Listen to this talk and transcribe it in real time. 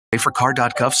for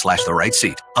car.gov/the right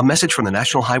seat. A message from the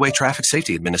National Highway Traffic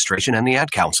Safety Administration and the Ad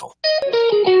Council.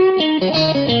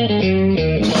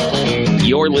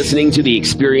 You're listening to the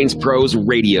Experience Pros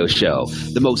Radio Show,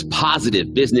 the most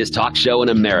positive business talk show in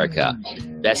America.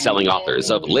 Best-selling authors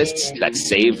of Lists That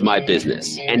Saved My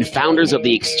Business and founders of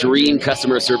the Extreme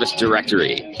Customer Service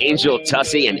Directory, Angel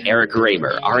Tussey and Eric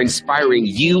Raymer, are inspiring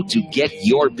you to get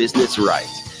your business right.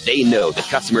 They know the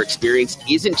customer experience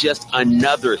isn't just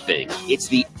another thing, it's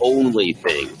the only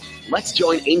thing. Let's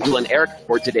join Angel and Eric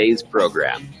for today's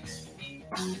program.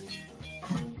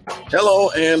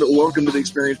 Hello, and welcome to the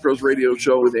Experience Pros Radio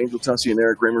Show with Angel Tussey and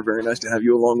Eric Raymer. Very nice to have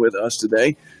you along with us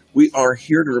today. We are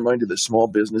here to remind you that small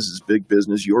business is big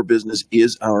business. Your business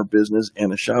is our business,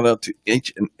 and a shout out to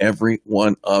each and every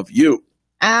one of you.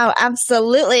 Oh,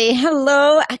 absolutely.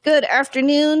 Hello. Good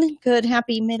afternoon. Good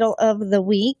happy middle of the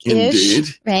week-ish.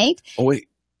 Indeed. Right? Oh, wait.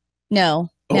 No.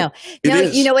 It No,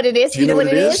 is. you know what it is? Do you know what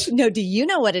it is? No, do you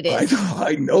know what it is?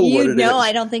 I know what it is.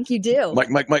 I don't think you do.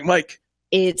 Mike.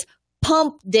 It's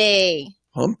Pump Day.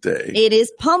 Pump Day. It is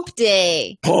Pump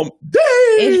Day. Pump Day.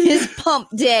 It is Pump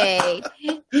Day.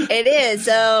 It is.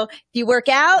 So if you work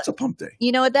out, It's a pump day.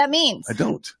 you know what that means. I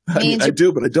don't. I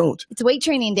do, but I don't. It's weight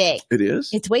training day. It is?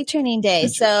 It's weight training day.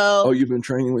 Did you- So Oh, you've been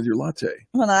training with your latte.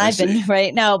 well, I've been see.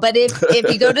 right now, but if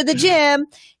you go to the gym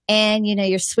and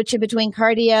you're switching between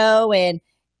cardio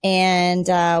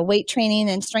and weight training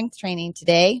and strength training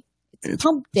today, it's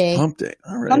Pump Day. Pump Day.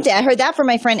 All right. Pump Day. I heard that from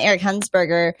my friend Eric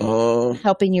Hunsberger,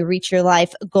 helping you reach your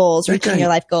life goals, reaching your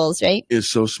life goals, right? Is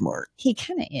so smart. He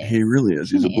kind of is. He really is.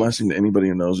 He's a He is. blessing to anybody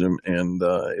who knows him. And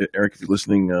Eric, if you're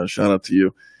listening, shout out to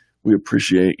you. We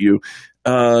appreciate you.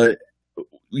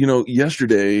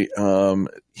 Yesterday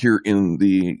here in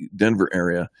the Denver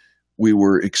area, we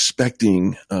were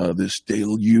expecting this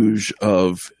deluge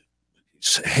of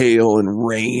hail and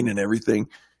rain and everything.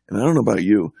 And I don't know about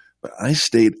you, but I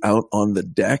stayed out on the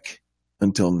deck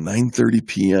until 9:30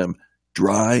 p.m.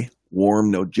 Dry,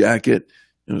 warm, no jacket.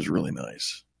 It was really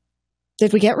nice.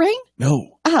 Did we get rain?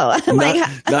 No. Oh, my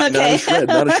God. Not Okay. a shred.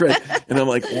 And I'm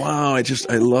like, wow,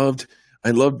 I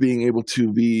loved being able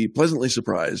to be pleasantly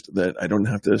surprised that I don't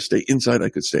have to stay inside. I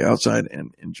could stay outside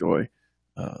and enjoy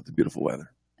the beautiful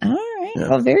weather. All right. Yeah.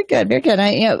 Well, very good. Very good.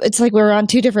 It's like we're on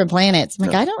two different planets. I'm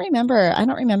like, Yeah. I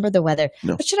don't remember the weather.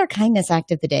 No. What should our kindness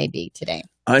act of the day be today?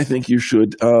 I think you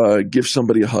should give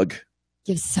somebody a hug.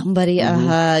 Give somebody a Mhm.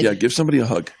 hug. Yeah, give somebody a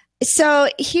hug. So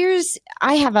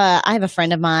I have a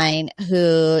friend of mine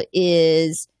who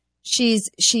is she's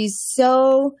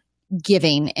so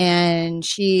giving, and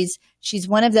she's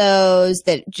one of those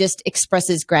that just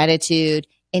expresses gratitude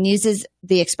and uses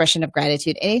the expression of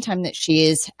gratitude anytime that she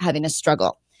is having a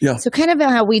struggle. Yeah. So kind of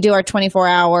how we do our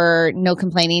 24-hour no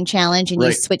complaining challenge, and you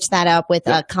Right. switch that up with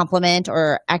Yeah. a compliment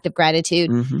or act of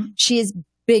gratitude. Mm-hmm. She is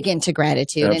big into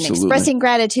gratitude and Absolutely. expressing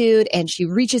gratitude, and she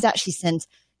reaches out. She sends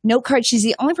note cards. She's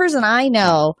the only person I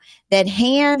know that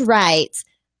hand writes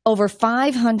over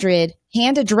 500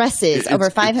 hand addresses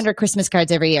over 500 Christmas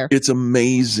cards every year. It's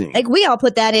amazing. Like we all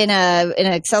put that in an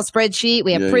Excel spreadsheet.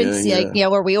 We have Yeah, prints, yeah.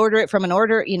 where we order it from an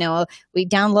order. We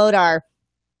download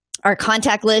our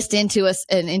contact list into a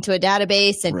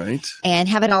database Right. and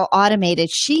have it all automated.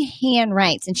 She hand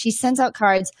writes and she sends out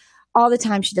cards all the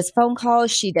time. She does phone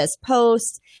calls. She does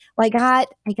posts. Well,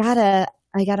 I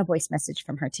got a voice message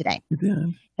from her today, You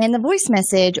did. and the voice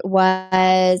message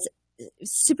was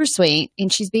super sweet,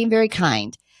 and she's being very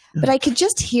kind. But I could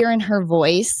just hear in her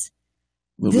voice,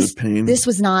 A little bit of pain. this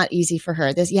was not easy for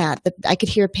her. I could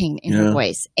hear pain in her Yeah.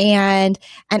 voice, and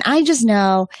I just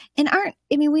know,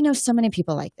 we know so many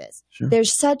people like this. Sure.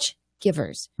 There's such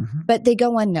givers, Mhm. but they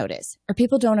go unnoticed, or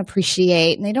people don't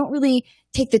appreciate, and they don't really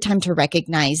take the time to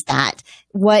recognize that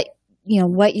what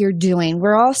you're doing.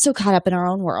 We're all so caught up in our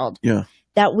own world Yeah.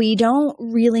 that we don't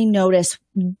really notice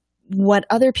what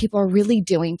other people are really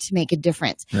doing to make a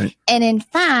difference. Right. And in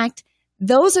fact,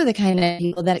 those are the kind of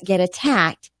people that get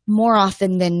attacked more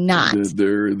often than not.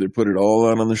 They put it all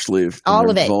out on their sleeve. And All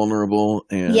of they're it. Vulnerable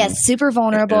and Yes, super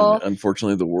vulnerable And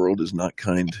unfortunately, the world is not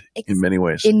kind Ex- in many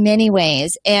ways. in many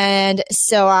ways. And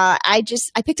so I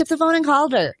picked up the phone and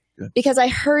called her Good. because I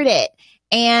heard it.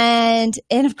 And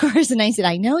of course, and I said,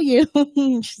 I know you.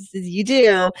 She says, you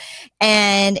do.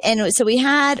 And so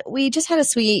we just had a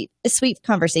sweet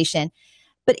conversation.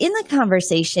 But in the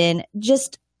conversation,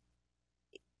 just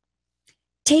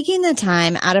taking the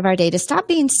time out of our day to stop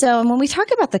being and when we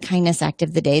talk about the kindness act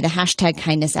of the day, the hashtag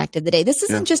kindness act of the day, this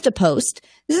isn't just a post.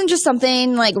 This isn't just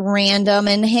something like random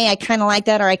and, hey, I kind of like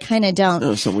that or I kind of don't.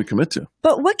 No, it's something we commit to.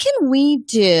 But what can we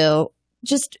do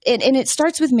and it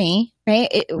starts with me, right?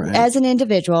 Right. As an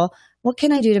individual, what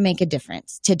can I do to make a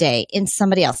difference today in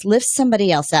somebody else? Lift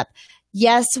somebody else up.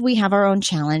 Yes, we have our own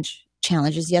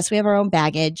challenges. Yes, we have our own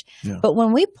baggage. Yeah. But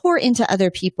when we pour into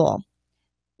other people,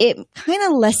 it kind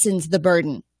of lessens the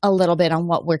burden a little bit on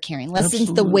what we're carrying,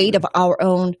 lessens the weight of our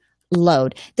own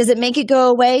load. Does it make it go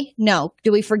away? No.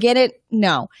 Do we forget it?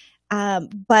 No.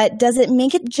 But does it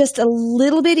make it just a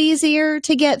little bit easier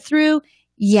to get through?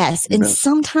 Yes. And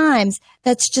sometimes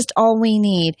that's just all we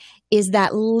need is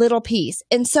that little piece.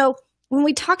 And so when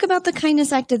we talk about the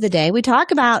kindness act of the day, we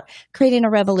talk about creating a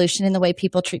revolution in the way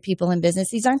people treat people in business.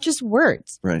 These aren't just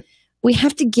words. Right. We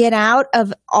have to get out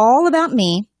of all about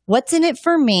me, what's in it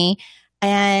for me,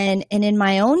 and in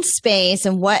my own space,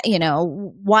 and what,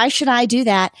 why should I do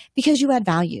that? Because you add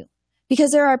value.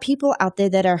 Because there are people out there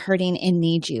that are hurting and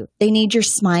need you. They need your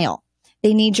smile.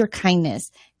 They need your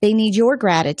kindness. They need your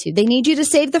gratitude. They need you to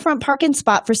save the front parking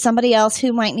spot for somebody else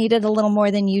who might need it a little more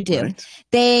than you do. Right.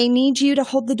 They need you to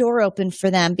hold the door open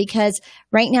for them because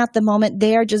right now at the moment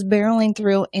they are just barreling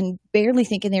through and barely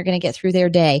thinking they're going to get through their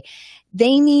day.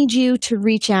 They need you to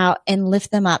reach out and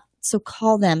lift them up. So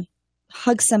call them,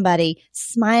 hug somebody,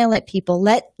 smile at people,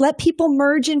 let people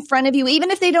merge in front of you,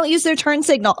 even if they don't use their turn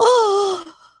signal.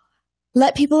 Oh,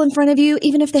 let people in front of you,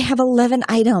 even if they have 11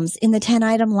 items in the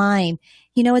 10-item line.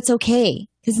 It's okay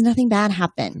because nothing bad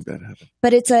happened.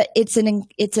 But it's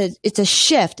a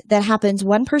shift that happens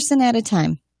one person at a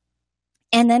time.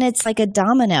 And then it's like a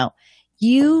domino.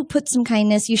 You put some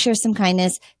kindness, you share some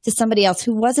kindness to somebody else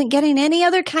who wasn't getting any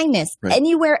other kindness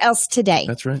anywhere else today.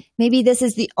 That's right. Maybe this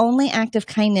is the only act of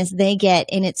kindness they get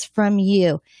and it's from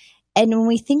you. And when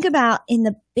we think about in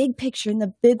the big picture, in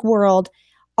the big world,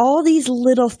 all these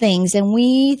little things, and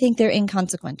we think they're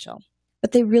inconsequential,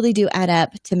 but they really do add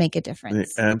up to make a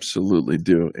difference. They absolutely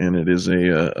do. And it is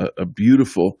a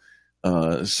beautiful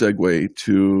segue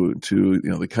to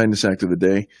the kindness act of the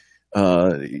day.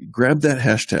 Grab that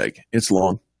hashtag. It's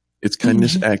long. It's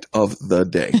kindness act of the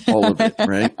day, all of it,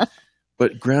 right?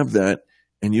 But grab that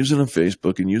and use it on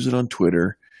Facebook and use it on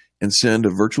Twitter and send a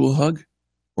virtual hug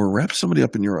or wrap somebody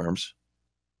up in your arms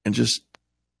and just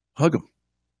hug them.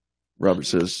 Robert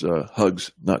says,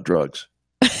 hugs, not drugs.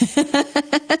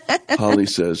 Holly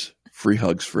says, free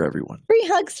hugs for everyone. Free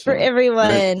hugs for everyone.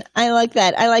 Right? I like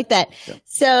that. Yeah.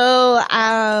 So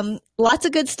lots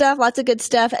of good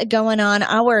stuff going on.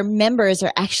 Our members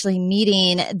are actually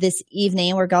meeting this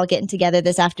evening. We're all getting together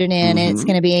this afternoon, and it's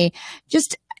going to be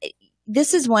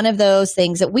this is one of those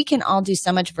things that we can all do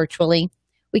so much virtually.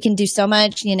 We can do so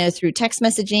much, through text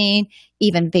messaging,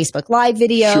 even Facebook Live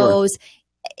videos. Sure.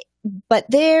 But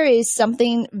there is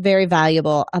something very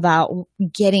valuable about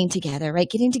getting together, right?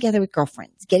 Getting together with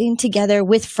girlfriends, getting together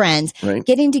with friends,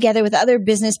 getting together with other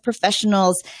business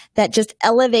professionals that just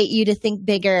elevate you to think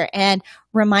bigger and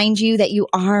remind you that you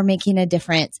are making a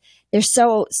difference. There's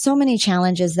so many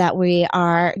challenges that we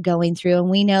are going through, and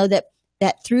we know that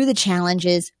through the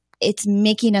challenges, it's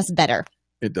making us better.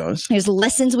 It does. There's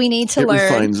lessons we need to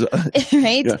learn,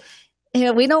 right? Yeah.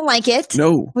 We don't like it.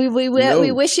 No. We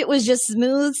wish it was just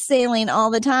smooth sailing all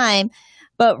the time.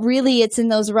 But really, it's in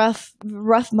those rough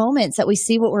moments that we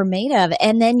see what we're made of.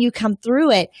 And then you come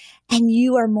through it and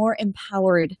you are more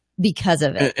empowered because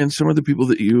of it. And some of the people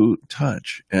that you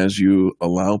touch as you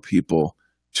allow people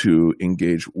to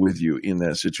engage with you in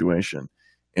that situation.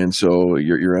 And so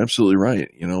you're absolutely right.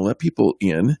 Let people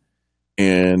in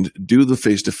and do the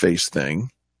face-to-face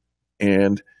thing.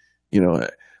 And,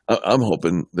 I'm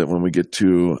hoping that when we get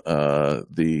to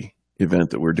the event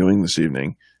that we're doing this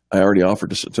evening, I already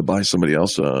offered to buy somebody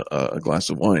else a glass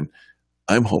of wine.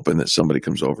 I'm hoping that somebody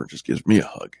comes over and just gives me a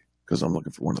hug because I'm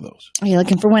looking for one of those. Are you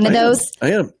looking for one of those? I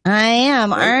am.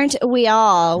 Right? Aren't we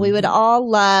all? We would all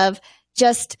love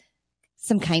just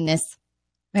some kindness,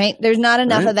 right? There's not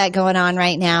enough of that going on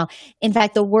right now. In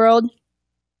fact, the world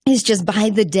is just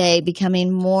by the day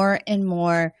becoming more and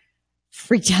more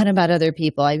freaked out about other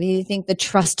people. I really think the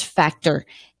trust factor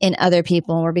in other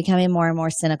people, we're becoming more and more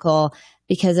cynical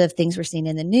because of things we're seeing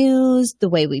in the news, the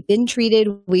way we've been treated.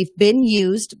 We've been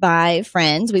used by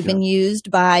friends. We've been used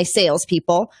by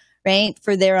salespeople, right?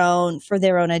 For their own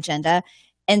agenda.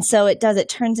 And so it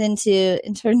turns into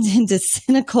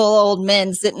cynical old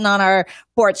men sitting on our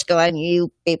porch going,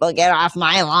 "You people get off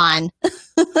my lawn."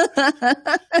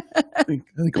 I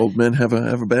think old men have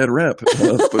a bad rep, but it's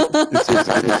well,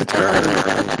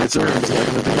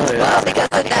 because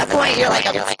at that point you're like,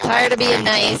 I'm tired of being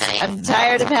nice. I'm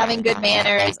tired of having good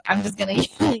manners. I'm just going to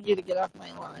get you to get off my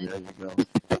lawn. There you go.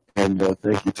 And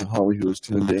thank you to Holly who has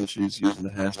tuned in. She's using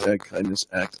the hashtag kindness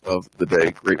act of the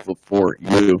day. Grateful for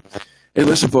you. Hey,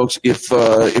 listen, folks, if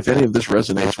any of this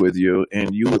resonates with you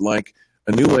and you would like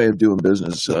a new way of doing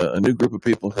business, a new group of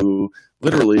people who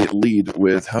literally lead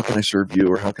with how can I serve you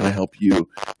or how can I help you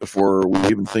before we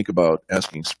even think about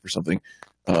asking for something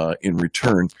in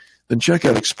return, then check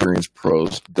out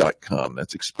experiencepros.com.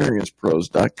 That's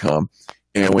experiencepros.com.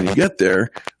 And when you get there,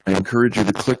 I encourage you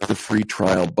to click the free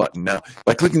trial button. Now,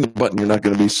 by clicking the button, you're not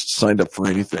going to be signed up for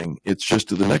anything. It's just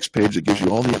to the next page that gives you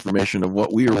all the information of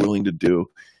what we are willing to do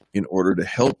in order to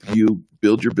help you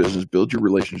build your business, build your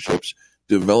relationships,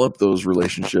 develop those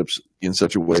relationships in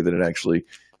such a way that it actually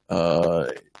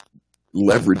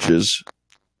leverages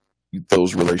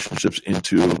those relationships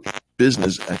into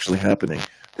business actually happening.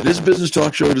 It is a business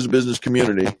talk show. It is a business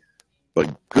community.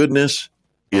 But goodness,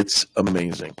 it's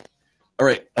amazing. All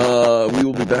right, we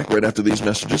will be back right after these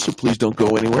messages, so please don't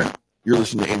go anywhere. You're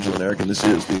listening to Angel and Eric, and this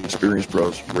is the Experience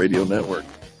Pros Radio Network.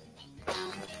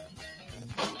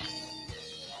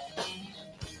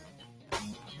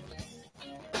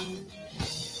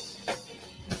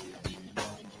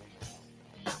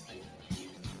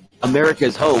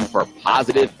 America's home for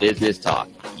positive business talk.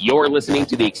 You're listening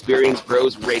to the Experience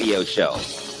Pros Radio Show.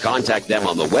 Contact them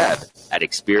on the web at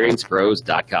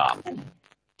experiencepros.com.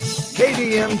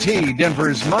 KDMT,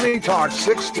 Denver's Money Talk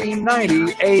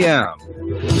 1690 AM.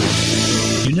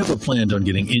 You never planned on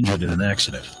getting injured in an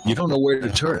accident. You don't know where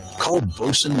to turn. Call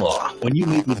Boson Law. When you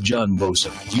meet with John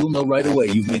Boson, you'll know right away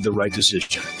you've made the right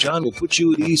decision. John will put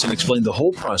you at ease and explain the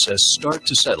whole process, start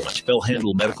to settlement. They'll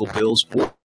handle medical bills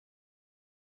or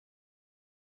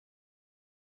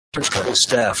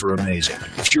staff are amazing.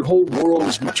 If your whole world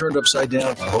has been turned upside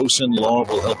down, Boson Law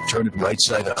will help turn it right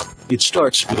side up. It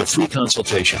starts with a free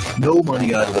consultation, no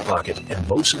money out of the pocket, and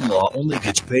Boson Law only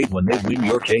gets paid when they win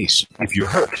your case. If you're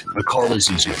hurt, the call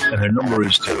is easy, and their number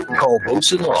is too. Call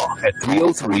Boson Law at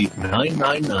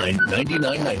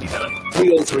 303-999-9999.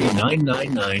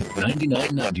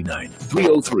 303-999-9999.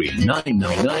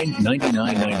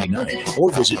 303-999-9999.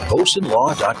 Or visit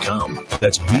BosonLaw.com.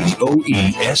 That's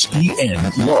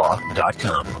BOESEN Law.com.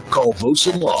 Call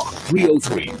Boson Law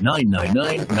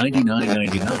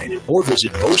 303-999-9999 or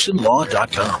visit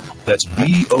BosonLaw.com. That's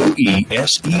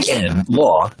BOESEN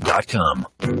Law.com.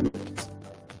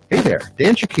 Hey there,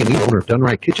 Dan Cicchini, owner of Done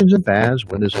Right Kitchens and Baths,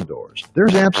 Windows and Doors.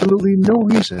 There's absolutely no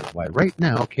reason why right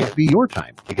now can't be your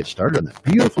time to get started on that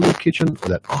beautiful new kitchen or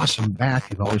that awesome bath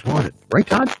you've always wanted. Right,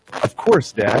 Todd? Of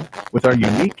course, Dad. With our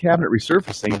unique cabinet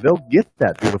resurfacing, they'll get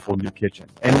that beautiful new kitchen,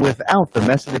 and without the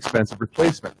mess and expensive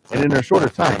replacement, and in a shorter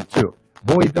time, too.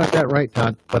 Boy, you got that right,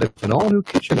 Todd. But if an all-new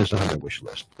kitchen is on their wish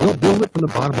list, we'll build it from the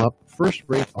bottom up, first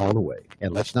rate all the way.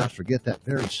 And let's not forget that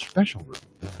very special room,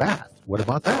 the bath. What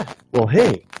about that? Well,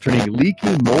 hey, turning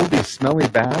leaky, moldy, smelly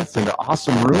baths into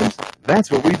awesome rooms, that's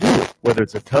what we do. Whether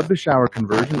it's a tub-to-shower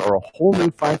conversion or a whole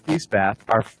new 5-piece bath,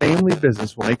 our family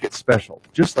business will make it special,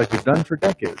 just like we've done for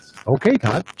decades. Okay,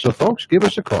 Todd. So, folks, give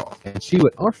us a call and see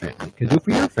what our family can do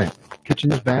for your family.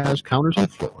 Kitchens, baths, counters,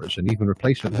 and floors, and even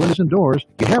replacement windows and doors.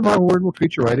 You have our word, we'll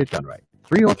treat you right at Done Right.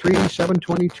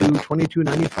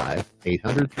 303-722-2295,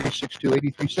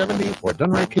 800-362-8370, or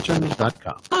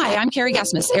DoneRightKitchens.com. Hi, I'm Carrie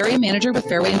Gasmus, Area Manager with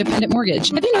Fairway Independent Mortgage.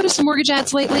 Have you noticed some mortgage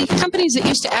ads lately? Companies that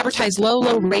used to advertise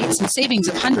low rates and savings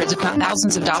of hundreds, if not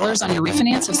thousands of dollars on your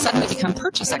refinance have suddenly become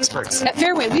purchase experts. At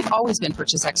Fairway, we've always been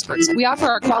purchase experts. We offer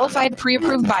our qualified,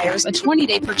 pre-approved buyers a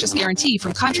 20-day purchase guarantee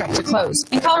from contract to close.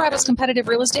 In Colorado's competitive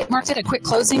real estate market, a quick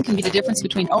closing can be the difference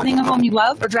between owning a home you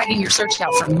love or dragging your search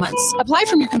out for months. Apply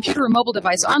from your computer or mobile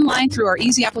device online through our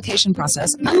easy application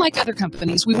process. Unlike other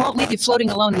companies, we won't leave you floating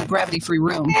alone in a gravity-free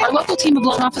room. Our local team of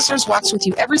loan officers walks with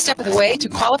you every step of the way to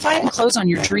qualify and close on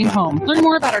your dream home. Learn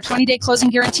more about our 20-day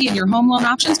closing guarantee and your home loan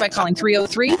options by calling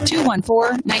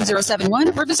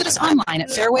 303-214-9071 or visit us online at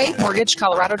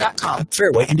fairwaymortgagecolorado.com.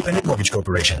 Fairway Independent Mortgage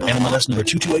Corporation, NMLS number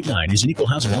 2289, is an equal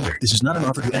housing lender. This is not an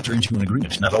offer to enter into an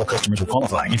agreement. Not all customers will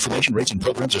qualify. Information, rates, and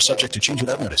programs are subject to change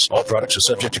without notice. All products are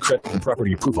subject to credit and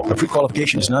property approval. A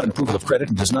pre-qualification is not an approval of credit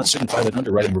and does not signify that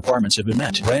underwriting requirements have been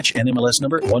met. Branch NMLS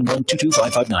number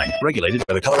 1122559. Regulated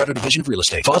by the Colorado Division of Real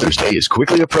Estate. Father's Day is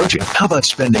quickly approaching. How about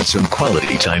spending some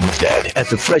quality time with Dad at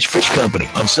the Fresh Fish Company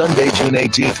on Sunday, June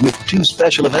 18th with two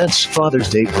special events. Father's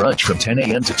Day brunch from 10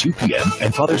 a.m. to 2 p.m.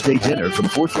 and Father's Day dinner from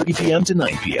 4:30 p.m. to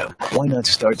 9 p.m. Why not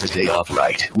start the day off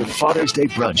right with Father's Day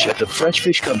brunch at the Fresh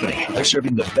Fish Company? They're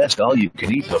serving the best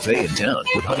all-you-can-eat buffet in town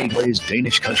with honey-glazed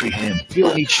Danish country ham,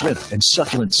 peel-and-eat shrimp, and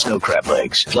succulent snow crab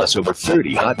legs. Plus over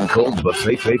 30 hot and cold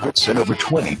buffet favorites and over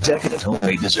 20 decadent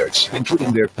homemade desserts,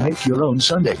 including their make-your-own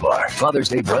Sunday bar. Father's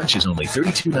Day brunch is only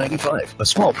 $32.95, a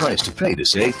small price to pay to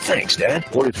say, thanks, Dad.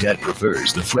 Or if Dad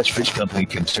prefers, the Fresh Fish Company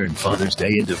can turn Father's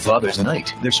Day into Father's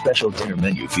Night. Their special dinner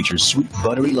menu features sweet,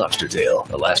 buttery lobster tail,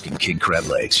 Alaskan king crab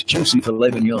legs, juicy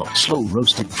filet mignon,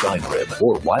 slow-roasted prime rib,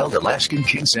 or wild Alaskan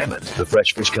king salmon. The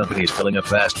Fresh Fish Company is filling up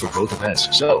fast for both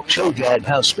events, so show Dad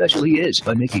how special he is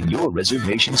by making your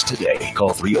reservations today.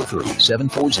 Call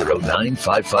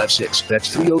 303-740-9556.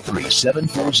 That's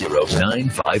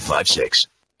 303-740-9556.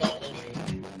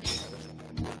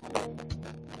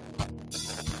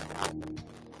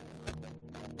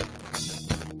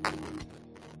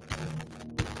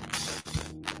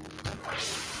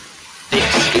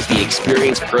 This is the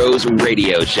Experience Pros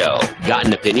Radio Show. Got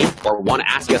an opinion or want to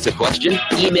ask us a question?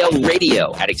 Email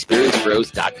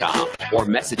radio@experiencepros.com or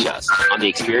message us on the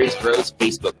Experience Pros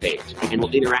Facebook page, and we'll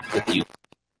interact with you.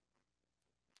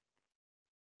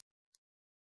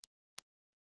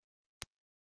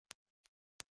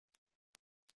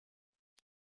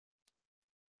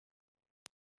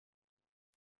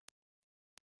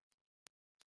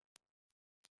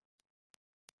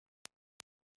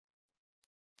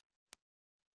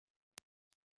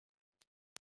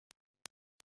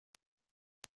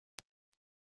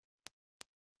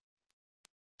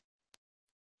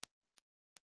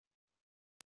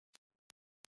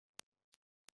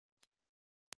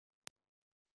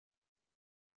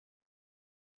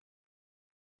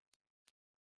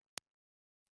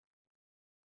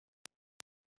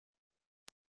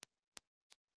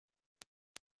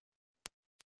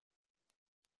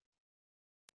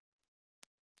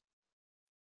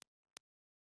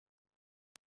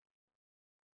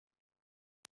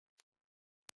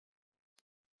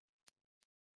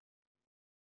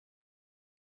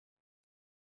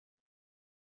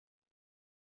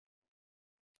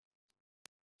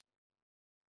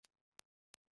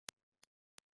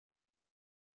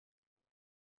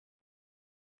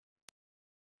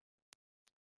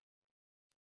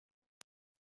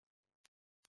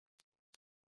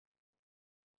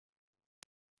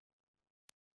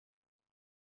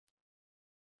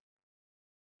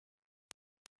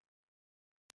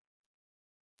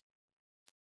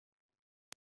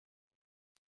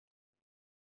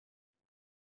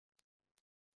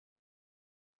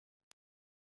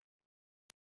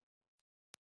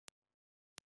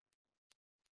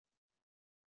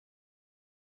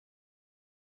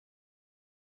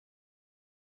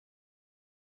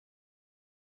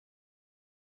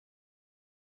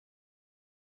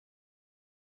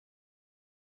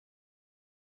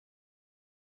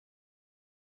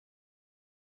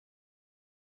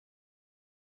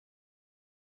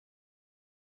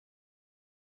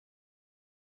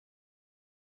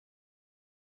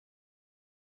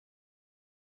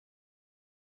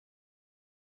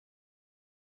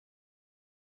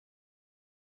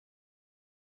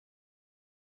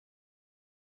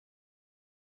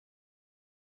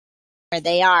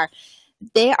 They are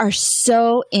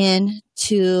so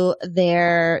into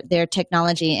their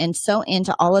technology and so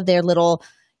into all of their little,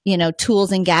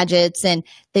 tools and gadgets. And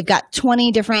they've got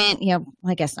 20 different,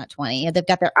 I guess not 20. They've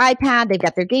got their iPad, they've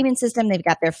got their gaming system, they've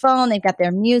got their phone, they've got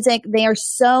their music. They are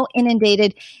so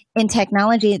inundated in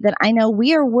technology that I know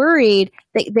we are worried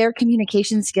that their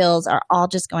communication skills are all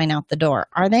just going out the door.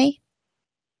 Are they?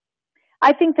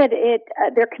 I think that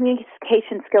their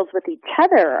communication skills with each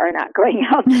other are not going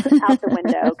out the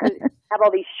window because they have all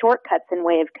these shortcuts and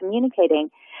way of communicating.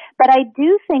 But I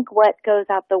do think what goes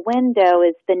out the window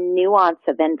is the nuance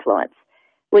of influence,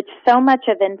 which so much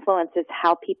of influence is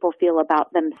how people feel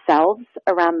about themselves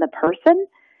around the person.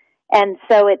 And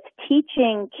so it's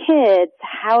teaching kids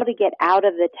how to get out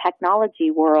of the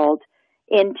technology world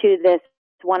into this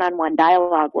one-on-one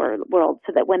dialogue world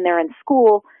so that when they're in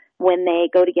school, when they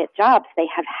go to get jobs, they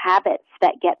have habits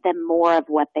that get them more of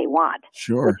what they want.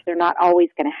 Sure. Which they're not always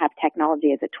going to have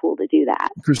technology as a tool to do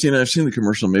that. Christina, I've seen the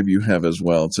commercial. Maybe you have as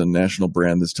well. It's a national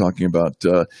brand that's talking about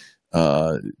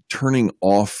turning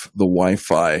off the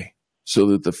Wi-Fi so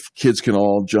that the kids can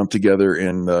all jump together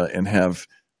and have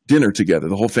dinner together.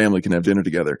 The whole family can have dinner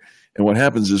together. And what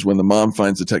happens is when the mom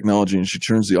finds the technology and she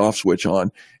turns the off switch on,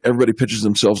 everybody pitches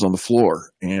themselves on the floor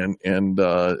and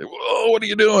whoa, what are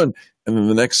you doing? And then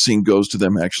the next scene goes to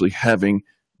them actually having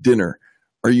dinner.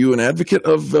 Are you an advocate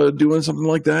of doing something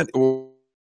like that? Or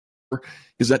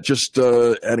is that just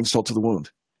adding salt to the wound?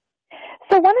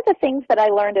 So one of the things that I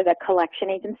learned at a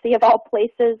collection agency of all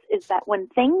places is that when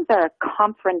things are a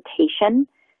confrontation,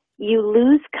 you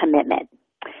lose commitment.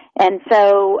 And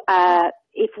so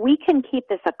if we can keep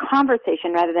this a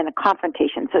conversation rather than a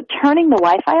confrontation, so turning the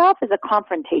Wi-Fi off is a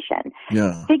confrontation.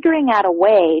 Yeah. Figuring out a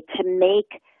way to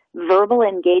make verbal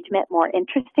engagement more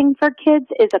interesting for kids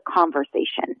is a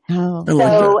conversation. Oh, I like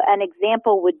So that. an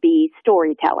example would be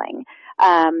storytelling.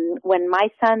 When my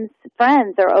son's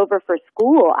friends are over for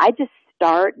school, I just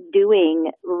start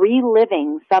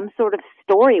reliving some sort of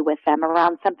story with them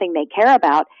around something they care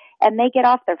about, and they get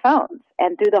off their phones.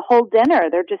 And through the whole dinner,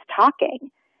 they're just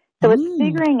talking. So it's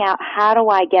figuring out, how do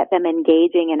I get them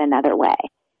engaging in another way?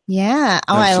 Yeah.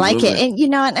 Oh, I like it. Absolutely.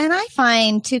 And I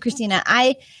find too, Christina,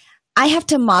 I have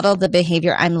to model the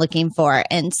behavior I'm looking for.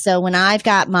 And so when I've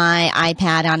got my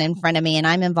iPad on in front of me and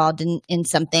I'm involved in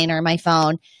something, or my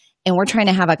phone, and we're trying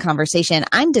to have a conversation,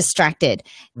 I'm distracted.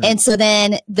 Right. And so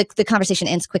then the conversation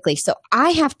ends quickly. So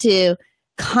I have to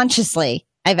consciously,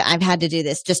 I've had to do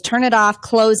this, just turn it off,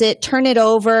 close it, turn it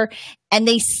over. And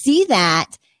they see that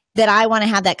I want to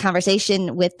have that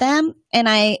conversation with them. And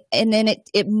then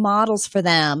it models for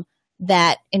them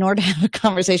that in order to have a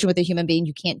conversation with a human being,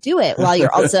 you can't do it while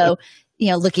you're also,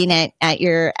 looking at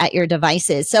your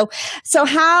devices. So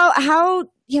how,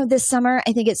 this summer,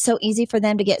 I think it's so easy for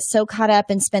them to get so caught up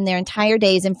and spend their entire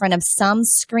days in front of some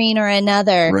screen or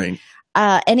another. Right.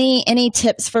 Any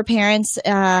tips for parents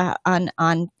on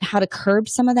how to curb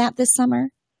some of that this summer?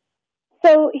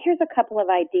 So here's a couple of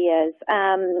ideas.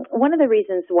 One of the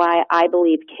reasons why I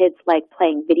believe kids like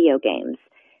playing video games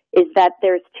is that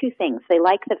there's two things. They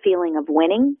like the feeling of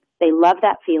winning. They love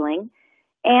that feeling.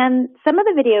 And some of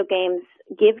the video games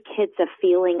give kids a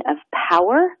feeling of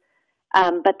power,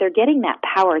 but they're getting that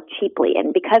power cheaply.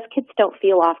 And because kids don't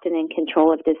feel often in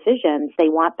control of decisions, they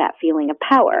want that feeling of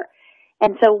power.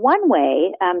 And so one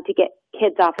way to get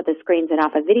kids off of the screens and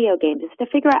off of video games is to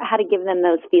figure out how to give them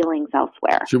those feelings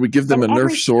elsewhere. Should we give them a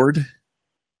Nerf sword?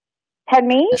 Pardon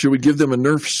me? Should we give them a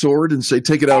Nerf sword and say,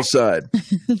 take it outside?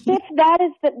 If that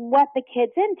is what the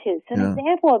kid's into. So an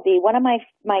example would be one of my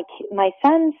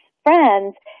son's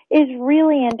friends is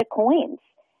really into coins.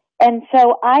 And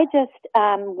so I just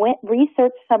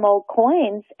researched some old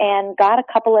coins and got a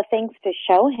couple of things to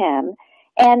show him,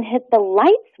 and the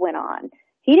lights went on.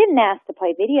 He didn't ask to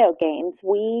play video games.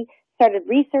 We started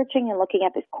researching and looking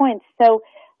at these coins. So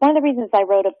one of the reasons I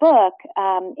wrote a book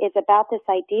is about this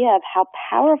idea of how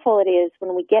powerful it is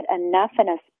when we get enough in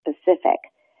a specific.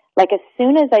 Like as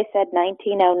soon as I said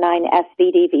 1909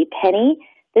 SVDV penny,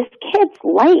 this kid's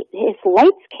his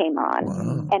lights came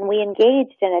on, and we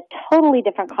engaged in a totally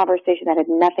different conversation that had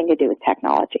nothing to do with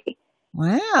technology.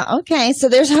 Wow. Okay. So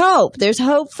there's hope. There's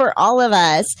hope for all of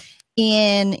us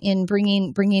in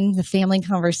bringing the family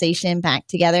conversation back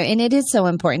together. And it is so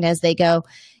important as they go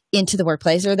into the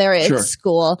workplace or they're at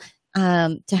school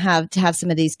to have some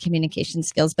of these communication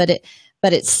skills. But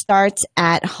it starts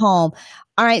at home.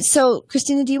 All right. So,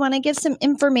 Christina, do you want to give some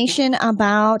information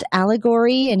about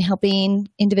Allegory and helping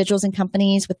individuals and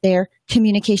companies with their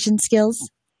communication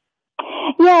skills?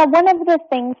 Yeah, one of the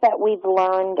things that we've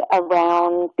learned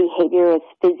around behavior is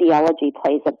physiology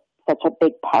plays such a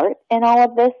big part in all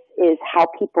of this, is how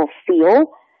people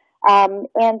feel.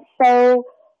 And so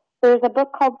there's a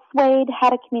book called Suede, How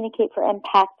to Communicate for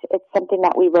Impact. It's something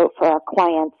that we wrote for our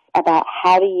clients about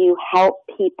how do you help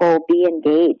people be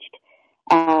engaged.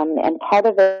 And part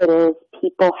of it is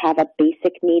people have a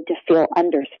basic need to feel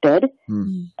understood.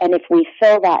 And if we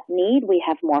fill that need, we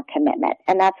have more commitment.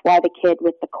 And that's why the kid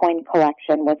with the coin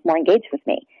collection was more engaged with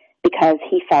me, because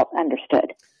he felt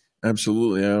understood.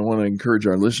 Absolutely. I want to encourage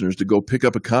our listeners to go pick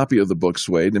up a copy of the book,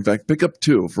 Suede. In fact, pick up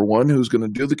two, for one who's going to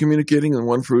do the communicating and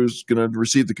one for who's going to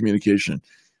receive the communication.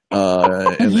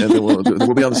 And then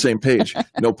we'll be on the same page.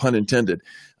 No pun intended.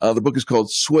 The book is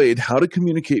called Suede, How to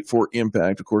Communicate for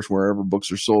Impact, of course, wherever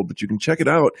books are sold. But you can check it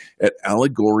out at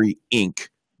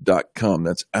allegoryinc.com.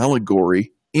 That's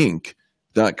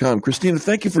allegoryinc.com. Christina,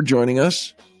 thank you for joining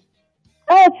us.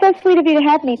 Oh, it's so sweet of you to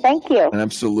have me. Thank you.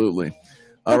 Absolutely.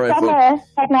 All right, summer,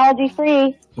 technology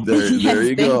free. There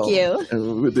you go. Thank you.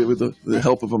 And with the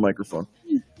help of a microphone.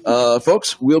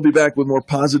 Folks, we'll be back with more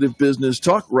positive business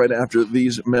talk right after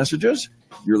these messages.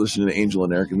 You're listening to Angel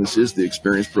and Eric, and this is the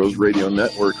Experience Pros Radio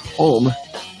Network, home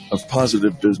of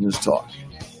positive business talk.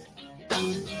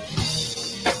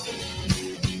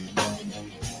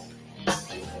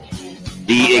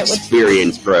 The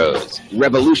Experience Pros,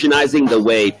 revolutionizing the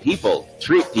way people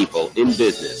treat people in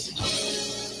business.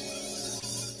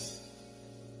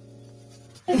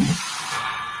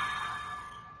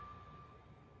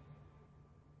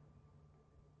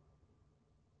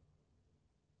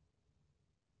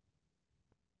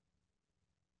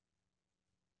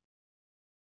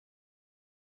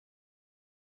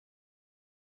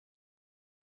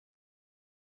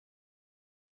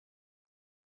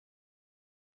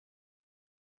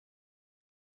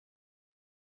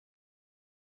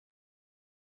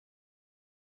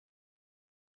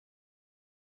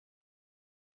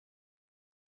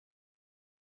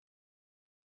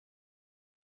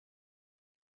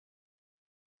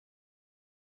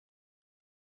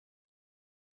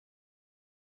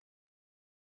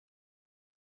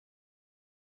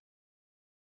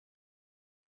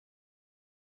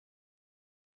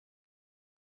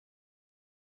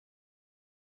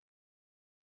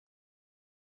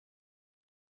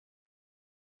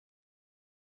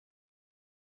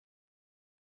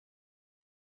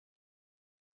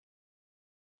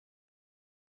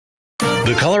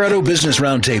 The Colorado Business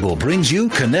Roundtable brings you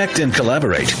Connect and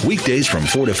Collaborate weekdays from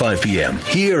 4 to 5 p.m.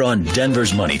 here on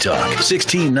Denver's Money Talk,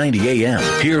 1690 a.m.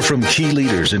 Hear from key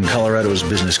leaders in Colorado's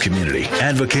business community,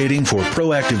 advocating for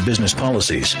proactive business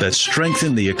policies that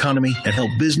strengthen the economy and help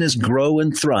business grow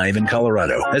and thrive in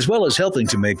Colorado, as well as helping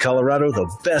to make Colorado the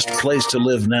best place to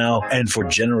live now and for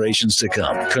generations to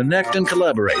come. Connect and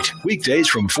Collaborate weekdays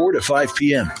from 4 to 5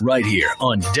 p.m. right here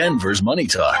on Denver's Money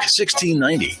Talk,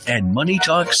 1690 and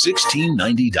MoneyTalk1690.com.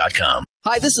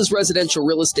 Hi, this is residential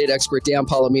real estate expert Dan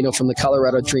Palomino from the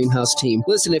Colorado Dream House team.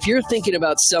 Listen, if you're thinking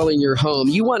about selling your home,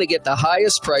 you want to get the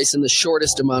highest price in the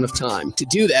shortest amount of time. To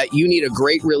do that, you need a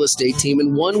great real estate team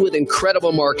and one with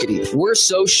incredible marketing. We're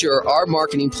so sure our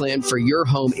marketing plan for your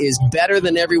home is better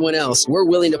than everyone else. We're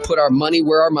willing to put our money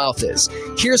where our mouth is.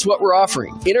 Here's what we're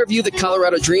offering. Interview the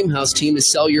Colorado Dream House team to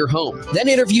sell your home. Then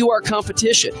interview our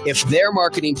competition. If their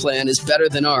marketing plan is better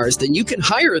than ours, then you can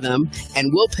hire them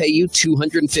and we'll pay you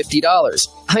 $250.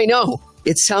 I know,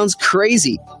 it sounds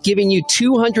crazy, giving you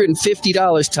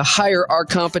 $250 to hire our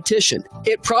competition.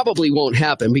 It probably won't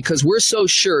happen because we're so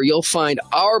sure you'll find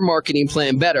our marketing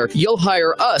plan better, you'll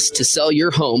hire us to sell your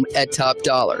home at top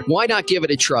dollar. Why not give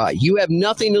it a try? You have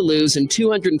nothing to lose and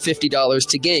 $250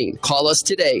 to gain. Call us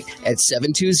today at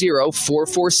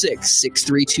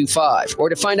 720-446-6325. Or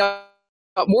to find out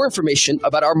more information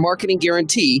about our marketing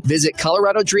guarantee, visit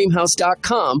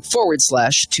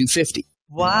coloradodreamhouse.com/250.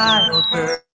 Wild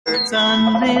Birds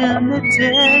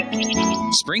Unlimited.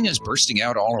 Spring is bursting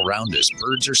out all around us.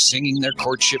 Birds are singing their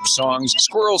courtship songs.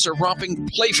 Squirrels are romping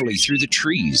playfully through the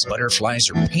trees. Butterflies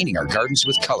are painting our gardens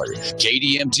with color.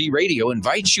 KDMT Radio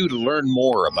invites you to learn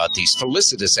more about these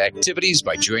felicitous activities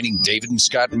by joining David and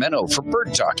Scott Menno for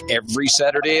Bird Talk every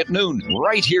Saturday at noon,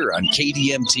 right here on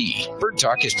KDMT. Bird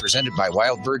Talk is presented by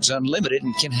Wild Birds Unlimited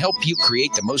and can help you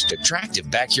create the most attractive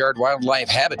backyard wildlife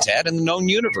habitat in the known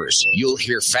universe. You'll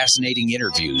hear fascinating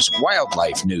interviews,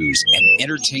 wildlife news, and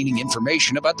entertaining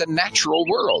information about the natural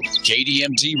world.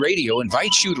 KDMT Radio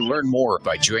invites you to learn more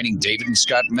by joining David and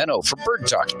Scott Menno for Bird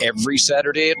Talk every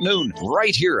Saturday at noon,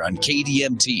 right here on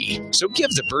KDMT. So give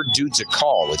the Bird Dudes a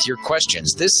call with your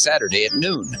questions this Saturday at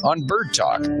noon on Bird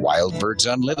Talk. Wild Birds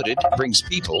Unlimited brings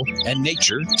people and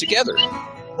nature together.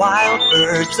 Wild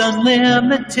Birds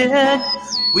Unlimited.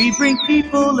 We bring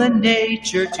people and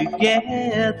nature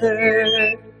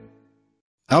together.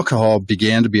 Alcohol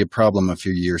began to be a problem a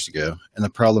few years ago, and the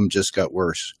problem just got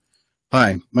worse.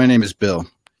 Hi, my name is Bill.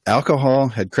 Alcohol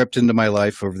had crept into my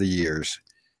life over the years,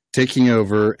 taking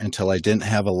over until I didn't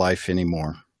have a life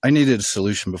anymore. I needed a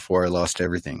solution before I lost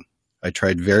everything. I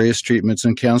tried various treatments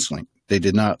and counseling. They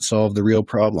did not solve the real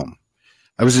problem.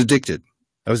 I was addicted.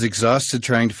 I was exhausted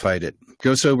trying to fight it.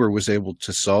 Go Sober was able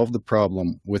to solve the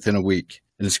problem within a week,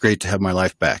 and it's great to have my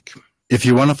life back. If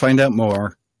you want to find out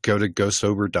more, go to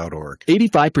GoSober.org.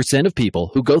 85% of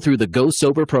people who go through the Go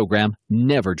Sober program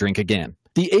never drink again.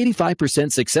 The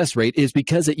 85% success rate is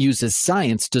because it uses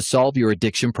science to solve your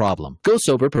addiction problem. Go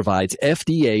Sober provides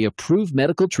FDA-approved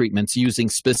medical treatments using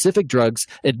specific drugs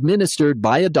administered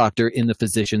by a doctor in the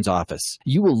physician's office.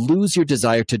 You will lose your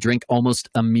desire to drink almost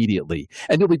immediately,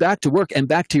 and you'll be back to work and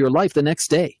back to your life the next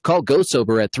day. Call Go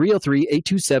Sober at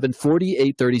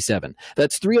 303-827-4837.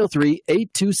 That's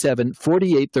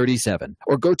 303-827-4837.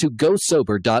 Or go to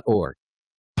GoSober.org.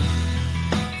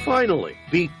 Finally,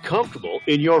 be comfortable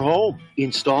in your home.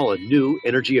 Install a new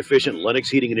energy-efficient Lennox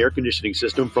heating and air conditioning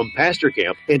system from Pastor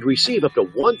Camp and receive up to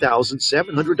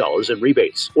 $1,700 in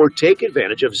rebates. Or take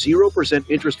advantage of 0%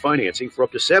 interest financing for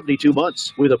up to 72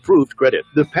 months with approved credit.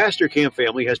 The Pastor Camp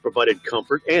family has provided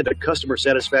comfort and a customer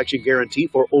satisfaction guarantee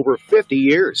for over 50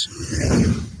 years.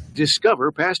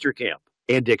 Discover Pastor Camp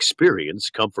and experience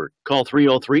comfort. Call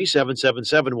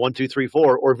 303-777-1234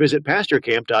 or visit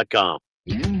pastorcamp.com.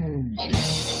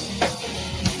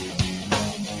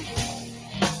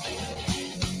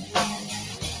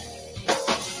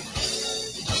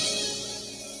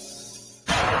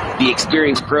 The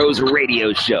Experience Pros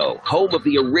Radio Show, home of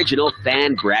the original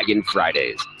Fan Braggin'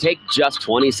 Fridays. Take just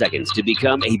 20 seconds to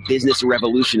become a business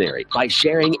revolutionary by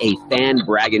sharing a Fan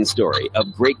Braggin' story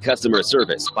of great customer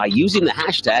service by using the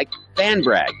hashtag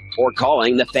FanBrag or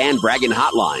calling the Fan Braggin'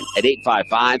 hotline at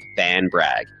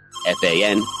 855-FAN-BRAG,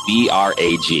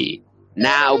 FANBRAG.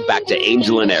 Now back to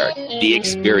Angel and Eric, the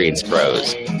Experience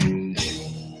Pros.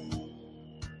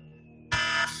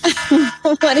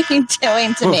 What are you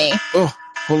doing to me?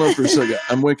 Hold on for a second.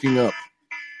 I'm waking up.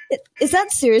 Is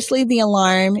that seriously the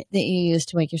alarm that you use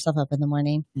to wake yourself up in the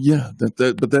morning? Yeah, but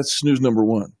that's snooze number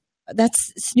one.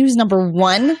 That's snooze number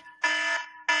one?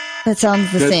 That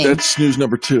sounds the same. That's snooze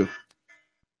number two.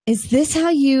 Is this how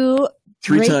you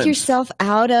break yourself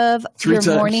out of your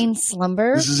morning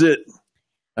slumber? This is it.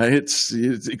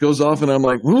 It goes off, and I'm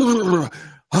like,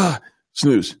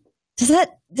 snooze. Does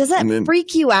that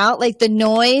freak you out, like the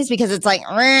noise? Because it's like,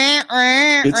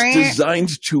 it's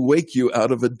designed to wake you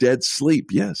out of a dead sleep.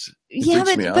 Yes.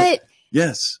 But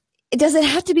yes. Does it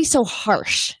have to be so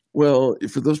harsh? Well,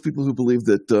 for those people who believe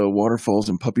that waterfalls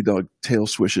and puppy dog tail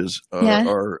swishes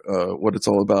are what it's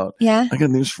all about, I got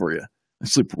news for you. I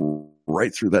sleep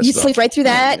right through that. You stuff. sleep right through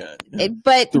that,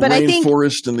 but I think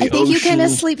and the I think ocean. you kind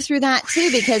of sleep through that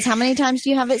too. Because how many times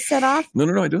do you have it set off? No,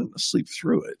 I don't sleep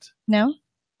through it. No,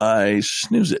 I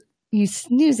snooze it. You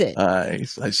snooze it. I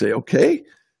say, okay,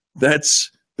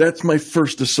 that's my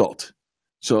first assault.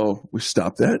 So we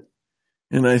stop that,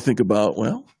 and I think about,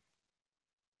 well,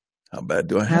 how bad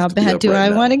do I have to be up? How bad do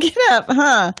I want to get up?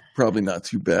 Huh? Probably not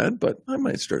too bad, but I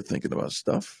might start thinking about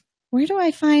stuff. Where do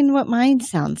I find what mine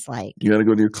sounds like? You got to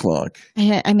go to your clock.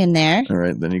 I'm in there. All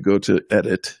right. Then you go to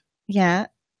edit. Yeah.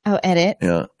 Oh, edit.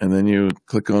 Yeah. And then you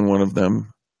click on one of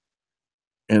them.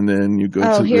 And then you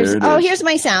go to here's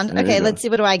my sound. There okay, let's see.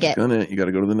 What do I get? You got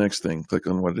to go to the next thing. Click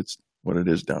on what it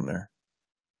is down there.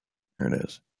 There it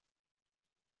is.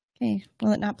 Okay.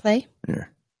 Will it not play?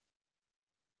 Here.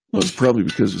 Well, it's probably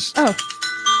because it's... Oh.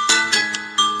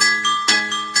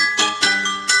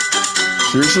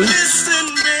 Seriously?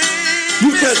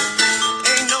 You've got...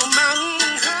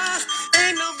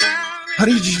 How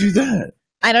did you do that?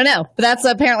 I don't know, but that's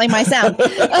apparently my sound.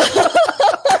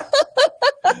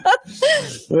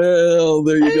 Well,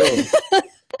 there you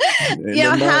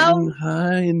go. How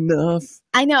high enough?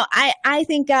 I know. I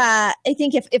think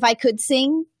if I could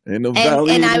sing and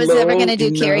I was ever going to do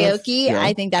karaoke,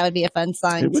 I think that would be a fun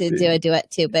song to do a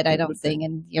duet to. But I don't sing,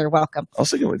 and you're welcome. I'll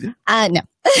sing it with you. No.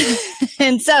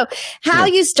 And so, how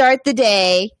you start the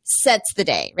day sets the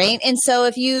day, right? And so,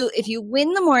 if you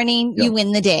win the morning, you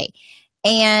win the day.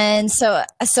 And so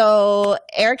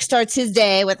Eric starts his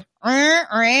day with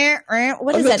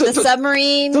what is that? The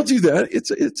submarine? Don't do that.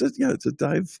 It's a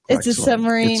dive. It's a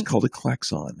submarine. It's called a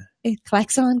klaxon. A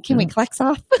klaxon? Can we klax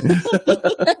off?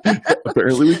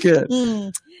 Apparently we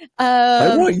can.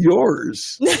 I want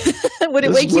yours. Would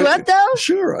it wake you up though?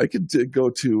 Sure, I could go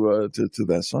to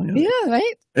that song. Yeah,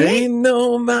 right. Ain't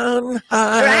no mountain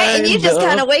high. Right, and you just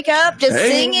kind of wake up just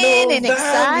singing and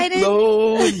excited.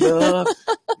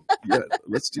 Yeah,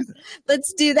 let's do that.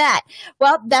 Let's do that.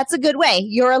 Well, that's a good way.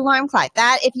 Your alarm clock.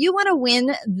 That if you want to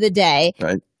win the day,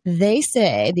 right?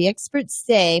 The experts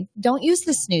say, don't use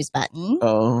the snooze button.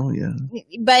 Oh, yeah.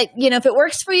 But, if it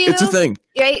works for you. It's a thing.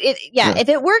 Right? If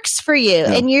it works for you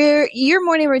and your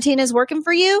morning routine is working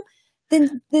for you,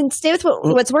 then stay with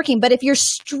what's working. But if you're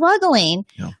struggling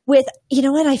with,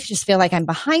 I just feel like I'm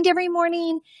behind every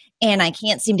morning and I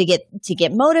can't seem to get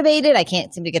motivated. I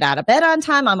can't seem to get out of bed on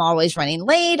time. I'm always running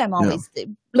late. I'm always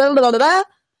blah, blah, blah, blah.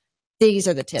 These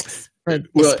are the tips.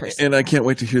 And I can't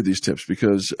wait to hear these tips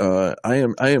because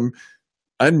I'm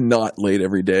not late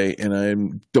every day, and I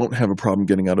don't have a problem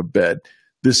getting out of bed.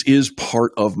 This is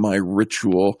part of my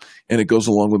ritual, and it goes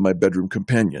along with my bedroom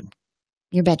companion.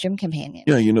 Your bedroom companion?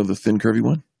 Yeah, the thin, curvy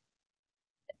one.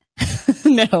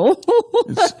 No,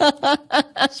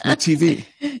 it's my TV.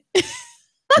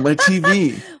 My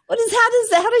TV.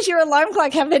 How does your alarm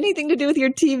clock have anything to do with your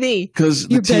TV? Because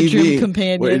your bedroom TV,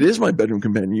 companion. Well, it is my bedroom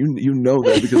companion. You know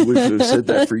that because we've said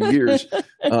that for years.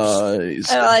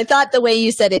 I thought the way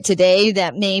you said it today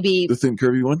that maybe the thin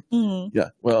curvy one. Mm-hmm. Yeah.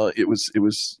 Well, it was.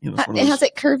 How's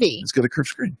it curvy? It's got a curved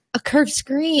screen. A curved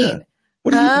screen. Yeah.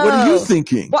 What are you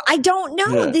thinking? Well, I don't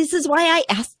know. Yeah. This is why I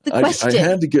asked the question. I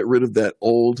had to get rid of that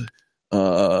old,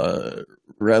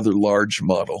 rather large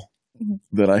model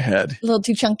that I had. A little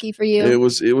too chunky for you. It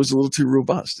was a little too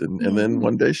robust, and then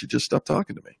one day she just stopped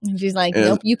talking to me. And she's like,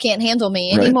 "Nope, you can't handle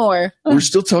me anymore." We're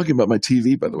still talking about my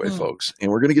TV, by the way, folks,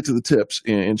 and we're going to get to the tips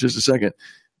in just a second.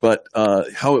 But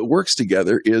how it works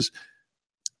together is,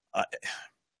 I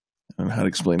don't know how to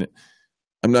explain it.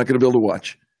 I'm not going to be able to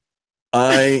watch.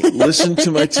 I listen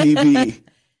to my TV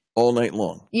all night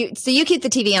long. So you keep the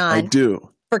TV on? I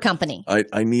do. For company.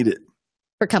 I need it.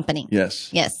 For company. Yes.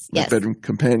 Yes. My bedroom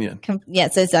companion.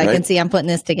 Yes. So I can see I'm putting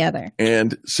this together.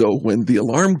 And so when the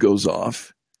alarm goes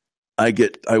off, I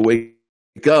wake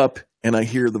up and I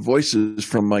hear the voices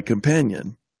from my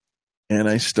companion, and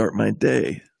I start my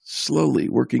day slowly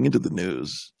working into the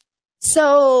news.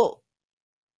 So.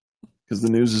 Because the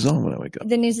news is on when I wake up.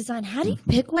 The news is on. How do you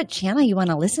pick what channel you want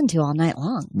to listen to all night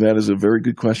long? That is a very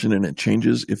good question, and it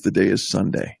changes if the day is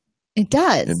Sunday. It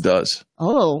does? It does.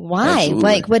 Oh, why? Absolutely.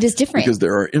 Like, what is different? Because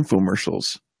there are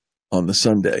infomercials on the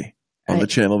Sunday on the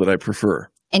channel that I prefer.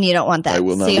 And you don't want that. I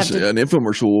will not listen. An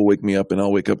infomercial will wake me up, and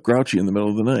I'll wake up grouchy in the middle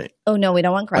of the night. Oh, no, we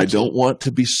don't want grouchy. I don't want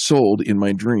to be sold in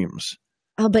my dreams.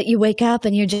 Oh, but you wake up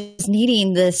and you're just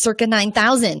needing the circa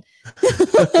 9,000.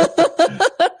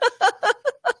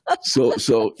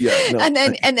 So yeah. No,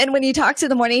 and then when you talk to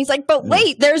the morning, he's like, but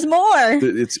wait, there's more.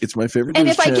 It's my favorite. And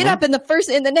news if I get channel. up in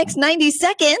the next 90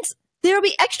 seconds, there'll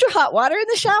be extra hot water in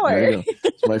the shower. There you go.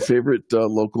 It's my favorite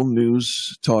local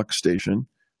news talk station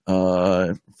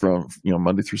from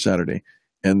Monday through Saturday,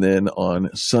 and then on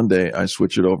Sunday I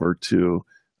switch it over to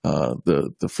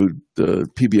the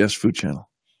PBS Food Channel.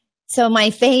 So my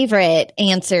favorite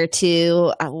answer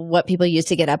to what people used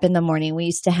to get up in the morning, we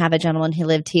used to have a gentleman who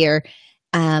lived here.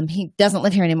 He doesn't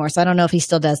live here anymore, so I don't know if he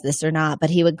still does this or not, but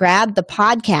he would grab the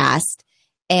podcast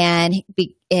and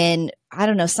I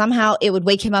don't know, somehow it would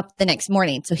wake him up the next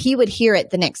morning. So he would hear it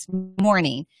the next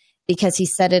morning because he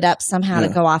set it up somehow to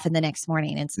go off in the next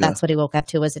morning. And so that's what he woke up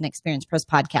to, was an Experience Pros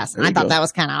podcast. And I thought that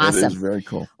was kind of awesome. That is very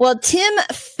cool. Well, Tim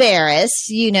Ferriss,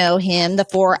 you know him, the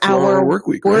 4-hour work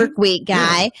week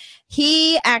guy. Yeah.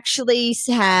 He actually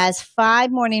has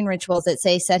 5 morning rituals that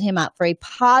set him up for a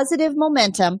positive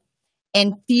momentum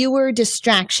and fewer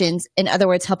distractions. In other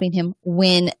words, helping him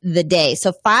win the day.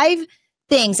 So 5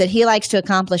 things that he likes to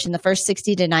accomplish in the first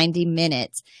 60 to 90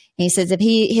 minutes. And he says if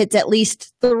he hits at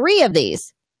least 3 of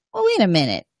these, well, wait a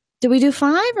minute. Do we do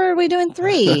 5 or are we doing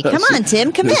 3? Come on,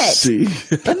 Tim, commit.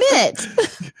 Commit.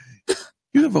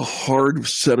 You have a hard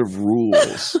set of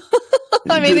rules.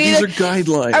 I mean, these are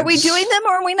guidelines. Are we doing them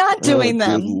or are we not doing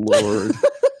them? Good Lord.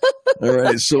 All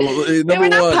right. So they were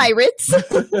not pirates.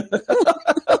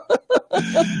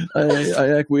 I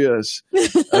acquiesce.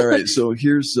 All right. So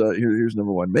here's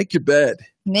number 1. Make your bed.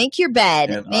 Make your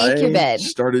bed. And Make your bed. I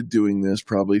started doing this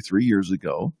probably 3 years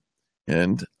ago,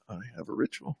 and I have a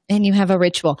ritual. And you have a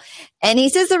ritual. And he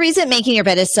says the reason making your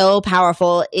bed is so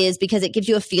powerful is because it gives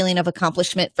you a feeling of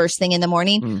accomplishment first thing in the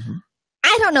morning. Mm-hmm.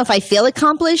 I don't know if I feel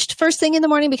accomplished first thing in the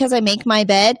morning because I make my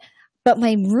bed, but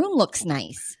my room looks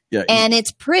nice. Yeah, and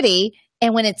it's pretty.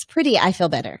 And when it's pretty, I feel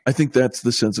better. I think that's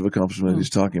the sense of accomplishment he's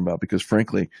talking about, because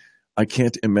frankly, I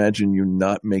can't imagine you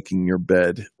not making your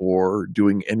bed or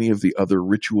doing any of the other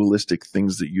ritualistic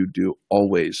things that you do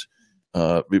always,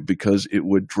 because it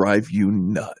would drive you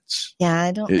nuts. Yeah,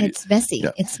 I don't. It's messy.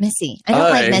 Yeah. It's messy. I don't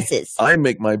like messes. I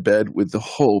make my bed with the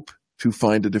hope to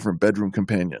find a different bedroom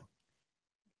companion.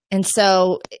 And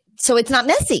so it's not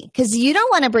messy, because you don't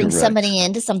want to bring somebody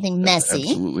into something messy.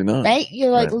 Absolutely not. Right?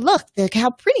 You're like, look how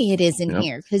pretty it is in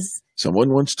here. Because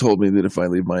someone once told me that if I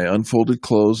leave my unfolded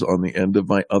clothes on the end of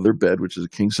my other bed, which is a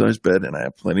king-size bed, and I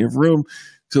have plenty of room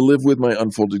to live with my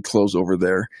unfolded clothes over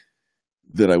there,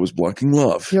 that I was blocking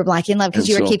love. You're blocking love because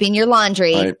you were keeping your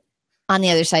laundry on the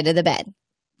other side of the bed.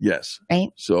 Yes. Right?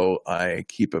 So I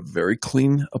keep a very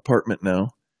clean apartment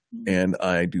now. And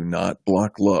I do not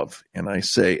block love. And I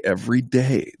say every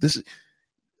day,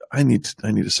 I need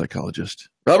a psychologist.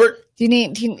 Robert? We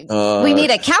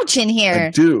need a couch in here. I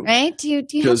do. Right? Do you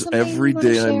because every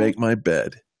day I make my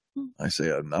bed, I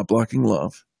say, I'm not blocking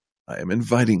love. I am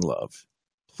inviting love.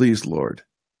 Please, Lord,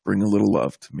 bring a little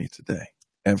love to me today.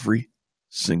 Every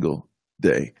single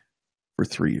day for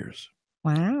 3 years.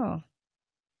 Wow.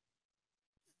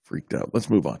 Freaked out. Let's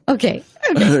move on. Okay.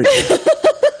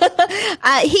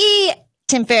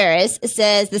 Tim Ferriss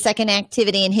says the second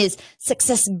activity in his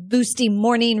success boosting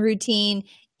morning routine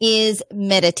is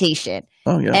meditation.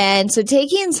 Oh, yeah. And so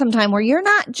taking some time where you're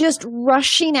not just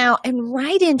rushing out and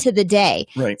right into the day.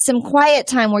 Right. Some quiet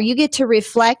time where you get to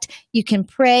reflect. You can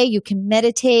pray, you can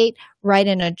meditate, write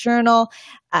in a journal,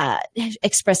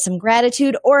 express some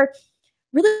gratitude, or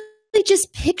really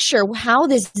just picture how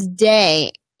this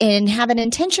day and have an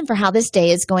intention for how this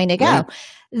day is going to go. Yeah.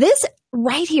 This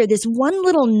right here, this one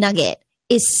little nugget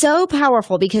is so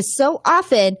powerful because so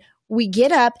often we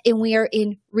get up and we are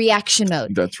in reaction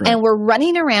mode. That's right. And we're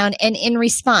running around and in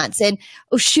response. And,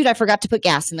 oh, shoot, I forgot to put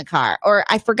gas in the car. Or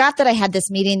I forgot that I had this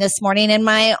meeting this morning and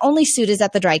my only suit is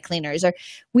at the dry cleaners. Or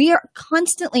we are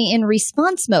constantly in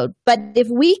response mode. But if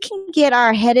we can get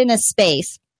our head in a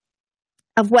space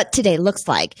of what today looks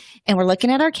like, and we're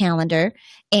looking at our calendar,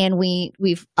 and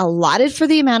we've allotted for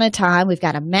the amount of time. We've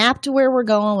got a map to where we're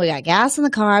going. We got gas in the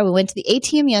car. We went to the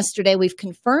ATM yesterday. We've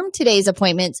confirmed today's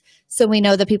appointments, so we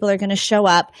know that people are going to show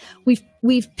up.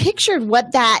 We've pictured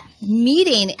what that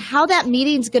meeting, how that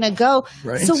meeting's going to go.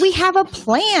 Right. So we have a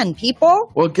plan,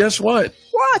 people. Well, guess what?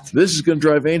 What? This is going to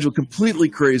drive Angel completely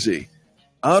crazy.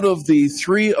 Out of the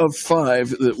 3 of 5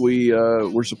 that we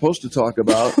were supposed to talk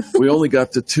about, we only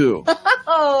got to 2.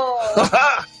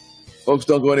 Oh. Folks,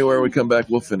 don't go anywhere. When we come back,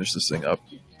 we'll finish this thing up.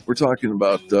 We're talking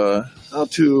about how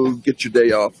to get your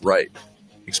day off right.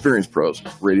 Experience Pros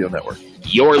Radio Network.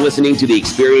 You're listening to the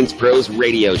Experience Pros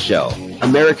Radio Show,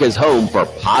 America's home for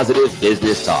positive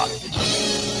business talk.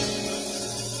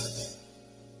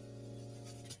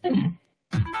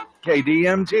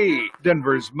 KDMT,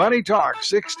 Denver's Money Talk,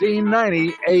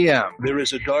 1690 AM. There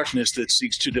is a darkness that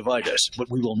seeks to divide us, but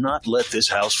we will not let this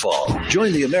house fall.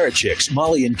 Join the Americhicks,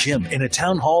 Molly and Kim, in a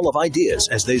town hall of ideas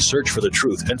as they search for the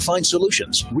truth and find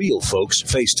solutions real folks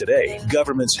face today.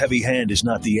 Government's heavy hand is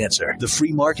not the answer. The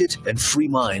free market and free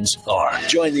minds are.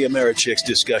 Join the Americhicks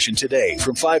discussion today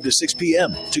from 5 to 6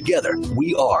 p.m. Together,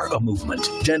 we are a movement.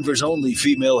 Denver's only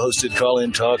female-hosted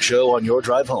call-in talk show on your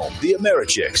drive home. The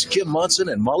Americhicks, Kim Monson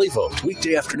and Molly Vogt,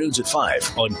 weekday afternoons at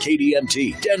 5 on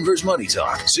KDMT, Denver's Money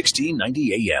Talk,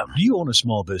 1690 AM. Do you own a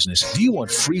small business? Do you want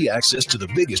free access to the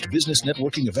biggest business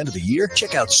networking event of the year?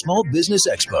 Check out Small Business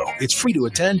Expo. It's free to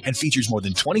attend and features more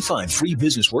than 25 free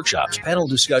business workshops, panel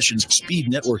discussions,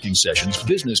 speed networking sessions,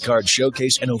 business card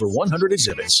showcase, and over 100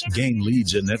 exhibits. Gain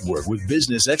leads and network with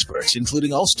business experts,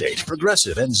 including Allstate,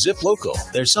 Progressive, and Zip Local.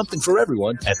 There's something for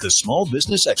everyone at the Small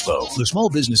Business Expo. The Small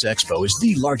Business Expo is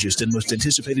the largest and most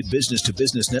anticipated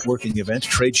business-to-business networking event,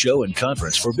 trade show, and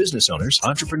conference for business owners,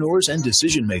 entrepreneurs, and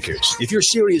decision makers. If you're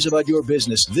serious about your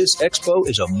business, this expo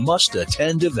is a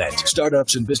must-attend event.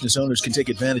 Startups and business owners can take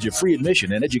advantage of free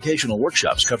admission and educational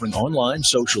workshops covering online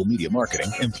social media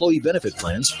marketing, employee benefit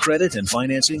plans, credit and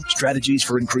financing, strategies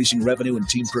for increasing revenue and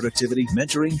team productivity,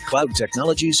 mentoring, cloud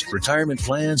technologies, retirement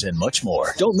plans, and much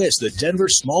more. Don't miss the Denver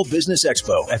Small Business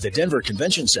Expo at the Denver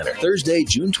Convention Center, Thursday,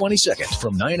 June 22nd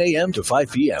from 9 a.m. to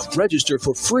 5 p.m. Register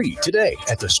for free today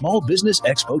at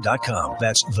thesmallbusinessexpo.com.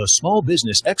 That's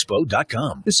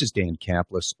thesmallbusinessexpo.com. This is Dan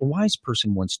Kaplis. A wise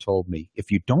person once told me,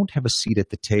 if you don't have a seat at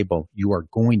the table, you are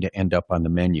going to end up on the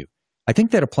menu. I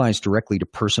think that applies directly to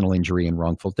personal injury and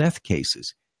wrongful death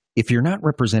cases. If you're not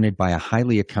represented by a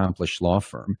highly accomplished law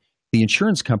firm, the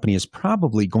insurance company is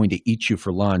probably going to eat you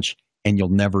for lunch and you'll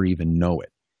never even know it.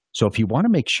 So if you want to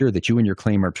make sure that you and your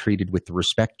claim are treated with the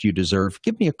respect you deserve,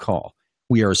 give me a call.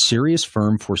 We are a serious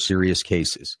firm for serious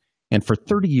cases. And for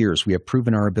 30 years, we have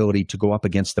proven our ability to go up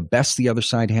against the best the other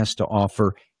side has to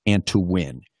offer and to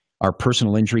win. Our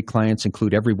personal injury clients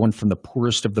include everyone from the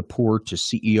poorest of the poor to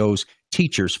CEOs,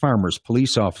 teachers, farmers,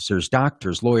 police officers,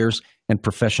 doctors, lawyers, and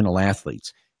professional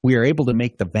athletes. We are able to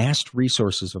make the vast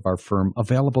resources of our firm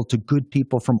available to good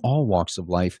people from all walks of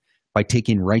life by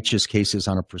taking righteous cases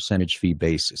on a percentage fee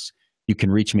basis. You can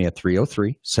reach me at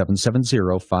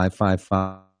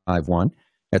 303-770-5551.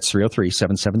 That's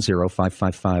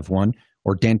 303-770-5551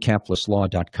 or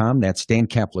dankapleslaw.com. That's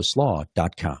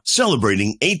dankapleslaw.com.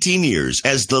 Celebrating 18 years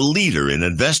as the leader in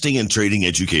investing and trading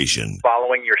education.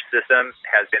 Following your system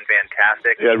has been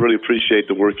fantastic. Yeah, I really appreciate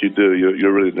the work you do.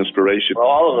 You're really an inspiration. Well,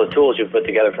 all of the tools you've put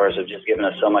together for us have just given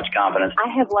us so much confidence. I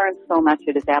have learned so much.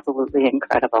 It is absolutely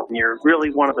incredible. You're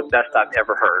really one of the best I've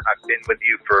ever heard. I've been with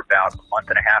you for about a month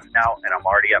and a half now, and I'm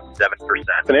already up 7%.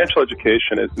 Financial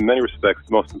education is, in many respects,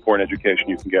 the most important education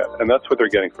you can get, and that's what they're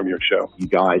getting from your show. You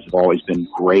guys have always been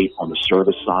great on the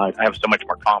service side. I have so much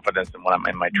more confidence in when I'm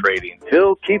in my trading.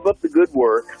 Phil, keep up the good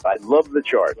work. I love the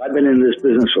chart. I've been in this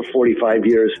business for 45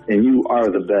 years, and you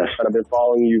are the best. I've been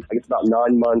following you, I guess, about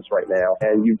 9 months right now,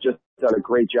 and you've just done a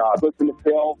great job. Listen to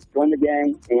Phil, join the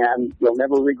gang, and you'll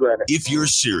never regret it. If you're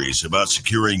serious about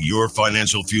securing your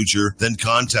financial future, then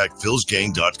contact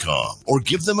philsgang.com or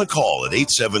give them a call at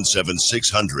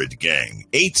 877-600-GANG.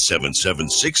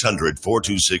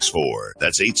 877-600-4264.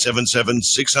 That's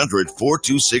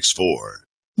 877-600-4264.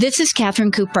 This is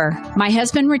Catherine Cooper. My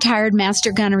husband, retired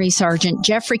Master Gunnery Sergeant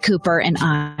Jeffrey Cooper, and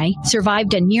I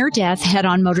survived a near-death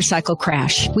head-on motorcycle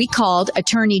crash. We called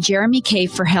attorney Jeremy Cave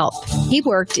for help. He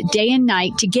worked day and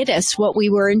night to get us what we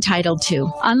were entitled to.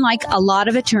 Unlike a lot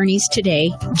of attorneys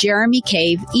today, Jeremy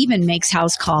Cave even makes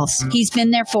house calls. He's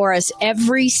been there for us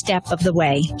every step of the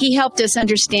way. He helped us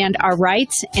understand our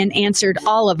rights and answered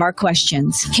all of our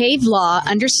questions. Cave Law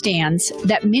understands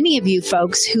that many of you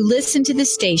folks who listen to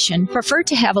this station prefer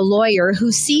to have a lawyer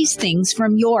who sees things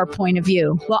from your point of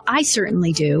view. Well, I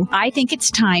certainly do. I think it's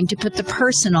time to put the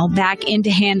personal back into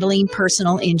handling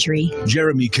personal injury.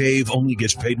 Jeremy Cave only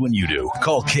gets paid when you do.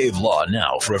 Call Cave Law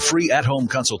now for a free at-home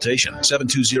consultation.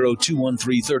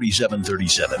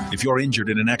 720-213-3737. If you're injured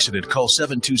in an accident, call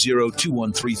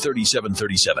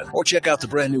 720-213-3737. Or check out the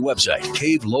brand new website,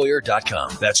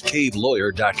 cavelawyer.com. That's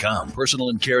cavelawyer.com. Personal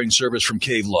and caring service from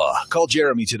Cave Law. Call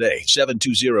Jeremy today,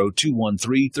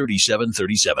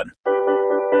 720-213-3737.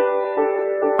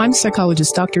 I'm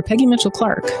psychologist Dr. Peggy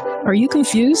Mitchell-Clark. Are you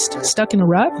confused, stuck in a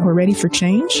rut, or ready for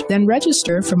change? Then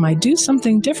register for my Do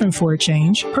Something Different for a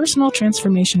Change Personal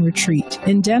Transformation Retreat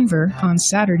in Denver on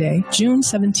Saturday, June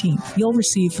 17th. You'll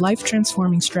receive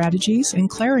life-transforming strategies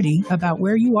and clarity about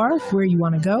where you are, where you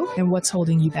want to go, and what's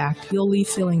holding you back. You'll leave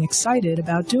feeling excited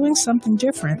about doing something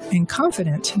different and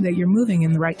confident that you're moving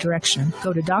in the right direction.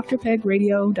 Go to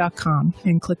drpegradio.com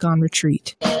and click on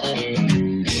Retreat.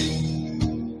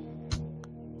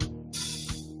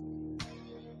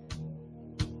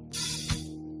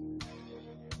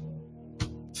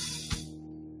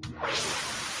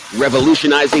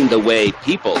 Revolutionizing the way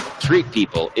people treat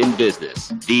people in business.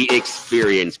 The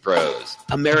Experience Pros,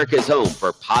 America's home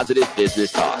for positive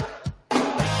business talk.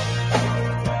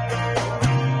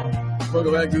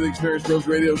 Welcome back to the Experience Pros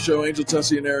Radio Show. Angel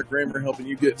Tussey and Eric Kramer helping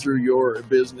you get through your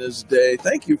business day.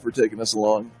 Thank you for taking us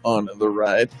along on the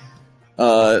ride.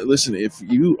 Listen, if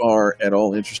you are at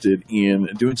all interested in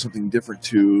doing something different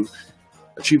to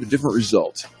achieve a different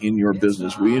result in your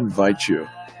business, we invite you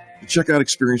to check out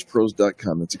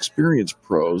experiencepros.com. That's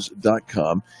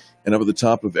experiencepros.com. And up at the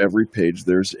top of every page,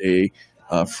 there's a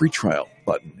free trial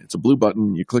button. It's a blue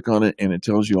button. You click on it, and it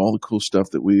tells you all the cool stuff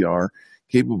that we are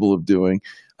capable of doing.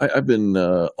 I've been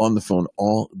on the phone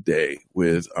all day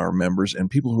with our members and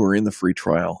people who are in the free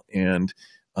trial. And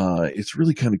it's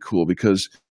really kind of cool because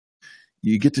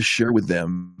you get to share with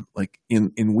them, like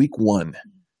in week one,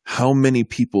 how many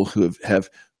people who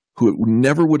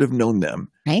never would have known them,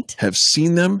 right, have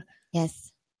seen them,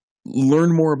 yes,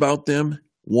 learned more about them,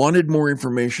 wanted more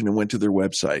information, and went to their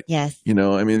website. Yes. You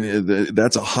know, I mean,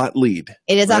 that's a hot lead.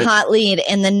 It is right? a hot lead,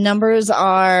 and the numbers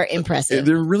are impressive.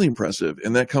 They're really impressive,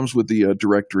 and that comes with the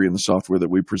directory and the software that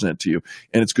we present to you.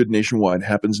 And it's good nationwide.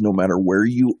 Happens no matter where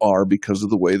you are because of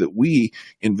the way that we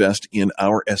invest in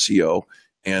our SEO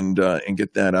and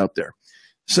get that out there.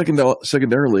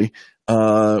 Secondarily,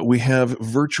 we have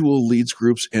virtual leads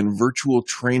groups and virtual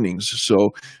trainings.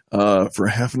 So for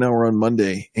half an hour on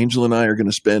Monday, Angel and I are going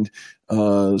to spend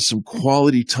some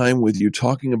quality time with you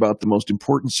talking about the most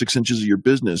important 6 inches of your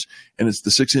business. And it's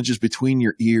the 6 inches between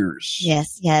your ears.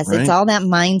 Yes. Right? It's all that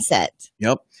mindset.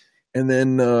 Yep. And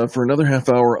then for another half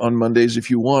hour on Mondays, if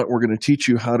you want, we're going to teach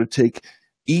you how to take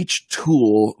each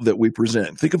tool that we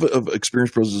present. Think of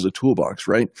Experience Pros as a toolbox,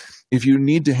 right? If you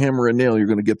need to hammer a nail, you're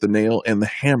going to get the nail and the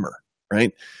hammer,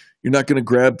 right? You're not going to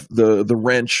grab the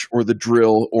wrench or the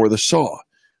drill or the saw.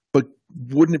 But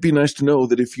wouldn't it be nice to know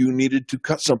that if you needed to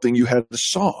cut something, you had a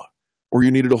saw, or you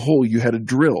needed a hole, you had a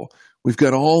drill? We've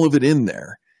got all of it in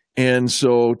there. And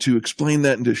so to explain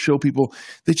that and to show people,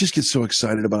 they just get so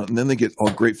excited about it, and then they get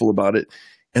all grateful about it.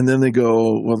 And then they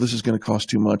go, well, this is going to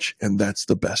cost too much. And that's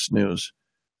the best news.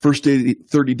 First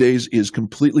 30 days is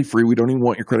completely free. We don't even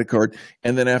want your credit card.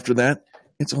 And then after that,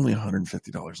 it's only $150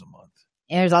 a month.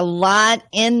 There's a lot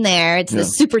in there. It's the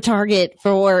super target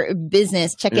for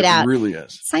business. Check it out. It really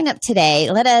is. Sign up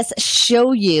today. Let us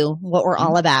show you what we're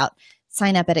all about.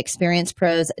 Sign up at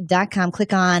experiencepros.com.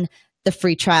 Click on the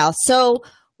free trial. So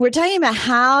we're talking about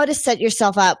how to set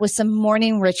yourself up with some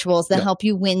morning rituals that help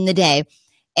you win the day.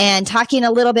 And talking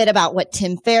a little bit about what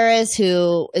Tim Ferriss,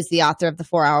 who is the author of the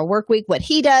 4-Hour Workweek, what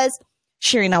he does,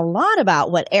 sharing a lot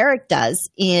about what Eric does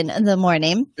in the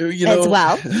morning as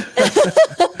well.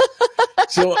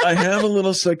 So I have a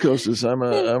little psychosis. I'm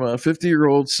a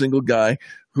 50-year-old single guy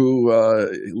who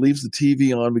leaves the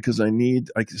TV on because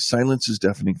silence is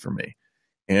deafening for me.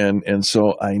 And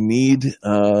so I need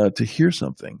to hear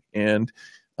something. But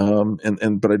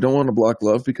I don't want to block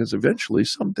love, because eventually,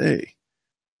 someday,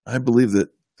 I believe that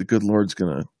the good Lord's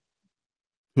going to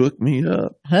hook me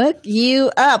up. Hook you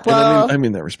up. Well, I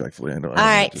mean that respectfully. I know. All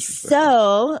right.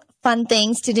 So fun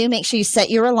things to do. Make sure you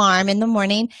set your alarm in the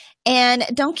morning, and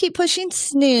don't keep pushing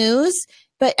snooze,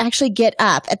 but actually get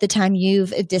up at the time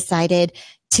you've decided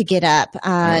to get up.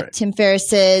 Right. Tim Ferriss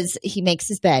says he makes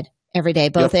his bed every day.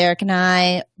 Both Eric and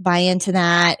I buy into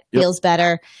that. Feels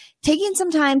better. Taking some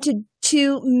time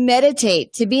to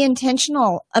meditate, to be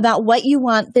intentional about what you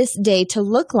want this day to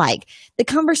look like, the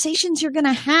conversations you're going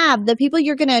to have, the people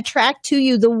you're going to attract to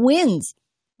you, the wins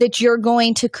that you're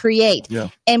going to create. Yeah.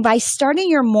 And by starting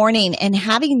your morning and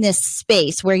having this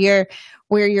space where you're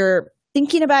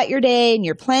thinking about your day and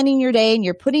you're planning your day and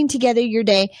you're putting together your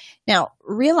day. Now,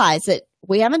 realize that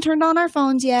we haven't turned on our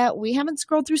phones yet. We haven't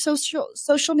scrolled through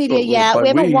social media yet. We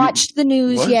haven't watched the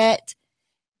news yet.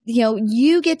 You know,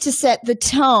 you get to set the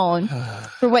tone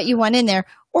for what you want in there,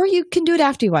 or you can do it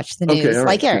after you watch the news,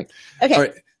 like Eric. Okay. All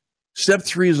right. Step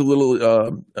 3 is a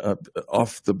little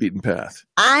off the beaten path.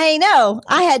 I know.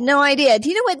 I had no idea. Do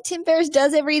you know what Tim Ferriss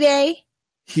does every day?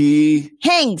 He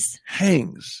hangs.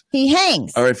 Hangs. He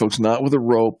hangs. All right, folks, not with a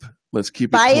rope, Let's keep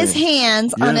it by clean. his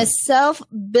hands on a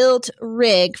self-built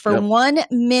rig for 1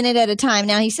 minute at a time.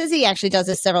 Now, he says he actually does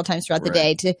this several times throughout the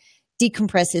day to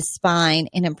decompress his spine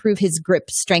and improve his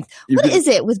grip strength. What is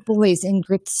it with boys and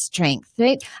grip strength,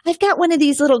 right? I've got one of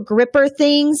these little gripper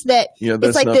things that that's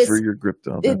it's like not this, for your grip,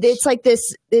 though. It's like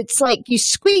this. It's like you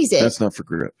squeeze it. That's not for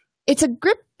grip. It's a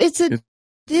grip. It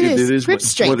is grip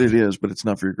strength. What it is, but it's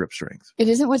not for your grip strength. It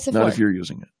isn't. What's it for? Not if you're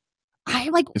using it.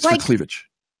 It's for cleavage.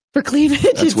 For cleavage.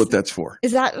 That's what that's for.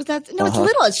 Is that no? It's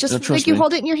little. It's just like you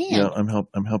hold it in your hand. Yeah,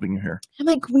 I'm helping you here. I'm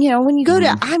like, when you go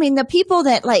to, I mean, the people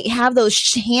that like have those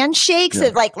handshakes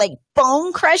that like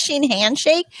bone crushing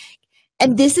handshake,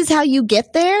 and this is how you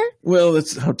get there. Well,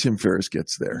 that's how Tim Ferriss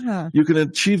gets there. Huh. You can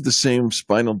achieve the same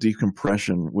spinal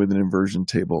decompression with an inversion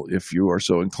table if you are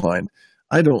so inclined.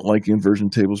 I don't like inversion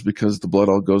tables because the blood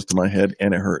all goes to my head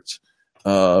and it hurts.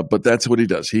 But that's what he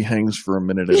does. He hangs for a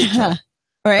minute at a time.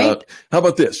 Right. How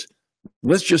about this?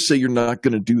 Let's just say you're not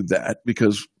going to do that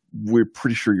because we're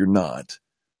pretty sure you're not.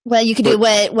 Well, you could do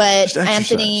what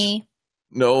Anthony.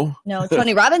 No,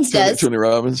 Tony Robbins does. Tony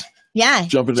Robbins. Yeah.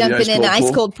 Jumping in an ice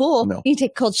cold pool. No. You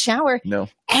take a cold shower. No.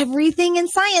 Everything in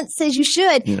science says you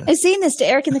should. Yeah. I was saying this to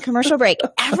Eric in the commercial break.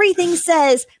 Everything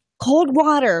says cold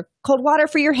water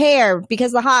for your hair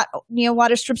because the hot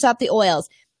water strips out the oils.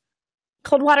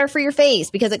 Cold water for your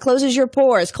face because it closes your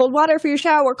pores. Cold water for your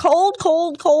shower. Cold,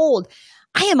 cold, cold.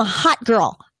 I am a hot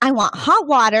girl. I want hot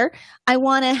water. I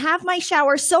want to have my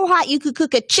shower so hot you could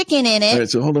cook a chicken in it. All right,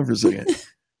 so hold on for a second.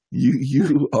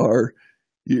 you are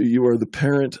the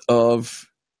parent of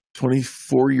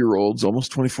 24-year-olds,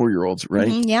 almost 24-year-olds, right?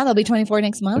 Mm-hmm. Yeah, they'll be 24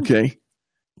 next month. Okay.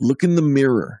 Look in the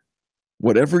mirror.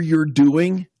 Whatever you're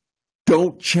doing,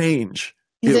 don't change.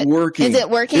 Is it working? Is it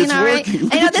working? It's all right.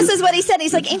 working. I know this is what he said.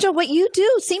 He's like, Angel, what you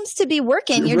do seems to be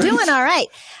working. You're doing all right.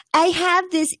 I have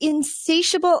this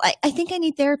insatiable, I think I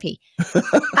need therapy.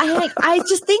 I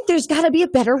just think there's got to be a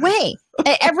better way.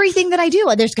 Everything that I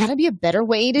do, there's got to be a better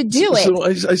way to do it. So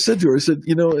I said to her,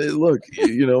 look,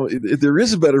 there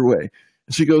is a better way.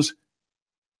 And she goes,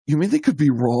 you mean they could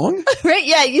be wrong? Right.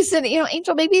 Yeah. You said,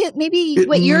 Angel, maybe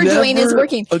what you're doing is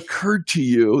working. It occurred to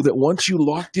you that once you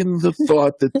locked in the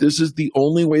thought that this is the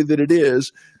only way that it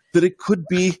is, that it could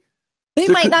be. They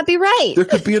might not be right. There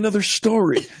could be another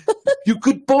story. You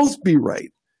could both be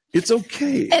right. It's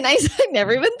okay. And I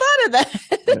never even thought of that.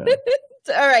 Yeah.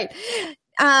 All right.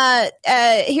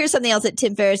 Here's something else that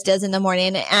Tim Ferriss does in the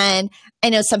morning. And I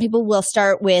know some people will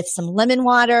start with some lemon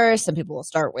water. Some people will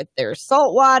start with their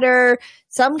salt water,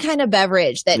 some kind of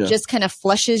beverage that just kind of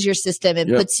flushes your system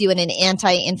and puts you in an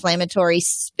anti-inflammatory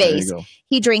space.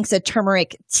 He drinks a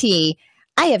turmeric tea.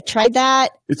 I have tried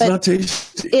that. It's not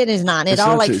tasty. It is not. It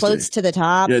all floats to the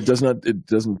top. Yeah, it does not. It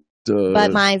doesn't.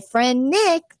 But my friend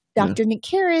Nick, Dr. Nick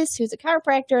Harris, who's a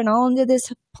chiropractor and all into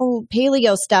this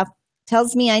paleo stuff,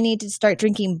 tells me I need to start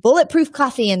drinking bulletproof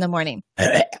coffee in the morning.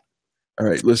 All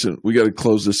right, listen, we got to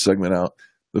close this segment out.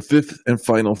 The fifth and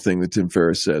final thing that Tim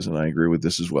Ferriss says, and I agree with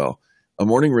this as well, a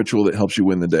morning ritual that helps you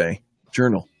win the day.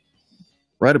 Journal.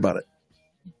 Write about it.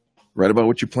 Write about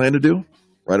what you plan to do.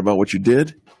 Write about what you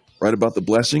did. Write about the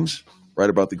blessings.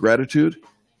 Write about the gratitude.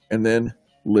 And then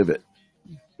live it.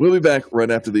 We'll be back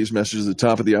right after these messages at the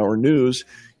top of the hour news.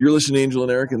 You're listening to Angel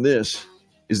and Eric, and this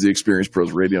is the Experience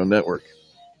Pros Radio Network.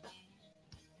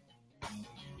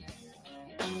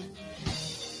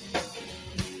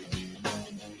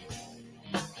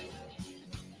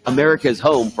 America's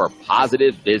home for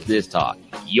positive business talk.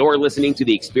 You're listening to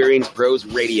the Experience Pros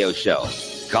Radio Show.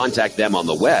 Contact them on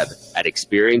the web at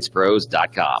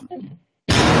experiencepros.com.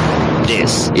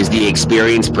 This is the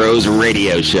Experience Pros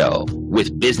Radio Show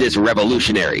with business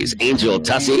revolutionaries Angel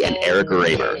Tussey and Eric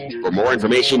Raymer. For more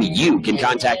information, you can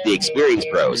contact the Experience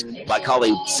Pros by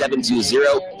calling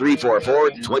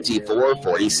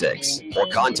 720-344-2446 or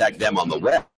contact them on the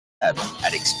web at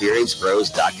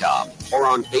experiencepros.com or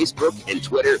on Facebook and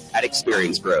Twitter at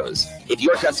Experience Pros. If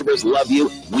your customers love you,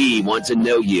 we want to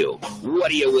know you.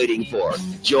 What are you waiting for?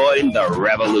 Join the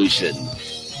revolution.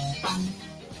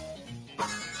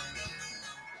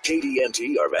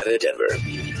 KDNT Arvada, Denver.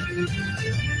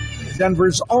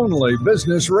 Denver's only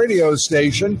business radio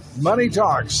station, Money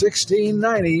Talk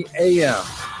 1690 AM.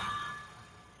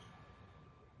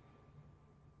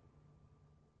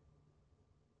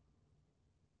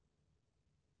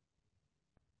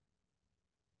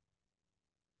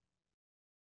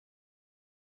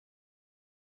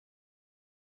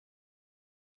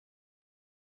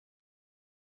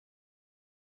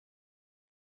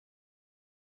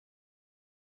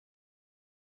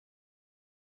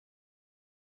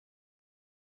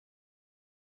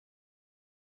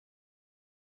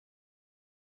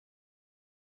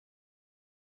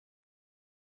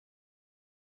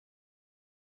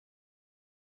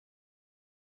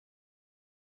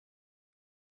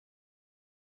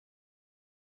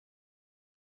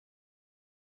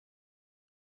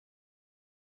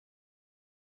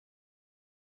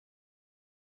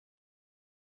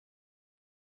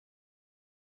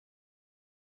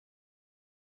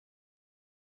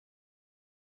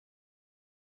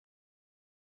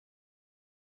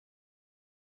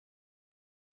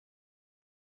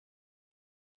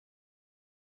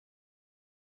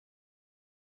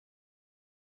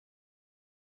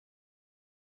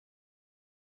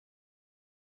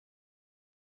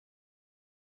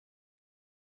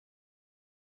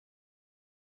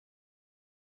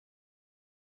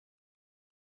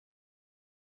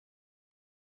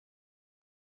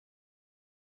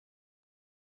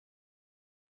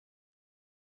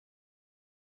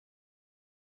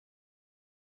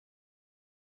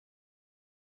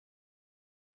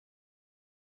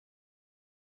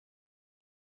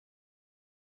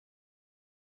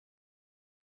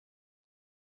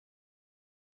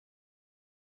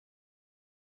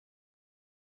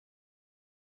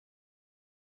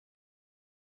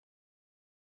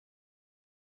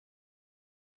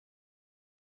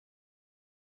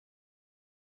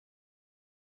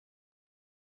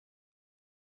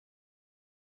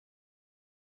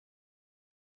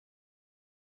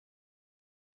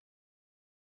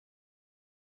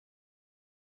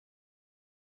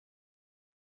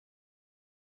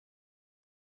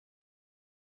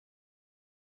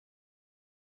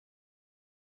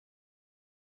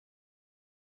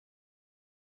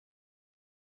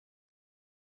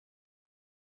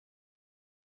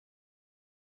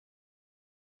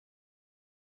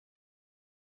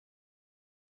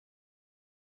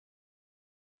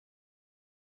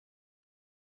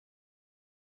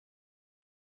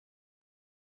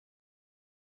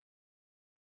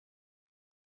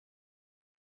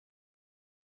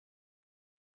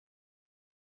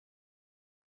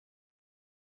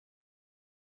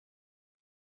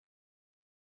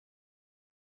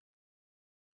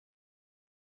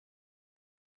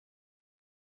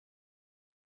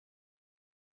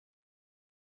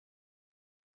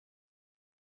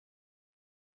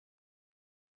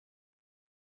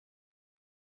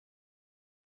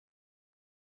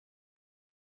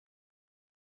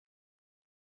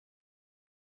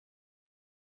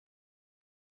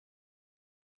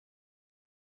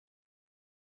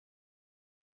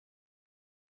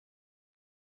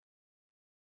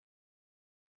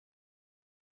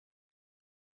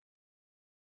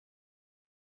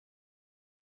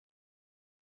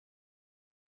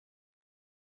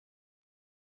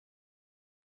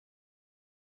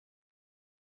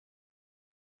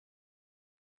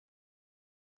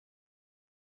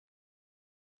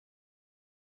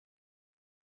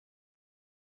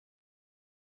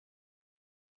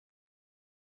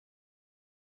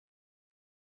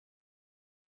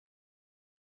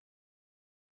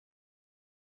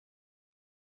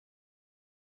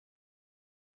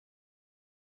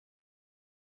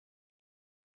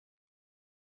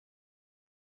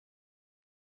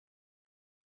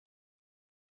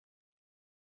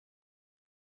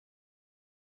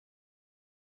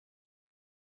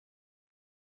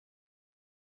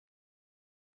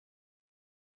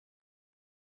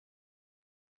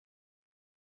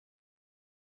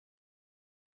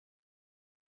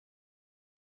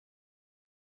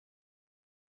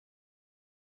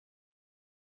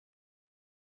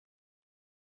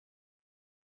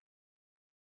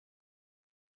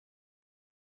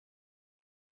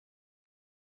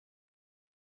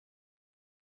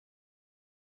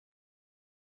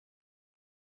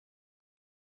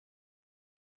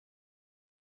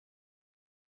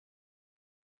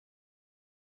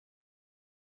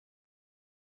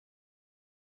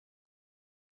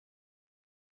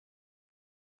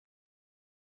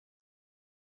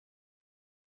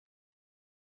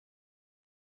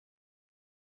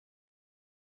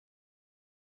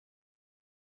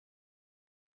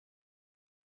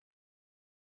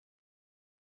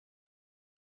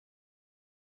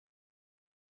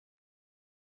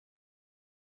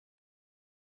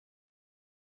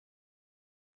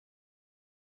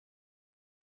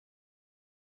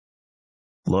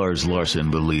 Lars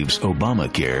Larson believes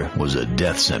Obamacare was a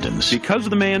death sentence. Because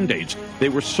of the mandates, they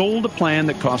were sold a plan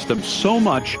that cost them so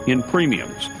much in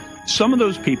premiums. Some of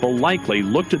those people likely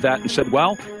looked at that and said,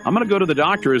 well, I'm going to go to the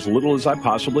doctor as little as I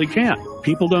possibly can.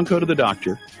 People don't go to the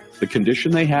doctor. The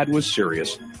condition they had was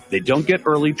serious. They don't get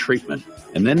early treatment.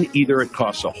 And then either it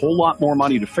costs a whole lot more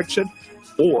money to fix it,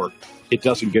 or it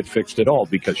doesn't get fixed at all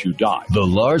because you die. The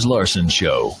Lars Larson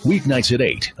Show, weeknights at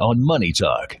 8 on Money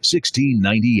Talk,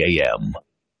 1690 AM.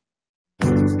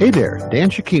 Hey there,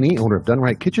 Dan Cicchini, owner of Done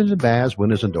Right Kitchens and Baths,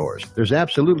 Windows and Doors. There's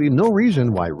absolutely no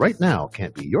reason why right now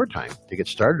can't be your time to get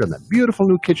started on that beautiful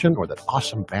new kitchen or that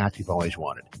awesome bath you've always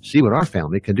wanted. See what our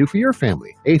family can do for your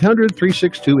family.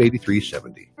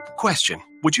 800-362-8370. Question: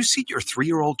 would you seat your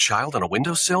 3-year-old child on a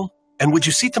windowsill? And would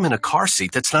you seat them in a car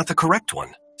seat that's not the correct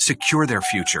one? Secure their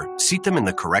future. Seat them in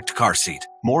the correct car seat.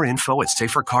 More info at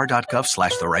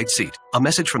safercar.gov/the-right-seat. A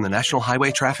message from the National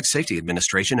Highway Traffic Safety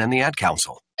Administration and the Ad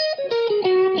Council.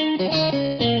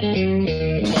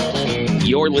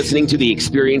 You're listening to the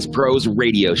Experience Pros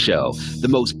Radio Show, the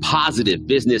most positive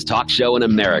business talk show in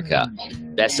America.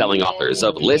 Best-selling authors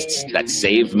of Lists That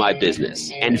Saved My Business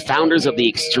and founders of the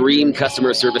Extreme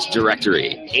Customer Service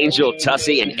Directory, Angel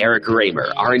Tussey and Eric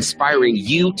Raymer, are inspiring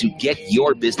you to get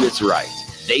your business right.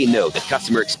 They know that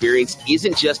customer experience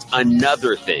isn't just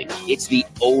another thing, it's the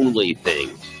only thing.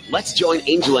 Let's join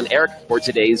Angel and Eric for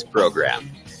today's program.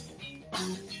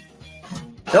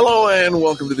 Hello and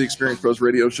welcome to the Experience Pros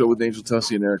Radio Show with Angel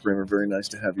Tussey and Eric Raymer. Very nice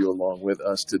to have you along with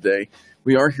us today.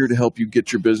 We are here to help you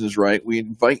get your business right. We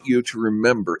invite you to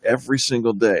remember every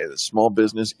single day that small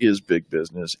business is big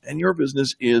business and your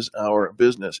business is our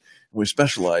business. We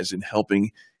specialize in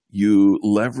helping you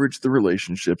leverage the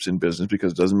relationships in business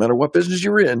because it doesn't matter what business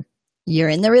you're in. You're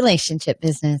in the relationship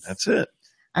business. That's it.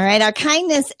 All right. Our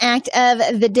kindness act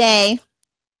of the day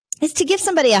is to give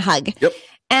somebody a hug. Yep.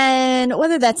 And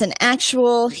whether that's an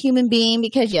actual human being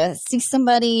because you see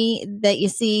somebody that you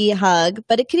see hug,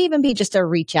 but it could even be just a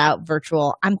reach out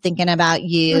virtual. I'm thinking about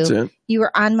you. That's it. You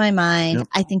were on my mind. Yep.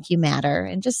 I think you matter.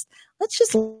 And let's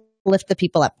just lift the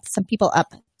people up, some people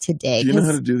up today. Do you know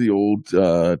how to do the old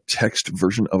text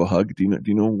version of a hug? Do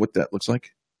you know what that looks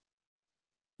like?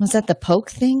 Was that the poke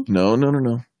thing? No.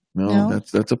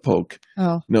 That's a poke.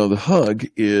 Oh. No, the hug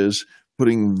is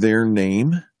putting their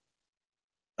name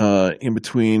in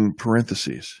between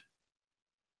parentheses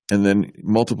and then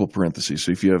multiple parentheses.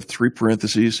 So if you have 3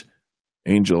 parentheses,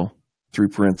 Angel, 3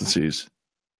 parentheses,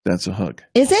 that's a hug.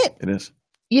 Is it? It is.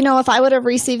 You know, if I would have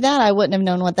received that, I wouldn't have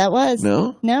known what that was.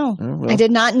 No? No. Oh, well, I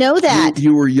did not know that.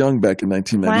 You were young back in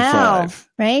 1995. Wow.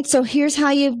 Right? So here's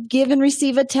how you give and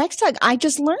receive a text hug. I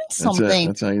just learned something.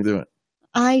 That's how you do it.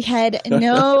 I had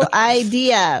no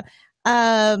idea.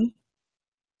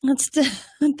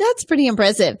 That's pretty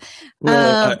impressive.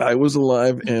 Well, I was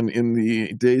alive, and in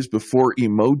the days before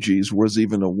emojis was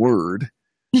even a word,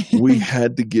 we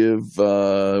had to give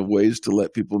ways to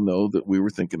let people know that we were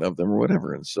thinking of them or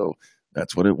whatever. And so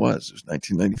that's what it was. It was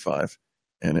 1995,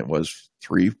 and it was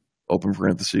 3 open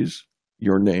parentheses,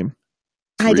 your name.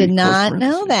 I did not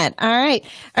know that. All right.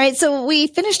 So we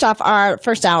finished off our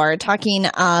first hour talking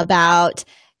about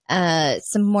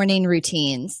some morning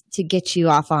routines to get you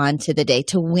off onto the day,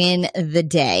 to win the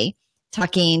day.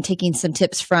 Taking some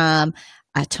tips from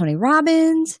Tony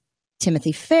Robbins,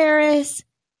 Timothy Ferriss,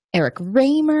 Eric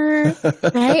Raymer,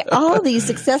 right? All these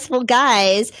successful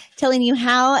guys telling you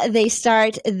how they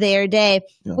start their day.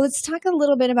 Yeah. Well, let's talk a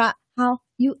little bit about how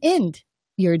you end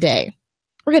your day.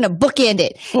 We're going to bookend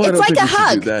it. It's like a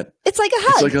hug. It's like a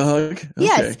hug. It's like a hug? Okay.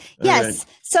 Yes. Right.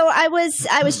 So I was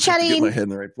chatting. Get my head in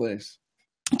the right place.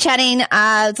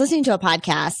 I was listening to a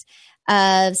podcast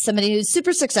of somebody who's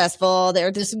super successful.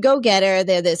 They're this go-getter.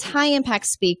 They're this high-impact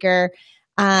speaker,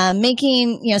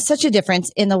 making, such a difference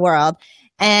in the world.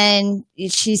 And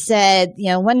she said,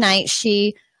 one night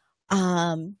she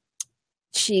kind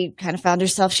of found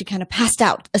herself, she kind of passed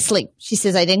out asleep. She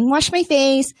says, I didn't wash my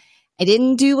face. I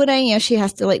didn't do what she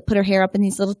has to put her hair up in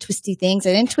these little twisty things.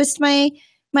 I didn't twist my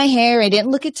hair. I didn't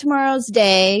look at tomorrow's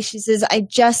day. She says, I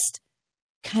just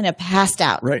kind of passed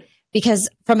out. Right. Because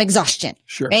from exhaustion.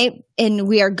 Sure. Right. And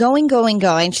we are going.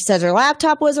 She says her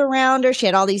laptop was around her. She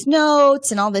had all these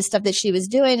notes and all this stuff that she was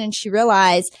doing. And she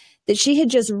realized that she had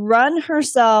just run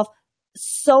herself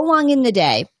so long in the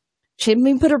day. She didn't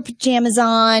even put her pajamas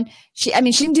on. She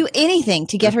didn't do anything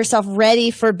to get herself ready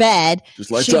for bed.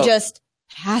 Just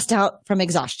passed out from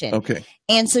exhaustion. Okay.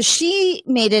 And so she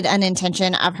made it an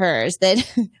intention of hers that,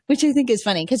 which I think is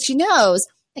funny because she knows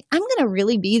I'm going to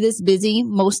really be this busy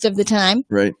most of the time.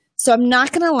 Right. So I'm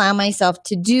not going to allow myself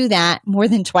to do that more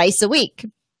than twice a week.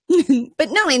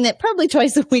 but knowing that probably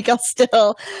twice a week I'll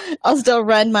still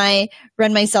run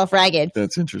myself ragged.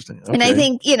 That's interesting. Okay. And I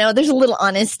think, there's a little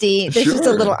honesty. There's just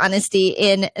a little honesty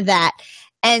in that.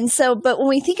 And so, but when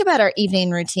we think about our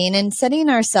evening routine and setting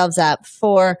ourselves up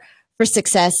for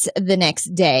success the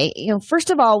next day, first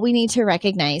of all, we need to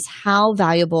recognize how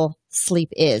valuable sleep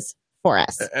is for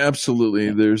us. Absolutely.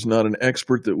 There's not an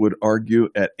expert that would argue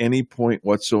at any point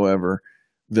whatsoever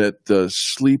that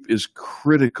sleep is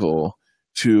critical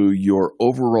to your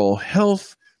overall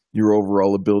health, your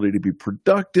overall ability to be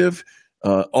productive,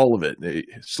 all of it.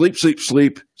 Sleep, sleep,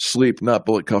 sleep, sleep, not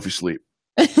bullet coffee sleep.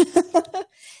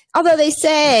 Although they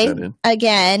say,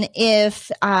 again, if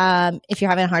you're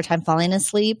having a hard time falling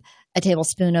asleep, a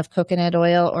tablespoon of coconut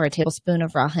oil or a tablespoon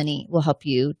of raw honey will help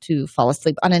you to fall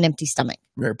asleep on an empty stomach.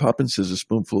 Mary Poppins says a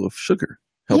spoonful of sugar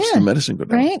helps the medicine go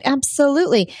down. Right,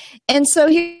 absolutely. And so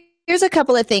here's a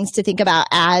couple of things to think about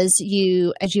as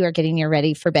you are getting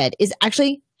ready for bed is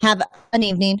actually have an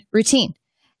evening routine.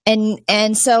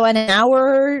 And so an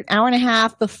hour and a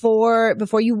half before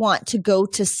you want to go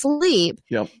to sleep,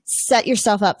 set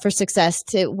yourself up for success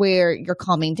to where you're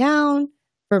calming down.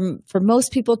 For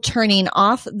most people, turning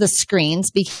off the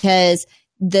screens because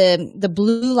the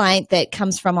blue light that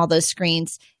comes from all those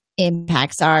screens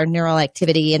impacts our neural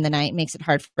activity in the night, makes it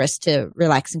hard for us to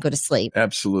relax and go to sleep.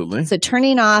 Absolutely. So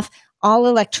turning off all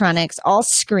electronics, all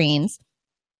screens.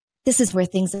 This is where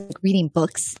things like reading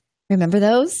books. Remember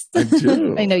those? I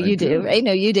do. I know you do. I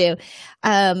know you do.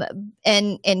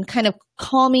 And kind of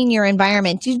calming your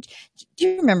environment. Do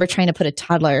you remember trying to put a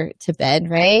toddler to bed,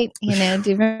 right? Do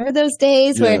you remember those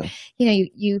days where,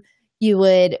 you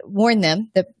would warn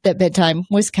them that bedtime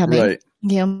was coming? Right.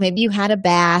 Maybe you had a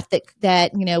bath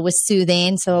that was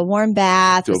soothing. So a warm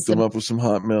bath. Dope them up with some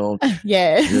hot milk.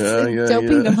 Yes.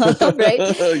 Doping them up,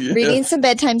 right? Reading some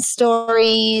bedtime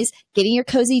stories, getting your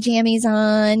cozy jammies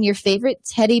on, your favorite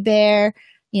teddy bear,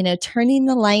 turning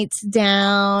the lights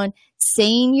down,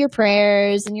 saying your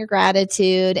prayers and your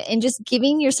gratitude, and just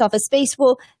giving yourself a space.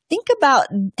 Well, think about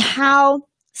how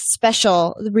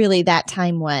special really that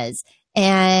time was.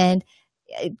 And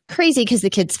crazy because the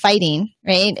kid's fighting,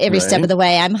 right? Every step of the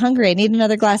way. I'm hungry. I need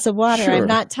another glass of water. Sure. I'm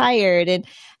not tired.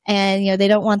 And they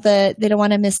don't want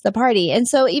to miss the party. And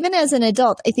so even as an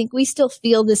adult, I think we still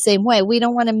feel the same way. We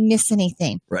don't want to miss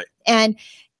anything. Right. And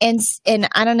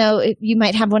I don't know, you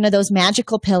might have one of those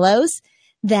magical pillows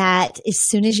that as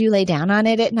soon as you lay down on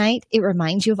it at night, it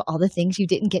reminds you of all the things you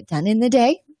didn't get done in the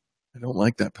day. I don't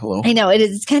like that pillow. I know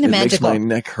it's kind of magical. It makes my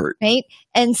neck hurt. Right.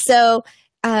 And so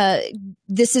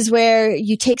this is where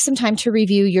you take some time to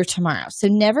review your tomorrow. So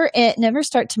never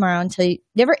start tomorrow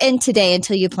never end today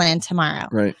until you plan tomorrow.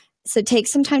 Right. So take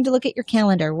some time to look at your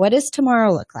calendar. What does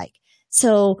tomorrow look like?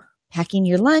 So packing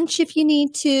your lunch if you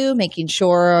need to, making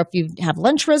sure if you have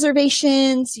lunch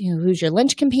reservations, who's your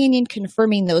lunch companion,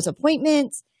 confirming those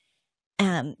appointments,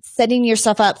 setting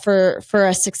yourself up for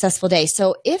a successful day.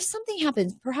 So if something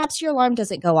happens, perhaps your alarm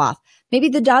doesn't go off. Maybe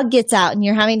the dog gets out and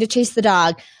you're having to chase the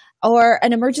dog, or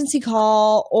an emergency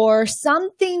call, or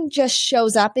something just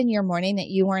shows up in your morning that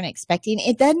you weren't expecting.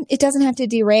 It doesn't have to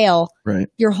derail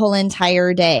your whole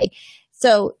entire day.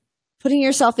 So putting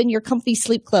yourself in your comfy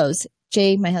sleep clothes.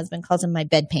 Jay, my husband, calls them my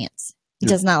bed pants. He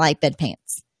does not like bed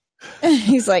pants.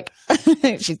 He's like,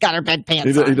 she's got her bed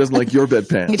pants on. He doesn't like your bed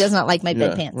pants. He does not like my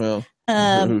bed pants. Well,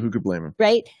 who could blame him?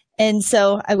 Right. And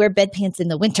so I wear bed pants in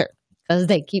the winter because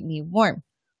they keep me warm.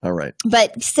 All right.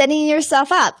 But setting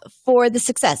yourself up for the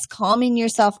success, calming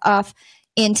yourself off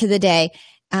into the day,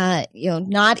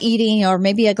 not eating, or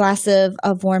maybe a glass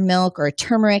of warm milk or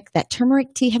that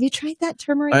turmeric tea. Have you tried that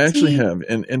turmeric tea? I actually have.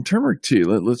 And turmeric tea,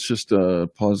 let's just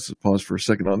pause for a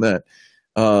second on that.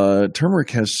 Turmeric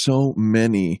has so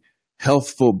many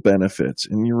healthful benefits.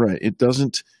 And you're right. It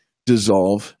doesn't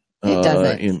dissolve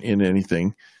in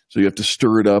anything. So you have to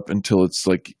stir it up until it's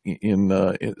like in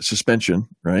suspension,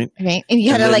 right? Right. And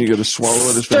you got to swallow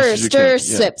it as fast as you can.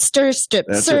 Stir,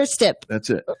 sip. That's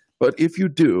it. But if you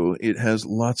do, it has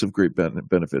lots of great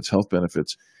benefits, health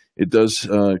benefits. It does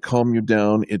calm you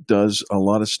down. It does a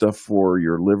lot of stuff for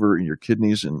your liver and your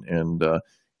kidneys and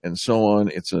so on.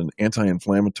 It's an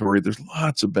anti-inflammatory. There's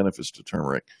lots of benefits to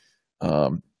turmeric.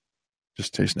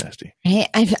 Just tastes nasty. Right?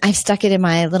 I've stuck it in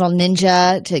my little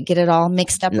Ninja to get it all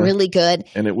mixed up really good.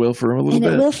 And it will for a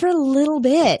little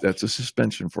bit. That's a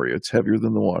suspension for you. It's heavier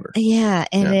than the water. Yeah.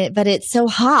 But it's so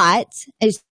hot.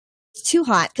 It's too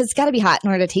hot because it's got to be hot in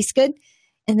order to taste good.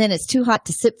 and then it's too hot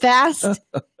to sip fast.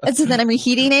 And so then I'm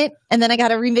reheating it, and then I got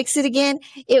to remix it again.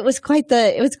 It was quite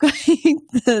the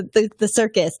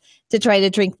circus to try to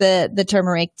drink the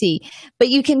turmeric tea. But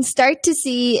you can start to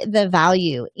see the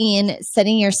value in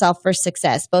setting yourself for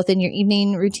success, both in your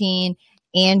evening routine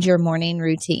and your morning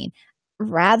routine,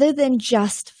 rather than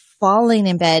just falling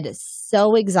in bed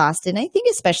so exhausted. And I think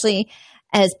especially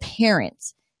as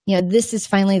parents, this is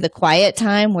finally the quiet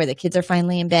time where the kids are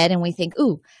finally in bed and we think,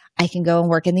 ooh, I can go and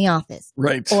work in the office.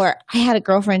 Right. Or I had a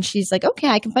girlfriend, she's like, okay,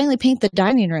 I can finally paint the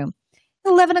dining room.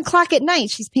 11 o'clock at night,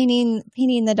 she's painting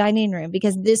the dining room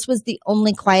because this was the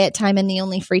only quiet time and the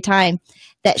only free time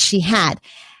that she had.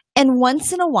 And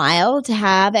once in a while to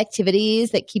have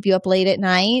activities that keep you up late at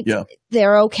night,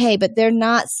 they're okay, but they're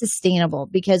not sustainable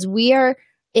because we are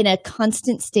in a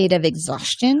constant state of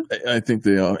exhaustion. I think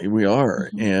we are.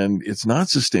 And it's not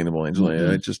sustainable,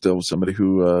 Angela. I just dealt with somebody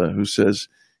who says,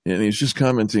 and he's just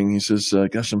commenting, he says,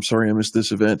 gosh, I'm sorry I missed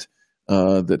this event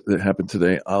that happened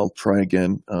today. I'll try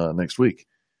again next week.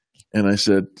 And I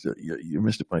said, you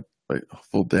missed it by a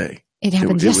full day. It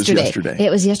happened yesterday. It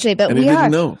was yesterday. But we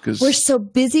didn't know, we're so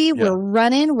busy. We're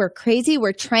running. We're crazy.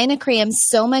 We're trying to cram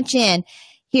so much in.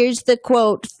 Here's the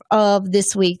quote of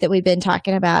this week that we've been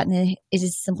talking about. And it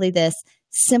is simply this: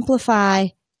 simplify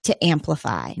to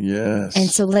amplify. Yes. And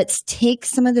so let's take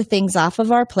some of the things off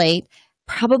of our plate,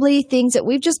 probably things that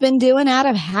we've just been doing out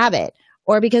of habit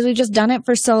or because we've just done it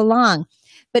for so long.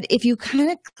 But if you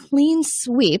kind of clean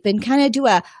sweep and kind of do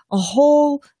a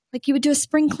whole, like you would do a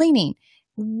spring cleaning,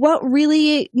 what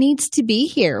really needs to be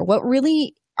here? What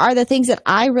really are the things that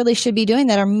I really should be doing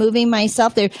that are moving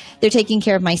myself? They're taking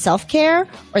care of my self-care,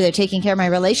 or they're taking care of my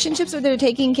relationships, or they're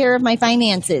taking care of my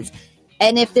finances.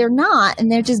 And if they're not, and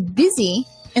they're just busy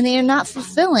and they are not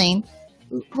fulfilling,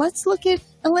 let's look at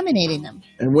eliminating them.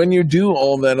 And when you do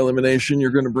all that elimination,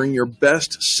 you're going to bring your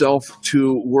best self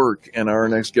to work. And our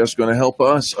next guest is going to help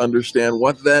us understand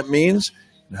what that means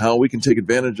and how we can take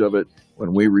advantage of it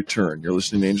when we return. You're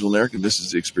listening to Angel and Eric, and this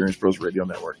is the Experience Pros Radio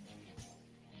Network.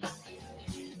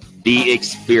 The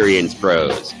Experience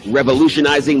Pros,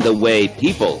 revolutionizing the way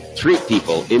people treat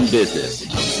people in business.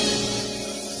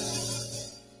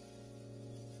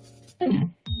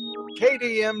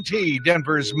 KDMT,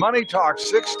 Denver's Money Talk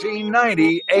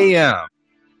 1690 AM.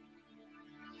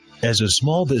 As a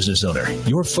small business owner,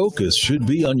 your focus should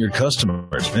be on your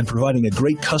customers and providing a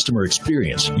great customer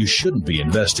experience. You shouldn't be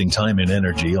investing time and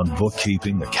energy on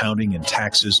bookkeeping, accounting, and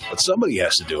taxes, but somebody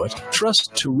has to do it.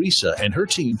 Trust Teresa and her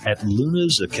team at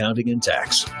Luna's Accounting and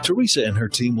Tax. Teresa and her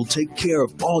team will take care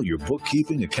of all your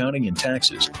bookkeeping, accounting, and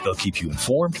taxes. They'll keep you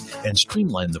informed and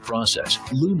streamline the process.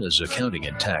 Luna's Accounting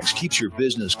and Tax keeps your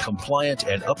business compliant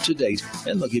and up to date,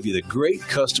 and they'll give you the great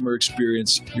customer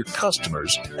experience your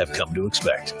customers have come to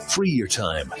expect. Free your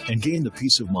time and gain the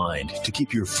peace of mind to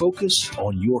keep your focus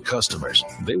on your customers.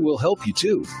 They will help you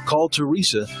too. Call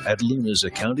Teresa at Luna's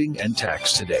Accounting and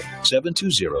Tax today.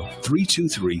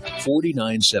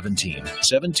 720-323-4917.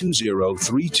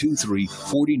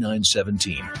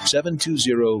 720-323-4917.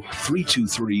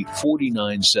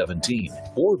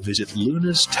 720-323-4917. Or visit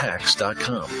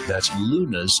lunastax.com. That's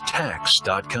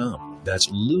lunastax.com. That's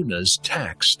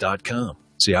lunastax.com.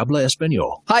 Se habla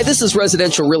español. Hi, this is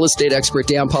residential real estate expert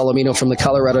Dan Palomino from the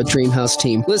Colorado Dream House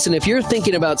team. Listen, if you're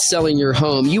thinking about selling your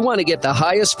home, you want to get the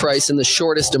highest price in the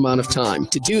shortest amount of time.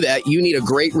 To do that, you need a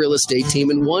great real estate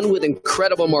team and one with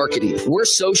incredible marketing. We're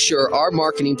so sure our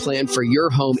marketing plan for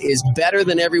your home is better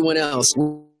than everyone else.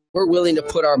 We're willing to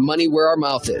put our money where our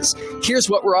mouth is. Here's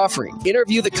what we're offering.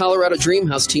 Interview the Colorado Dream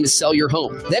House team to sell your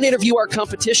home. Then interview our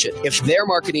competition. If their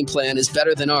marketing plan is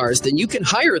better than ours, then you can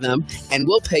hire them and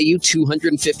we'll pay you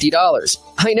 $250.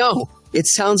 I know. It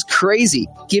sounds crazy,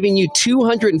 giving you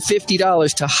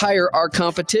 $250 to hire our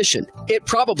competition. It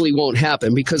probably won't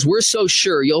happen because we're so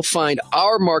sure you'll find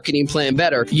our marketing plan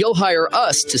better, you'll hire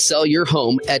us to sell your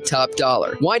home at top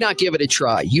dollar. Why not give it a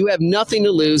try? You have nothing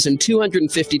to lose and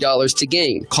 $250 to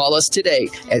gain. Call us today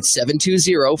at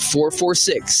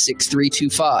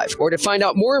 720-446-6325. Or to find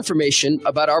out more information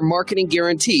about our marketing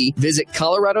guarantee, visit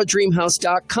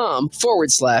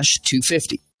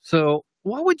coloradodreamhouse.com/250. So,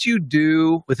 what would you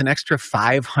do with an extra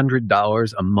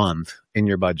 $500 a month in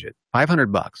your budget?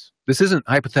 $500. This isn't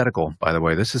hypothetical, by the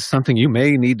way. This is something you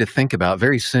may need to think about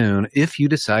very soon if you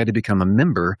decide to become a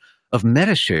member of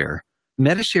Medi-Share.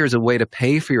 Medi-Share is a way to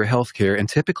pay for your health care, and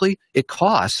typically it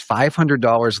costs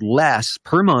 $500 less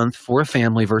per month for a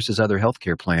family versus other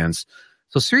healthcare plans.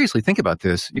 So seriously, think about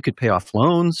this. You could pay off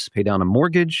loans, pay down a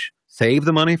mortgage, save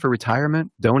the money for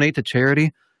retirement, donate to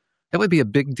charity. That would be a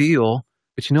big deal.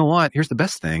 But you know what? Here's the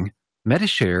best thing.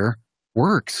 Medi-Share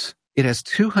works. It has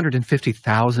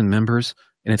 250,000 members,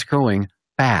 and it's growing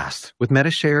fast. With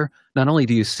MediShare, not only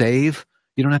do you save,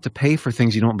 you don't have to pay for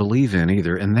things you don't believe in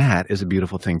either. And that is a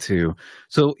beautiful thing too.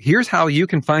 So here's how you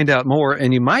can find out more.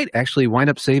 And you might actually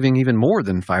wind up saving even more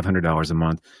than $500 a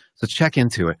month. So check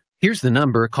into it. Here's the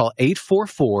number. Call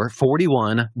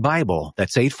 844-41-BIBLE.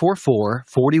 That's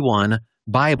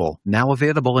 844-41-BIBLE. Now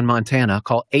available in Montana.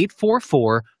 Call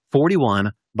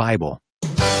 844-41-BIBLE.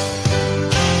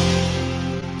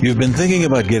 You've been thinking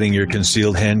about getting your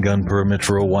concealed handgun permit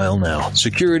for a while now.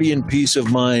 Security and peace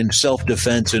of mind,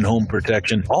 self-defense and home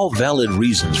protection, all valid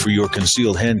reasons for your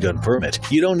concealed handgun permit.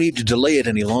 You don't need to delay it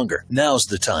any longer. Now's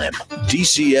the time.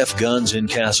 DCF Guns in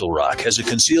Castle Rock has a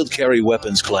concealed carry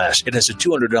weapons class. It has a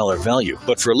 $200 value,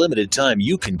 but for a limited time,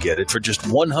 you can get it for just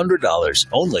 $100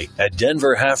 only at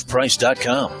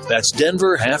DenverHalfPrice.com. That's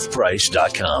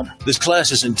DenverHalfPrice.com. This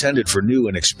class is intended for new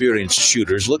and experienced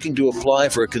shooters looking to apply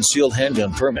for a concealed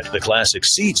handgun permit. The class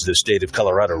exceeds the state of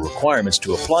Colorado requirements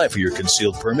to apply for your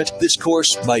concealed permit. This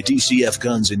course by DCF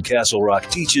Guns in Castle Rock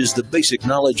teaches the basic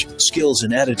knowledge, skills,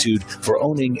 and attitude for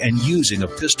owning and using a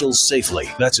pistol safely.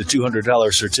 That's a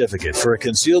 $200 certificate for a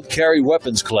concealed carry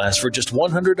weapons class for just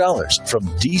 $100 from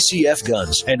DCF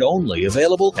Guns and only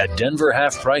available at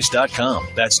DenverHalfPrice.com.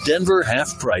 That's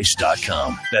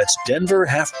DenverHalfPrice.com. That's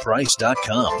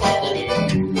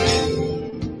DenverHalfPrice.com.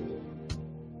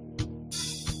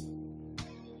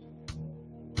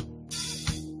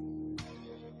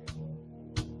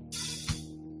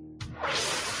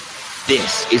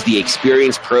 This is the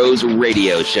Experience Pros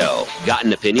Radio Show. Got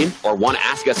an opinion or want to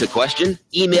ask us a question?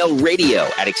 Email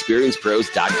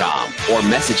radio@experiencepros.com or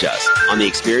message us on the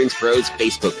Experience Pros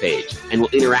Facebook page, and we'll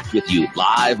interact with you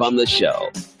live on the show.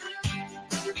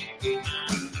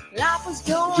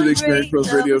 To the Experience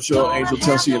Pros Radio Show, Angel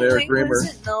Tussey and Eric Raymer.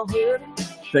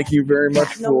 Thank you very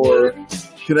much for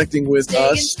connecting with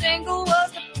us.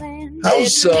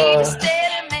 How's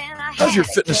your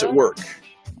fitness at work?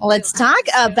 Let's talk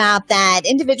about that.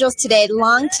 Individuals today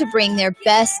long to bring their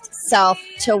best self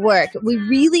to work. We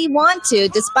really want to,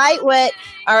 despite what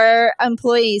our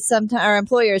employers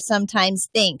sometimes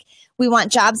think. We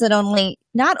want jobs that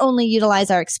not only utilize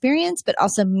our experience, but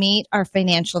also meet our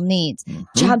financial needs. Mm-hmm.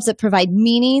 Jobs that provide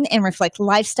meaning and reflect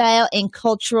lifestyle and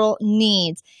cultural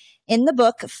needs. In the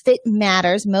book, Fit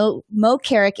Matters, Mo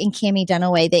Carrick and Cammie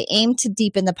Dunaway, they aim to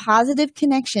deepen the positive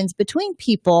connections between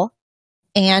people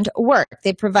and work.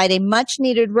 They provide a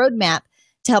much-needed roadmap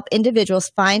to help individuals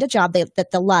find a job that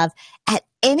they'll love at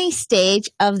any stage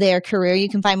of their career. You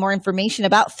can find more information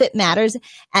about Fit Matters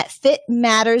at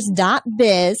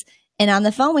fitmatters.biz. And on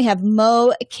the phone, we have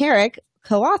Mo Carrick,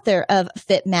 co-author of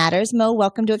Fit Matters. Mo,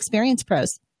 welcome to Experience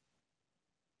Pros.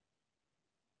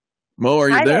 Mo, are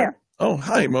you Hi there? Oh,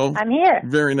 hi, Mo. I'm here.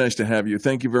 Very nice to have you.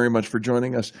 Thank you very much for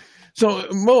joining us. So,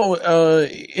 Mo,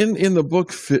 in the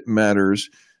book Fit Matters,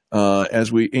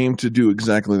 as we aim to do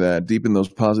exactly that, deepen those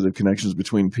positive connections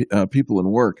between people and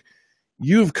work,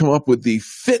 you've come up with the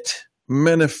Fit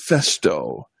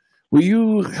Manifesto. Will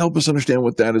you help us understand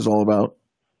what that is all about?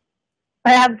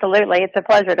 Absolutely. It's a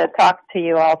pleasure to talk to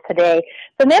you all today.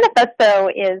 The manifesto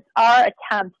is our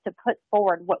attempt to put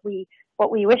forward what we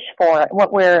wish for,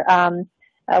 what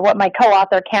my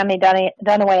co-author Cammie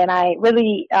Dunaway and I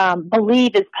really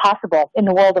believe is possible in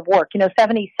the world of work.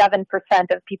 77%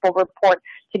 of people report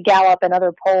to Gallup and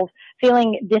other polls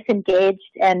feeling disengaged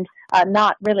and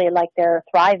not really like they're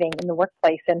thriving in the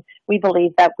workplace. And we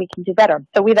believe that we can do better.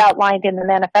 So we've outlined in the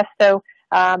manifesto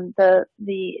the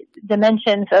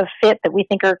dimensions of fit that we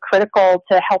think are critical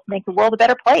to help make the world a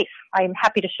better place. I'm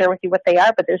happy to share with you what they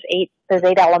are, but there's eight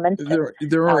elements. There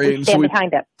are eight. Stand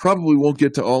behind it. Probably won't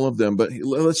get to all of them, but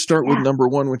let's start with number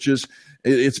one, which is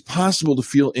it's possible to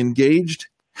feel engaged,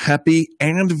 happy,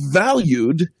 and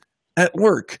valued at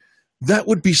work. That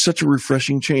would be such a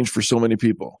refreshing change for so many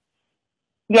people.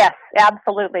 Yes,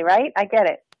 absolutely. Right. I get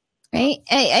it. Right.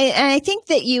 I think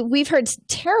that we've heard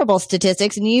terrible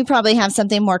statistics, and you probably have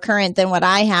something more current than what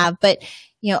I have, but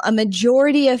a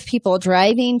majority of people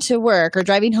driving to work or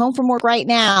driving home from work right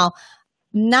now,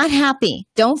 not happy,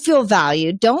 don't feel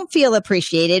valued, don't feel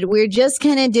appreciated. We're just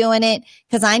kind of doing it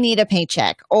because I need a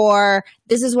paycheck, or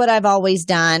this is what I've always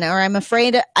done, or I'm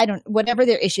afraid whatever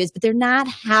their issue is, but they're not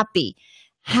happy.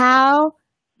 Can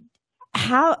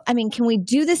we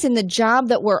do this in the job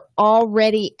that we're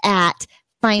already at?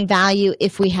 Find value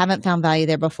if we haven't found value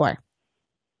there before?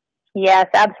 Yes,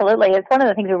 absolutely. It's one of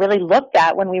the things we really looked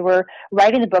at when we were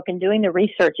writing the book and doing the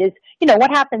research is, what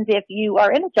happens if you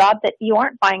are in a job that you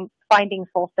aren't finding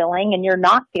fulfilling and you're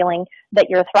not feeling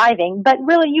that you're thriving, but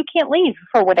really you can't leave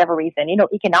for whatever reason.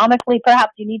 Economically,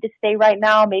 perhaps you need to stay right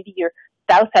now. Maybe you're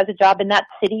spouse has a job in that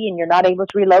city and you're not able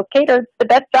to relocate, or it's the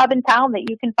best job in town that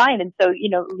you can find. And so,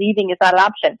 leaving is not an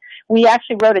option. We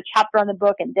actually wrote a chapter on the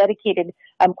book and dedicated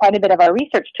quite a bit of our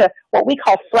research to what we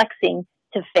call flexing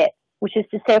to fit, which is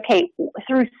to say, okay,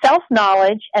 through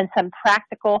self-knowledge and some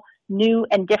practical new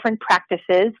and different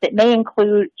practices that may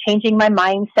include changing my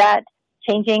mindset,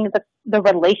 changing the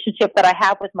relationship that I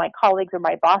have with my colleagues or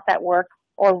my boss at work,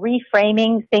 or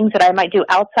reframing things that I might do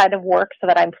outside of work so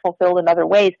that I'm fulfilled in other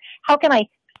ways. How can I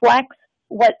flex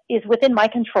what is within my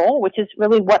control, which is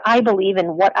really what I believe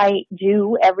in, what I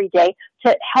do every day,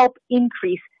 to help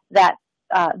increase that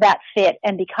fit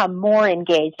and become more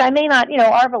engaged? I may not,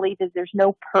 our belief is there's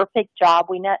no perfect job.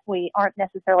 We aren't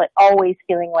necessarily always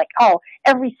feeling like,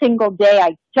 every single day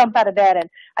I jump out of bed and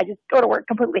I just go to work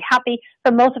completely happy.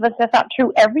 For most of us, that's not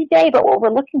true every day, but what we're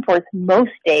looking for is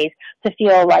most days to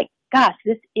feel like, gosh,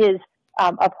 this is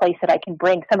a place that I can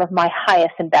bring some of my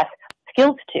highest and best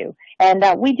skills to. And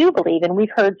we do believe, and we've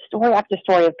heard story after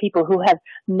story of people who have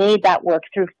made that work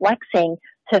through flexing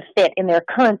to fit in their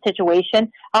current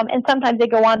situation. And sometimes they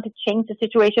go on to change the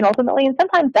situation ultimately, and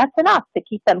sometimes that's enough to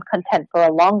keep them content for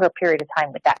a longer period of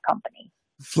time with that company.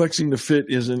 Flexing to fit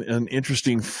is an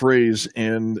interesting phrase,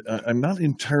 and I'm not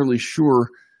entirely sure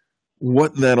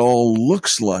what that all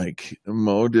looks like,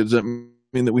 Mo. Does that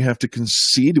mean that we have to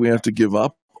concede? Do we have to give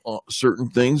up certain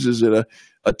things? Is it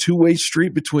a two-way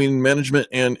street between management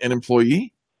and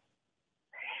employee?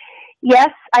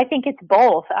 Yes, I think it's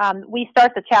both. We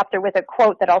start the chapter with a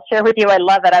quote that I'll share with you. I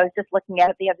love it. I was just looking at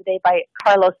it the other day by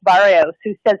Carlos Barrios,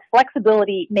 who says,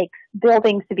 "Flexibility makes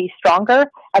buildings to be stronger.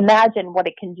 Imagine what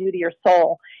it can do to your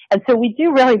soul." And so we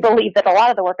do really believe that a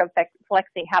lot of the work of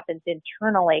flexing happens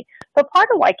internally. So part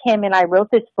of why Cami and I wrote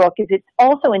this book is it's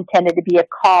also intended to be a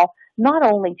call not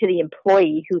only to the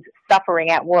employee who's suffering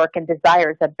at work and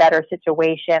desires a better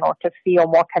situation or to feel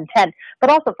more content, but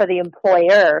also for the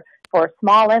employer, for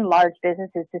small and large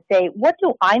businesses, to say, what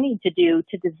do I need to do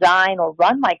to design or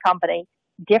run my company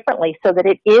differently so that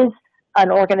it is an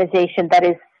organization that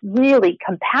is really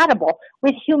compatible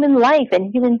with human life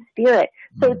and human spirit?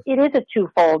 So it is a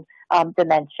twofold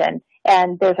dimension.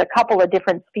 And there's a couple of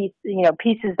different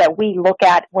pieces that we look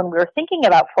at when we're thinking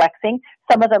about flexing.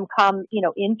 Some of them come,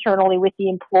 internally with the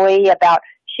employee about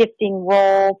shifting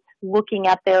roles, looking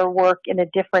at their work in a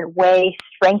different way,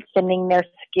 strengthening their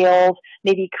skills,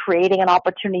 maybe creating an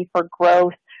opportunity for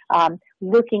growth,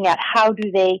 looking at how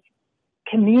do they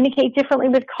communicate differently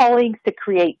with colleagues to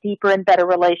create deeper and better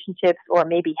relationships, or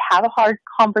maybe have a hard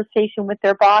conversation with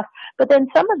their boss. But then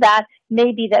some of that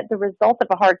may be that the result of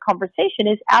a hard conversation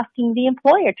is asking the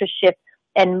employer to shift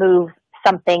and move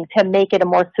something to make it a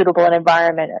more suitable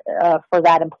environment for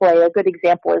that employee. A good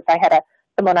example is I had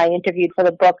someone I interviewed for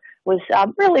the book was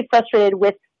really frustrated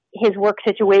with his work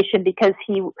situation because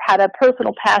he had a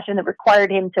personal passion that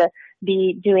required him to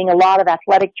be doing a lot of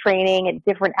athletic training at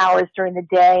different hours during the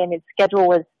day, and his schedule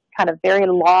was kind of very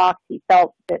locked. He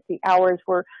felt that the hours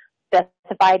were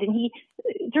specified, and he,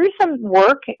 through some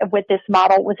work with this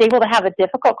model, was able to have a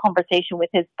difficult conversation with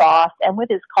his boss and with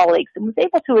his colleagues, and was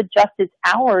able to adjust his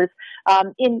hours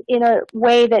in a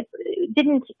way that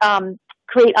didn't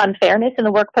create unfairness in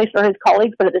the workplace for his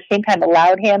colleagues, but at the same time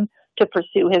allowed him to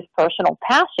pursue his personal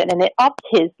passion. And it upped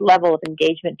his level of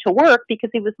engagement to work because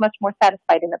he was much more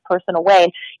satisfied in a personal way.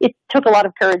 And it took a lot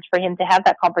of courage for him to have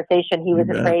that conversation. He was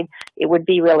afraid it would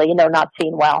be really, not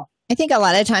seen well. I think a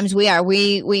lot of times we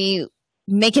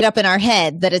make it up in our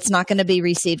head that it's not going to be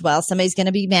received well. Somebody's going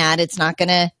to be mad. They're not going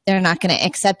to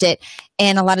accept it.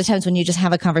 And a lot of times when you just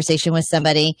have a conversation with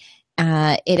somebody,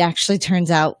 it actually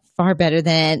turns out far better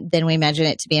than we imagine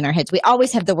it to be in our heads. We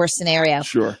always have the worst scenario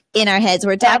in our heads.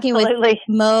 We're talking with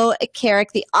Mo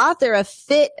Carrick, the author of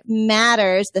Fit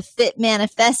Matters, the Fit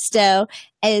Manifesto,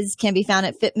 can be found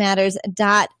at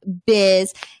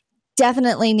fitmatters.biz.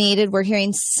 Definitely needed. We're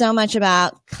hearing so much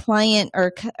about client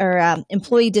or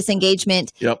employee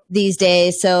disengagement these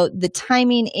days. So the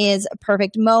timing is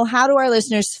perfect. Mo, how do our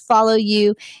listeners follow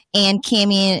you and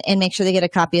Cami and make sure they get a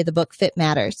copy of the book Fit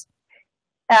Matters?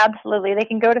 Absolutely. They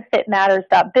can go to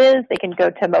fitmatters.biz. They can go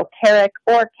to Mo Carrick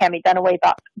or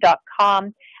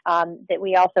CamiDunaway.com. That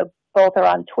we also both are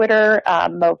on Twitter,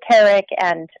 Mo Carrick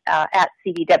and at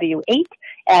CBW8.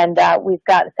 And we've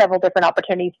got several different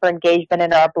opportunities for engagement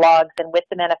in our blogs and with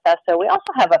the manifesto. We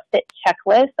also have a fit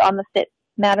checklist on the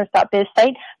fitmatters.biz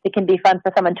site that can be fun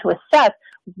for someone to assess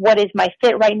what is my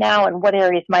fit right now and what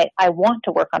areas might I want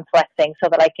to work on flexing so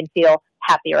that I can feel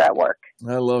happier at work.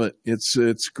 I love it.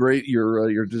 It's great.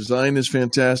 Your design is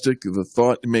fantastic. The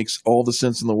thought makes all the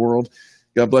sense in the world.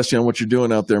 God bless you on what you're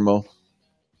doing out there, Mo.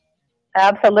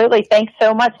 Absolutely. Thanks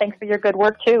so much. Thanks for your good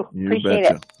work, too. Appreciate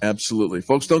it. Absolutely.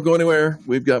 Folks, don't go anywhere.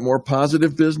 We've got more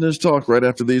positive business talk right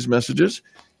after these messages.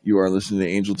 You are listening to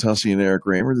Angel Tussey and Eric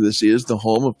Raymer. This is the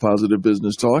home of positive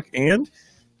business talk, and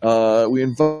we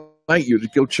invite you to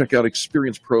go check out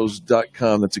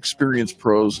experiencepros.com. That's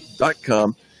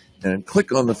experiencepros.com, and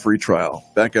click on the free trial.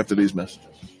 Back after these messages.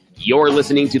 You're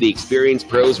listening to the Experience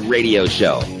Pros Radio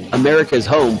Show, America's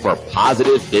home for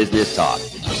positive business talk.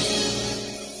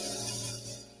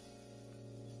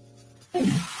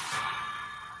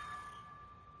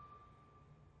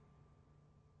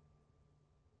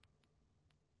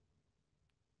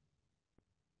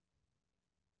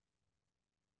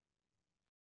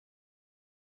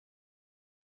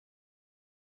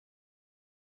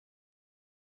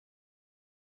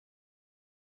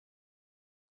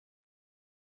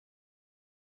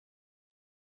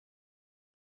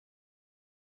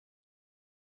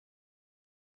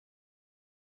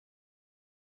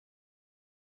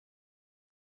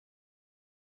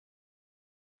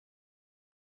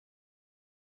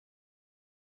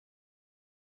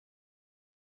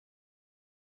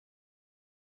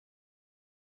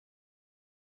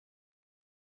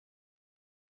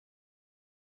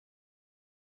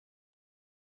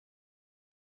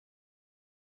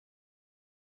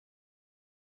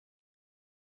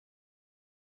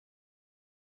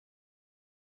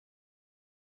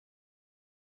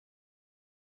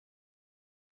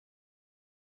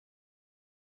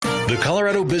 The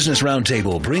Colorado Business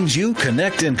Roundtable brings you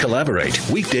Connect and Collaborate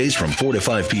weekdays from 4 to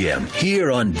 5 p.m.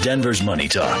 here on Denver's Money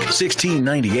Talk,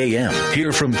 1690 a.m.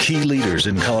 Hear from key leaders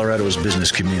in Colorado's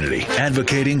business community,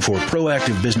 advocating for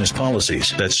proactive business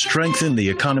policies that strengthen the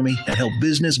economy and help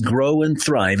business grow and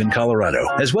thrive in Colorado,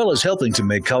 as well as helping to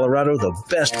make Colorado the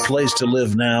best place to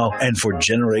live now and for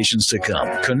generations to come.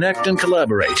 Connect and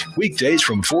Collaborate weekdays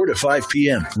from 4 to 5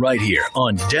 p.m. right here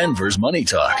on Denver's Money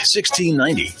Talk,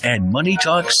 1690 and Money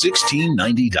Talk 1690.com.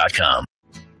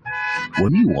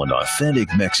 When you want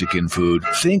authentic Mexican food,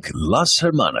 think Las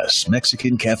Hermanas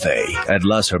Mexican Cafe. At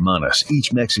Las Hermanas,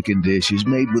 each Mexican dish is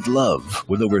made with love.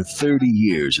 With over 30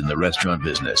 years in the restaurant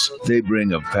business, they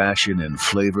bring a passion and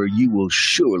flavor you will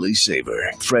surely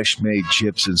savor. Fresh-made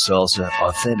chips and salsa,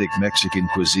 authentic Mexican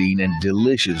cuisine, and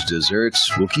delicious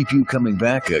desserts will keep you coming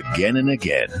back again and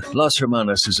again. Las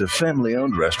Hermanas is a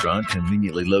family-owned restaurant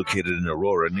conveniently located in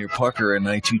Aurora near Parker and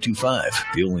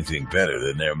I-225. The only thing better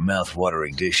than their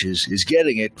mouth-watering dishes is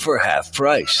getting it for half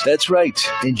price. That's right.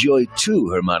 Enjoy 2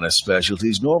 Hermanas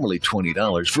specialties, normally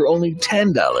 $20, for only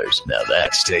 $10. Now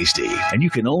that's tasty. And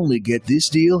you can only get this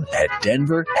deal at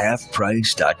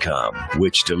denverhalfprice.com.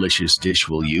 Which delicious dish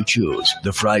will you choose?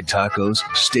 The fried tacos,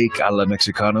 steak a la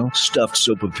Mexicano, stuffed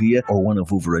sopapilla, or one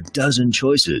of over a dozen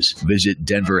choices? Visit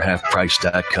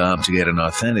denverhalfprice.com to get an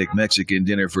authentic Mexican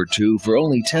dinner for 2 for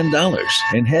only $10.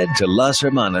 And head to Las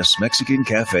Hermanas Mexican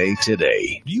Cafe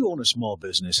today. Do you own a small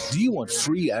business? Do you want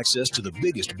free access to the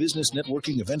biggest business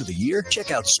networking event of the year? Check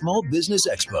out Small Business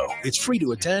Expo. It's free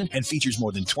to attend and features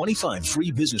more than 25 free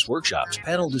business workshops,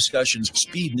 panel discussions,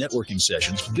 speed networking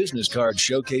sessions, business card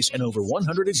showcase, and over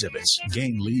 100 exhibits.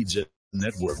 Gain leads at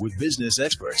network with business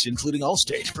experts, including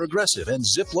Allstate, Progressive, and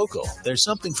Zip Local. There's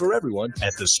something for everyone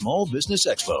at the Small Business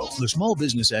Expo. The Small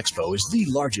Business Expo is the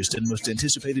largest and most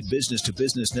anticipated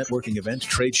business-to-business networking event,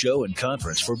 trade show, and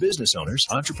conference for business owners,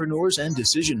 entrepreneurs, and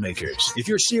decision makers. If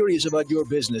you're serious about your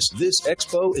business, this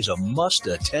expo is a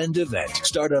must-attend event.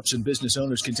 Startups and business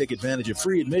owners can take advantage of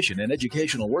free admission and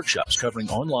educational workshops covering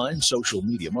online, social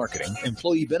media marketing,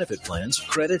 employee benefit plans,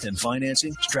 credit and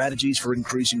financing, strategies for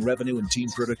increasing revenue and team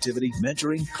productivity,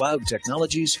 mentoring, cloud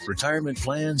technologies, retirement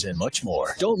plans, and much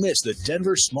more. Don't miss the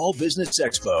Denver Small Business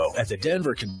Expo at the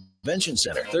Denver Convention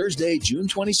Center, Thursday, June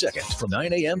 22nd from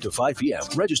 9 a.m. to 5 p.m.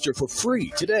 Register for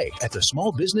free today at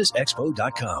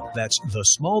thesmallbusinessexpo.com. That's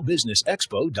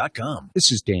thesmallbusinessexpo.com.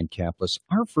 This is Dan Kaplis.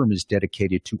 Our firm is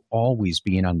dedicated to always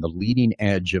being on the leading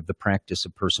edge of the practice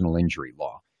of personal injury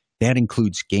law. That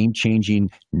includes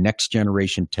game-changing,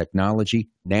 next-generation technology,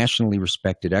 nationally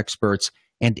respected experts,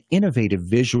 and innovative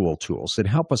visual tools that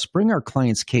help us bring our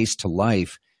client's case to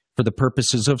life for the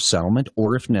purposes of settlement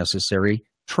or, if necessary,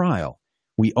 trial.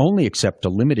 We only accept a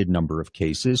limited number of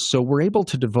cases, so we're able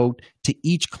to devote to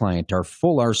each client our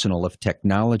full arsenal of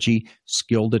technology,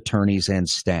 skilled attorneys, and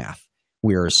staff.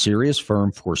 We are a serious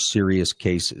firm for serious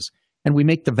cases, and we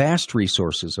make the vast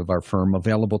resources of our firm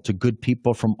available to good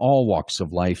people from all walks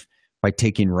of life by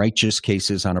taking righteous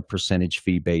cases on a percentage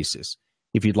fee basis.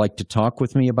 If you'd like to talk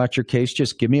with me about your case,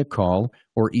 just give me a call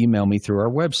or email me through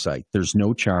our website. There's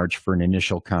no charge for an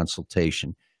initial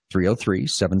consultation.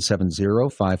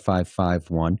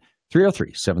 303-770-5551,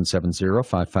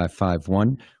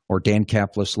 303-770-5551 or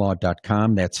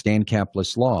dancaplisslaw.com. That's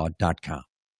dancaplisslaw.com.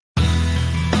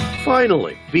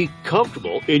 Finally, be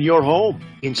comfortable in your home.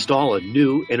 Install a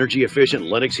new energy-efficient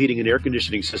Lennox heating and air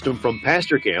conditioning system from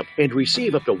Pastor Camp and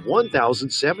receive up to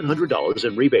 $1,700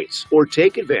 in rebates. Or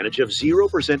take advantage of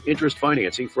 0% interest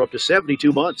financing for up to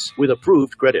 72 months with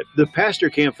approved credit. The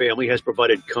Pastor Camp family has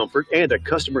provided comfort and a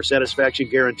customer satisfaction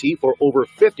guarantee for over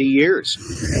 50 years.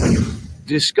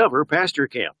 Discover Pastor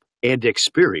Camp and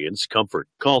experience comfort.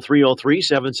 Call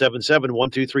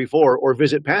 303-777-1234 or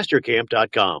visit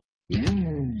pastorcamp.com.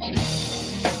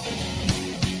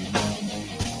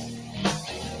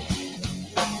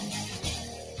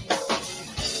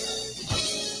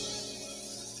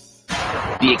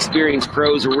 The Experience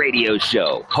Pros Radio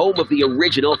Show, home of the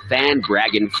original Fan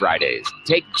Braggin' Fridays.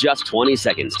 Take just 20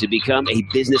 seconds to become a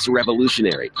business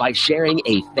revolutionary by sharing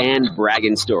a Fan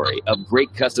Braggin' story of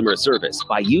great customer service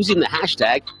by using the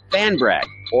hashtag FanBrag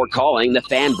or calling the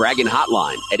Fan Braggin'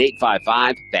 hotline at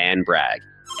 855-FAN-BRAG,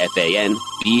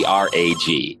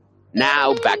 FANBRAG.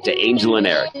 Now back to Angel and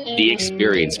Eric, the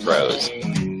Experience Pros.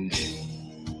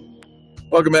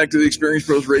 Welcome back to the Experience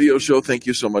Pros Radio Show. Thank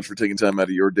you so much for taking time out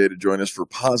of your day to join us for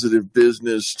positive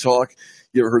business talk.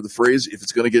 You ever heard the phrase, if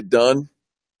it's going to get done,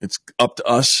 it's up to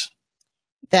us?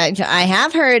 That I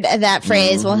have heard that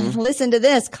phrase. Well, listen to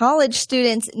this. College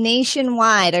students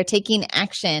nationwide are taking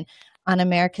action on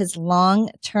America's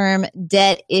long-term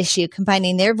debt issue,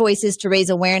 combining their voices to raise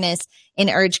awareness and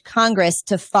urge Congress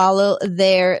to follow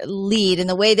their lead. And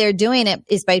the way they're doing it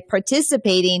is by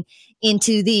participating in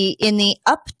the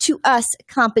Up to Us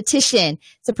competition.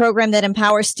 It's a program that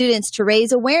empowers students to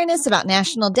raise awareness about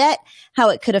national debt, how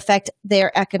it could affect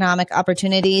their economic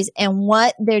opportunities, and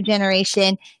what their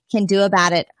generation can do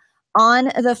about it. On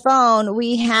the phone,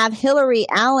 we have Hillary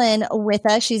Allen with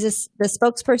us. She's the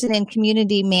spokesperson and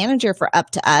community manager for Up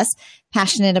to Us,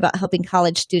 passionate about helping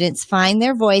college students find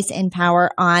their voice and power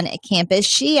on campus.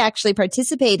 She actually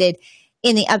participated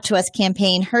in the Up to Us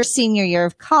campaign her senior year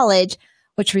of college,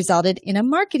 which resulted in a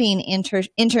marketing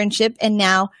internship and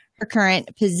now her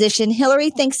current position. Hillary,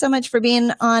 thanks so much for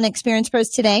being on Experience Pros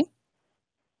today.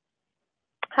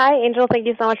 Hi, Angel. Thank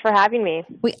you so much for having me.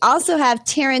 We also have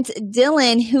Terrence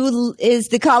Dillon, who is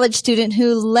the college student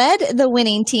who led the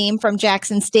winning team from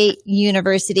Jackson State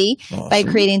University by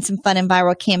creating some fun and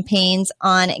viral campaigns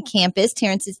on campus.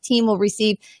 Terrence's team will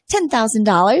receive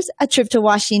 $10,000, a trip to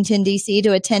Washington, D.C.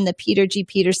 to attend the Peter G.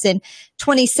 Peterson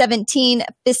 2017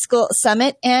 Fiscal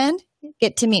Summit, and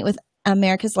get to meet with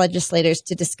America's legislators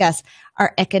to discuss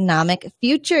our economic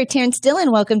future. Terrence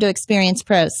Dillon, welcome to Experience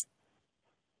Pros.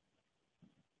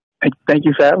 Thank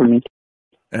you for having me.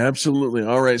 Absolutely.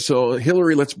 All right. So,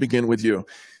 Hillary, let's begin with you.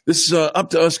 This is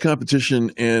Up to Us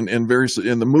competition and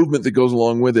the movement that goes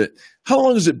along with it. How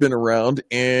long has it been around,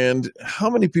 and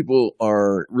how many people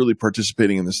are really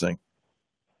participating in this thing?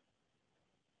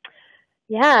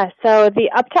 Yeah, so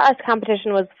the Up to Us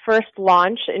competition was first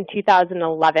launched in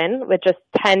 2011 with just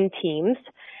 10 teams.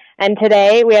 And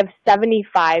today we have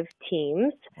 75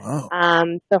 teams. Wow.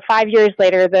 So 5 years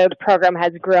later, the program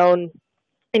has grown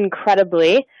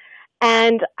incredibly.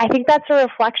 And I think that's a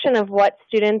reflection of what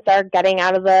students are getting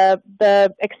out of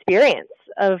the experience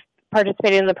of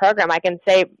participating in the program. I can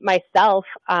say myself,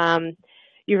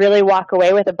 you really walk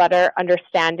away with a better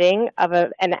understanding of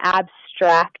an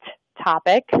abstract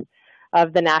topic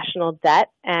of the national debt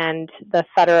and the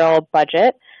federal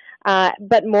budget.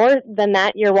 But more than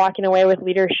that, you're walking away with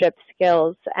leadership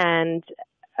skills and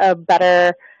a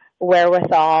better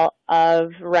wherewithal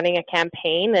of running a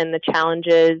campaign and the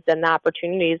challenges and the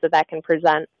opportunities that can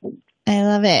present. I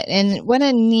love it. And what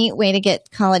a neat way to get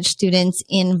college students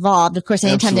involved. Of course,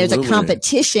 anytime there's a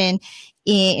competition,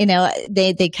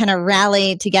 they kind of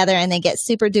rally together and they get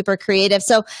super duper creative.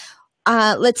 So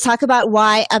let's talk about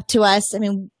why Up to Us. I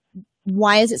mean,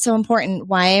 why is it so important?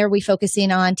 Why are we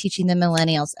focusing on teaching the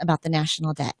millennials about the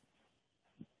national debt?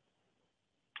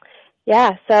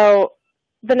 Yeah, so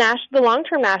the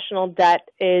long-term national debt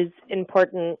is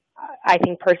important, I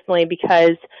think personally,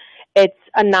 because it's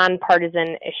a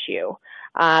nonpartisan issue.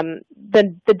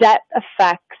 The debt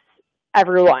affects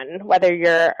everyone, whether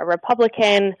you're a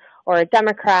Republican or a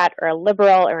Democrat or a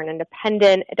liberal or an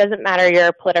independent. It doesn't matter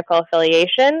your political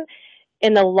affiliation.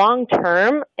 In the long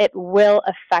term, it will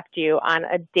affect you on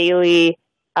a daily,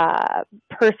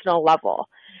 personal level.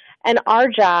 And our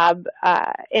job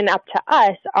in Up to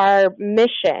Us, our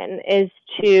mission is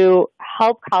to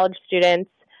help college students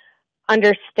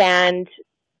understand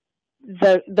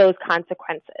those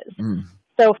consequences.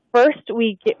 So first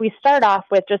we start off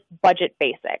with just budget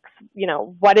basics. You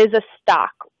know, what is a stock?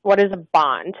 What is a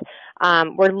bond?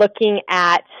 We're looking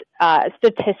at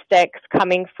statistics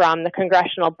coming from the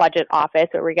Congressional Budget Office,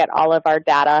 where we get all of our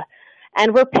data,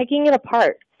 and we're picking it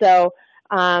apart. So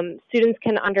students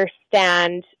can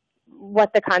understand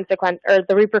what the consequence or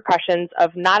the repercussions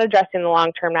of not addressing the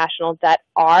long-term national debt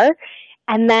are,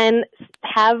 and then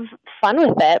have fun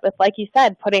with it, with, like you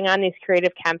said, putting on these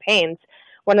creative campaigns.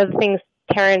 One of the things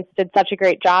Terrence did such a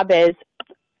great job is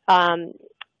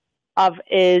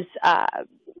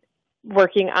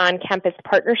working on campus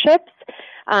partnerships.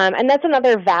 And that's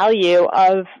another value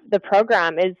of the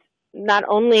program, is not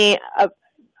only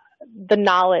the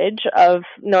knowledge of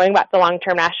knowing about the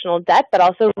long-term national debt, but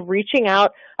also reaching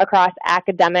out across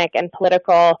academic and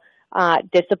political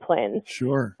disciplines.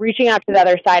 Sure. Reaching out to the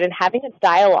other side and having a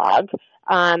dialogue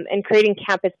and creating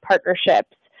campus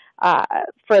partnerships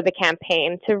for the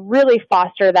campaign to really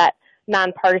foster that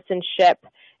nonpartisanship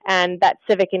and that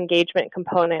civic engagement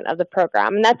component of the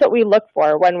program. And that's what we look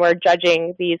for when we're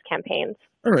judging these campaigns.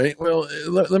 All right. Well,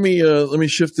 let me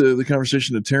shift the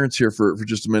conversation to Terrence here for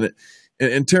just a minute.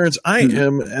 And Terrence,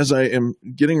 as I am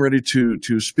getting ready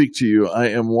to speak to you, I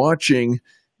am watching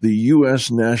the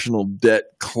U.S. National Debt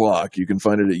Clock. You can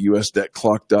find it at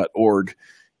usdebtclock.org.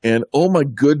 And oh my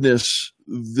goodness,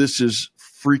 this is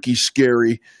freaky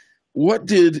scary. What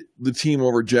did the team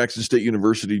over at Jackson State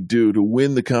University do to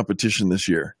win the competition this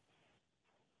year?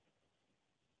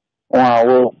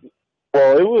 Wow.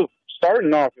 Well, it was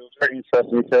starting off. It was very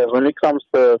interesting because when it comes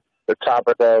to the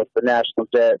topic of the national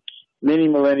debt, many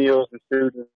millennials and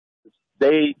students,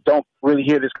 they don't really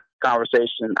hear this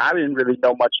conversation. I didn't really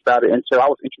know much about it until I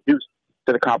was introduced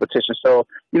to the competition. So,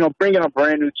 bringing a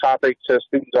brand new topic to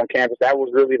students on campus, that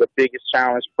was really the biggest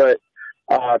challenge. But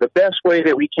the best way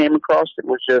that we came across it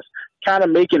was just kind of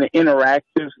making it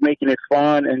interactive, making it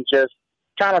fun, and just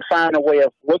kind of find a way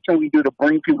of what can we do to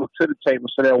bring people to the table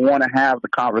so they'll want to have the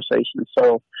conversation.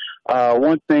 So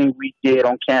one thing we did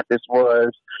on campus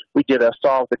was we did a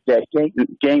Solve the Debt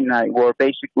game night, where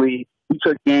basically we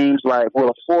took games like Wheel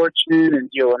of Fortune and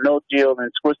Deal or No Deal and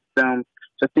twisted them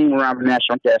to theme around the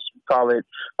national debt. We call it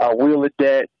Wheel of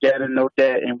Debt, Debt or No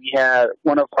Debt, and we had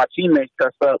one of our teammates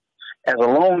dress up as a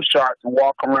loan shark and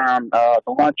walk around the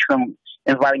lunchroom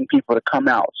inviting people to come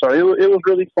out. So it was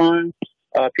really fun.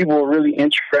 People were really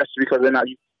interested because they're not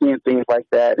used to seeing things like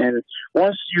that. And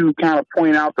once you kind of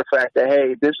point out the fact that,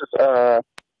 hey, this is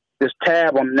this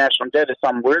tab on the national debt is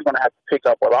something we're going to have to pick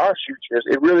up with our futures,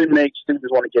 it really makes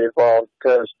students want to get involved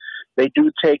because they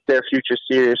do take their future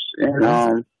serious.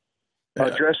 And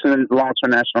addressing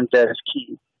long-term national debt is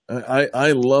key.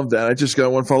 I love that. I just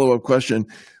got one follow-up question.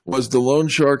 Was the loan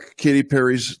shark Katy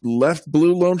Perry's left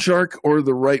blue loan shark or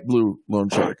the right blue loan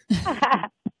shark?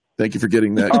 Thank you for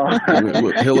getting that.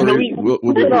 Hillary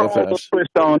will be real fast.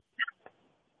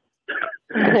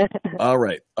 All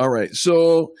right.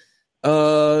 So,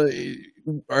 have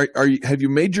you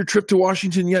made your trip to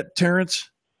Washington yet,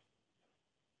 Terrence?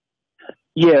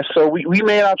 Yeah, so we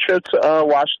made our trip to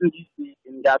Washington, D.C.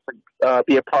 and got to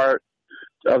be a part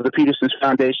of the Peterson's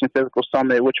Foundation Physical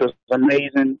Summit, which was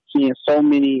amazing, seeing so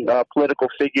many political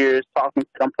figures, talking to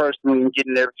them personally and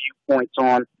getting their viewpoints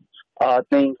on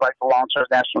things like the long-term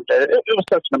national debt. It was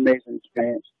such an amazing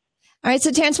experience. All right, so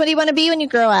Terrence, what do you want to be when you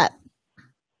grow up?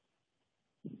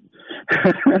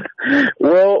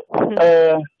 Well,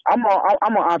 I'm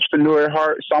an entrepreneur at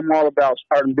heart, so I'm all about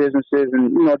starting businesses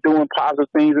and doing positive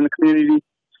things in the community.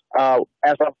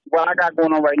 What I got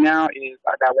going on right now is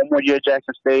I got one more year at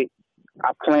Jackson State.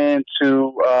 I plan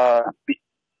to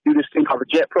do this thing called the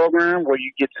JET program, where you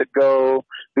get to go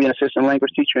be an assistant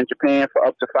language teacher in Japan for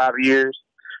up to 5 years.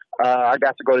 I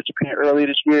got to go to Japan earlier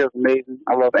this year. It was amazing.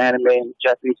 I love anime and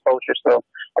Japanese culture, so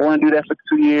I want to do that for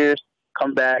 2 years,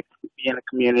 come back, be in the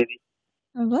community.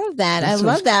 I love that. I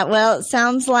love that. Well, it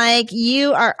sounds like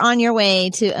you are on your way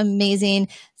to amazing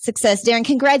success. Darren,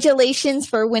 congratulations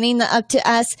for winning the Up to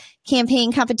Us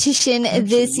campaign competition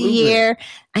this year.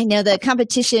 I know the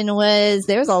competition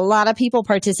there's a lot of people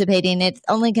participating. It's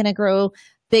only going to grow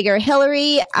bigger.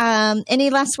 Hillary, any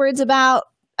last words about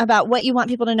what you want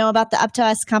people to know about the Up to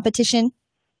Us competition?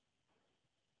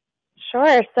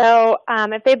 Sure. So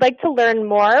if they'd like to learn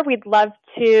more, we'd love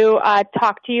to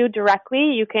talk to you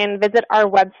directly. You can visit our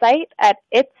website at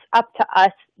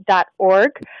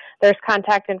itsuptous.org. There's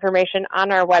contact information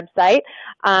on our website.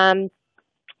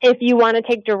 If you want to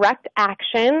take direct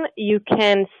action, you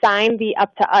can sign the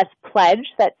Up to Us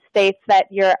pledge that states that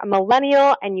you're a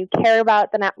millennial and you care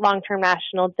about the long-term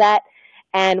national debt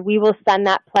and we will send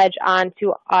that pledge on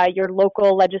to your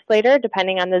local legislator,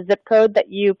 depending on the zip code that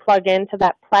you plug into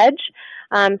that pledge.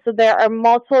 So there are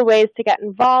multiple ways to get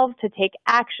involved, to take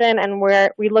action, and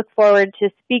we look forward to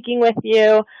speaking with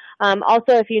you.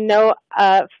 Also, if you know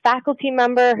a faculty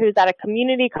member who's at a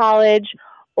community college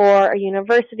or a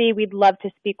university, we'd love to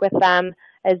speak with them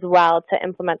as well to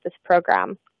implement this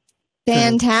program.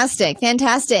 Fantastic.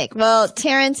 Fantastic. Well,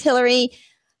 Terrence, Hillary,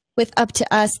 with Up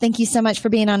to Us, thank you so much for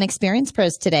being on Experience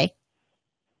Pros today.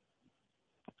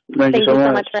 Thank you so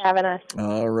much for having us.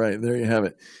 All right, there you have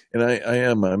it. And I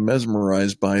am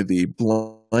mesmerized by the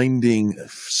blinding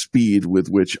speed with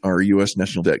which our U.S.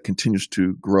 national debt continues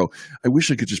to grow. I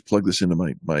wish I could just plug this into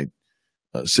my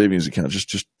savings account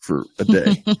just for a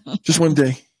day, just one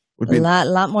day. Would be a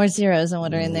lot more zeros than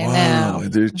what are in there now.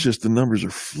 They're just, the numbers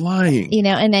are flying. You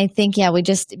know, and I think, we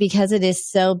just, because it is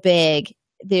so big,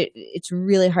 it's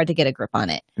really hard to get a grip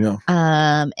on it. Yeah.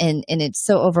 And it's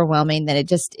so overwhelming that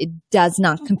it does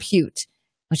not compute,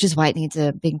 which is why it needs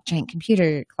a big giant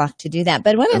computer clock to do that.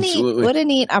 But what a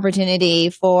neat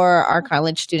opportunity for our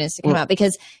college students to come out,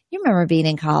 because you remember being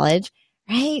in college,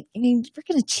 right? I mean, we're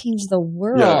going to change the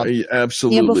world. Yeah,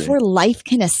 absolutely. Before life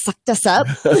kind of sucked us up.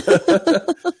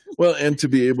 Well, and to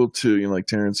be able to, like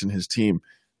Terrence and his team,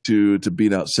 to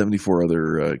beat out 74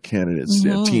 other candidates,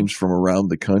 teams from around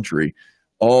the country,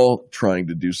 all trying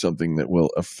to do something that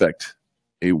will affect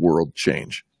a world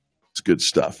change. It's good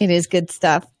stuff. It is good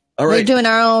stuff. All right. We're doing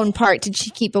our own part to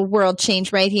keep a world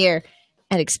change right here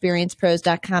at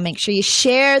experiencepros.com. Make sure you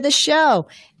share the show.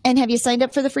 And have you signed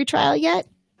up for the free trial yet?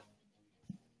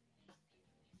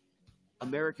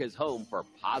 America's home for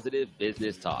positive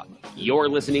business talk. You're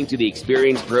listening to the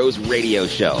Experience Pros radio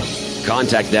show.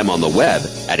 Contact them on the web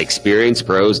at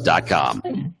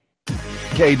experiencepros.com.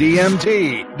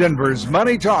 KDMT, Denver's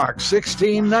Money Talk,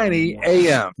 1690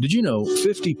 AM. Did you know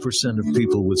 50% of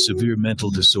people with severe mental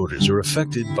disorders are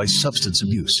affected by substance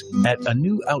abuse? At A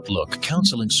New Outlook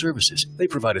Counseling Services, they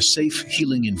provide a safe,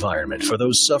 healing environment for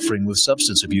those suffering with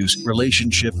substance abuse,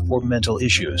 relationship, or mental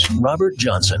issues. Robert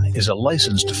Johnson is a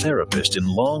licensed therapist in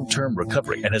long-term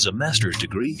recovery and has a master's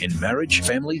degree in marriage,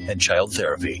 family, and child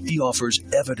therapy. He offers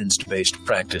evidence-based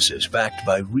practices backed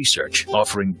by research,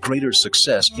 offering greater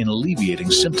success in alleviating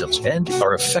symptoms and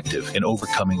are effective in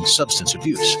overcoming substance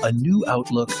abuse. A New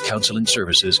Outlook Counseling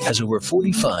Services has over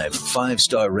 45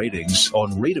 five-star ratings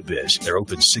on Rate-A-Biz. They're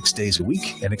open 6 days a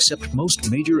week and accept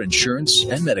most major insurance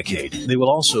and Medicaid. They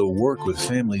will also work with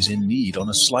families in need on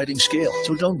a sliding scale,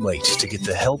 so don't wait to get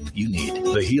the help you need.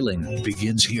 The healing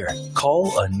begins here.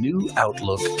 Call A New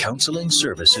Outlook Counseling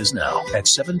Services now at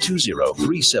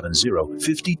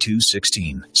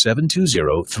 720-370-5216.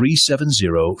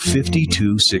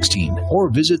 720-370-5216. Or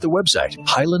visit the website,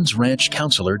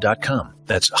 HighlandsRanchCounselor.com.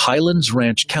 That's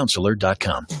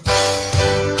HighlandsRanchCounselor.com.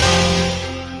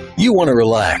 You want to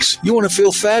relax. You want to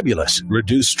feel fabulous.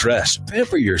 Reduce stress.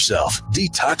 Pamper yourself.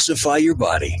 Detoxify your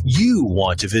body. You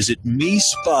want to visit Me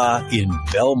Spa in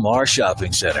Belmar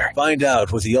Shopping Center. Find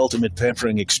out what the ultimate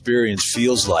pampering experience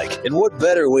feels like, and what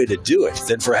better way to do it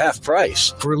than for half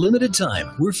price. For a limited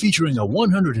time, we're featuring a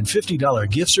 $150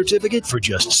 gift certificate for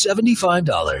just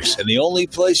 $75. And the only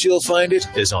place you'll find it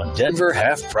is on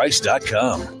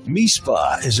DenverHalfPrice.com. Me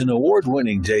Spa is an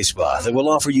award-winning day spa that will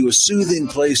offer you a soothing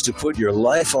place to put your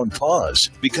life on pause.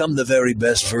 Become the very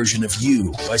best version of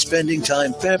you by spending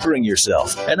time pampering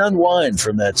yourself and unwind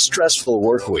from that stressful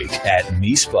work week at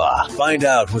Me Spa. Find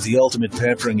out what the ultimate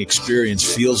pampering experience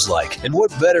feels like, and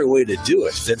what better way to do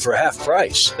it than for half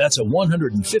price. That's a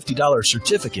 $150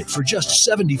 certificate for just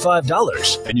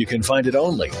 $75, and you can find it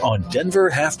only on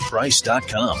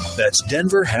DenverHalfPrice.com. That's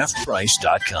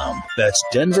DenverHalfPrice.com. That's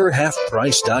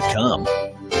DenverHalfPrice.com.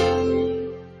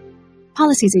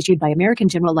 Policies issued by American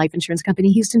General Life Insurance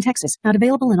Company, Houston, Texas. Not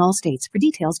available in all states. For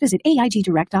details, visit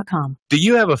AIGdirect.com. Do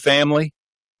you have a family?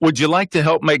 Would you like to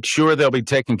help make sure they'll be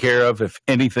taken care of if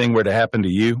anything were to happen to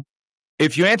you?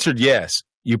 If you answered yes,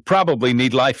 you probably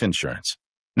need life insurance.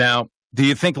 Now, do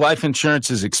you think life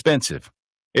insurance is expensive?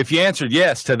 If you answered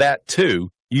yes to that too,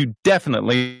 you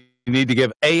definitely need to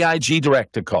give AIG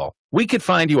Direct a call. We could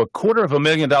find you a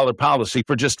 $250,000 policy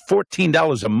for just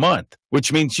 $14 a month,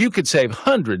 which means you could save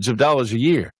hundreds of dollars a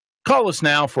year. Call us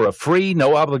now for a free,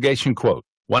 no-obligation quote.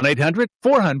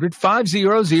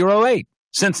 1-800-400-5008.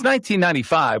 Since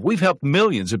 1995, we've helped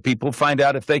millions of people find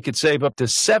out if they could save up to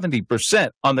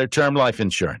 70% on their term life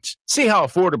insurance. See how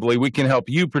affordably we can help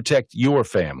you protect your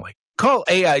family. Call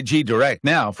AIG Direct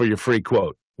now for your free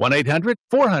quote.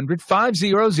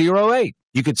 1-800-400-5008.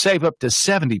 You could save up to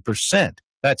 70%.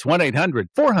 That's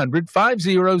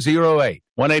 1-800-400-5008.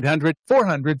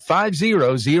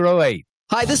 1-800-400-5008.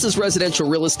 Hi, this is residential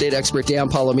real estate expert Dan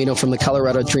Palomino from the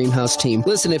Colorado Dream House team.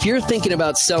 Listen, if you're thinking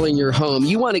about selling your home,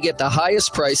 you want to get the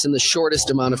highest price in the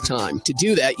shortest amount of time. To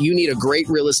do that, you need a great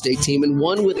real estate team and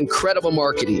one with incredible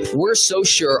marketing. We're so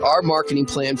sure our marketing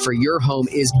plan for your home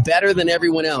is better than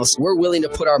everyone else. We're willing to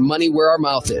put our money where our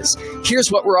mouth is.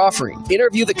 Here's what we're offering.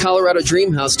 Interview the Colorado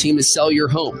Dream House team to sell your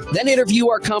home. Then interview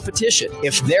our competition.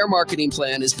 If their marketing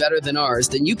plan is better than ours,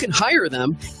 then you can hire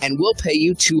them and we'll pay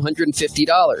you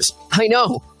 $250. I know.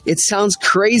 It sounds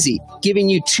crazy, giving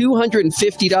you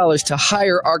 $250 to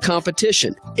hire our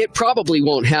competition. It probably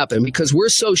won't happen because we're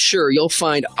so sure you'll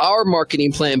find our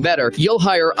marketing plan better, you'll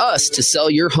hire us to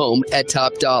sell your home at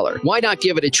top dollar. Why not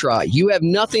give it a try? You have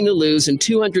nothing to lose and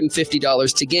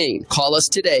 $250 to gain. Call us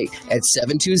today at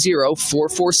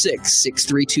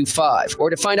 720-446-6325.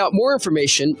 Or to find out more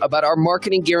information about our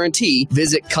marketing guarantee,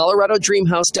 visit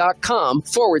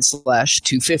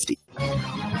coloradodreamhouse.com/250.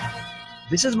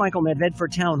 This is Michael Medved for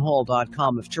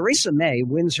townhall.com. If Theresa May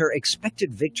wins her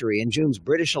expected victory in June's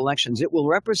British elections, it will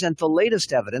represent the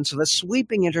latest evidence of a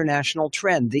sweeping international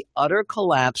trend, the utter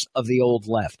collapse of the old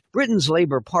left. Britain's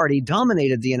Labour Party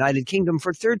dominated the United Kingdom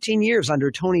for 13 years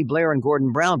under Tony Blair and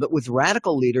Gordon Brown, but with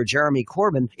radical leader Jeremy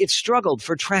Corbyn, it struggled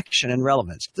for traction and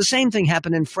relevance. The same thing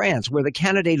happened in France, where the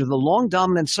candidate of the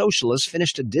long-dominant socialists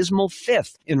finished a dismal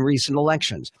fifth in recent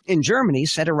elections. In Germany,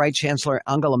 center-right Chancellor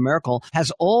Angela Merkel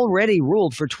has already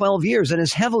ruled for 12 years and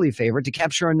is heavily favored to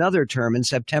capture another term in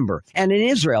September. And in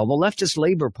Israel, the leftist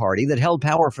Labour Party that held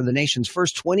power for the nation's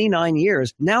first 29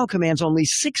 years now commands only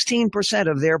 16%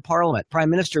 of their parliament. Prime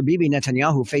Minister Bibi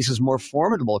Netanyahu faces more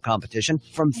formidable competition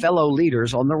from fellow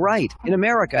leaders on the right. In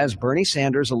America, as Bernie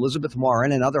Sanders, Elizabeth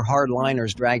Warren, and other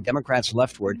hardliners drag Democrats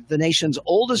leftward, the nation's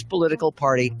oldest political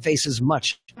party faces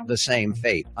much the same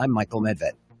fate. I'm Michael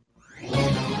Medved.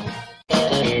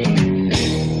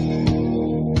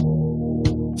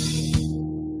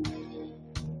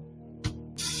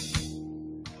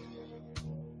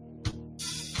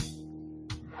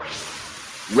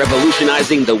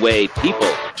 Revolutionizing the way people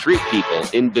treat people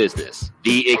in business.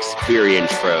 The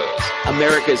Experience Pros,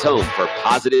 America's home for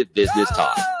positive business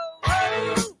talk.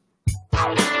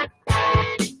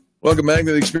 Welcome back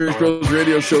to the Experience Pros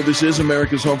Radio Show. This is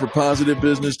America's home for positive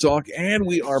business talk, and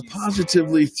we are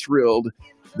positively thrilled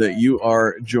that you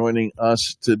are joining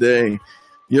us today.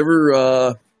 You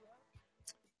ever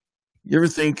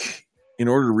think in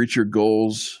order to reach your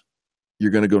goals,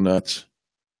 you're going to go nuts?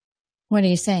 What are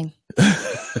you saying?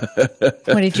 What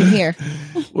did you hear?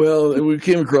 Well, we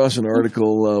came across an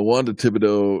article. Wanda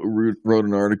Thibodeau wrote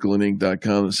an article in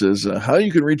Inc.com that says how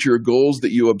you can reach your goals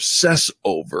that you obsess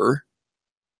over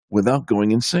without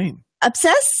going insane.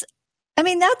 Obsess? I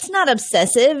mean, that's not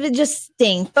obsessive. It's just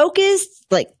staying focused,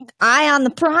 like eye on the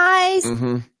prize,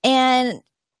 and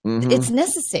it's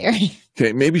necessary.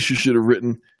 Okay, maybe she should have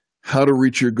written how to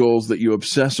reach your goals that you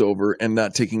obsess over and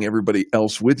not taking everybody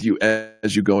else with you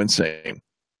as you go insane.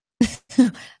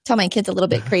 Tell my kids a little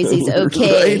bit crazy is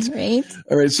okay, right?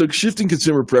 All right. So shifting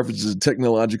consumer preferences and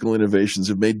technological innovations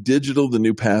have made digital the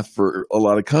new path for a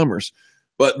lot of commerce.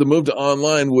 But the move to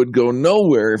online would go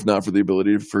nowhere if not for the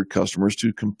ability for customers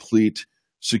to complete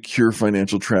secure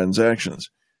financial transactions.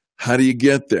 How do you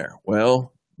get there?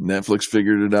 Well, Netflix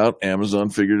figured it out. Amazon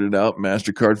figured it out.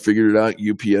 MasterCard figured it out.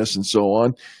 UPS and so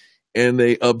on. And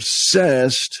they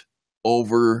obsessed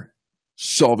over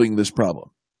solving this problem.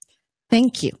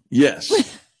 Thank you.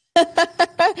 Yes.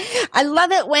 I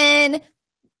love it when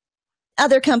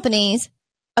other companies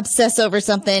obsess over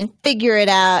something, figure it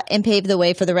out, and pave the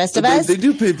way for the rest of us. They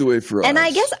do pave the way for us. And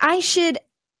I guess I should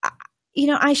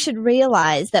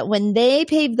realize that when they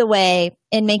pave the way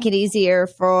and make it easier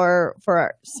for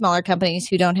smaller companies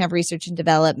who don't have research and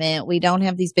development, we don't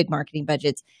have these big marketing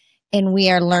budgets, and we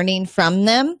are learning from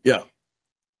them. Yeah.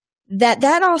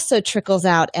 That also trickles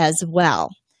out as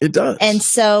well. It does. And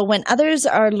so when others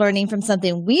are learning from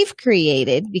something we've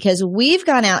created because we've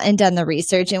gone out and done the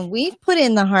research and we've put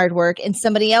in the hard work and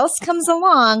somebody else comes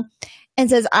along and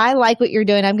says, I like what you're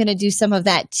doing, I'm going to do some of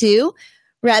that too,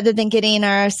 rather than getting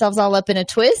ourselves all up in a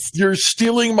twist. You're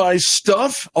stealing my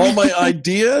stuff, all my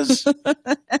ideas,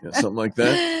 something like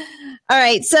that. All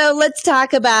right. So let's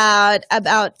talk about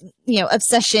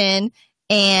obsession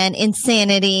and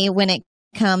insanity when it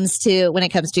comes to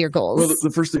your goals. Well,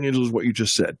 the first thing, Angela, is what you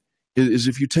just said. Is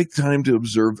if you take time to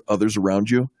observe others around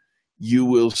you, you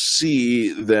will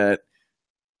see that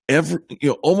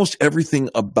almost everything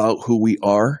about who we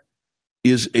are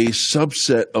is a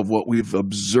subset of what we've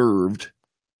observed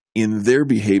in their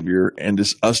behavior, and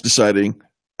is us deciding,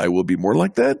 I will be more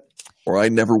like that, or I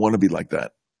never want to be like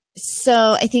that.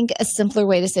 So I think a simpler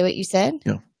way to say what you said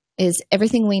is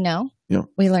everything we know,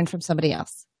 we learn from somebody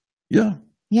else. Yeah.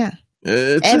 Yeah.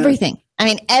 It's everything. I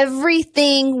mean,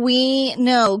 everything we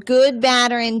know, good,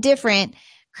 bad, or indifferent,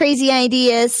 crazy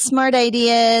ideas, smart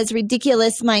ideas,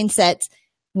 ridiculous mindsets,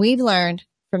 we've learned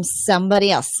from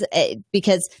somebody else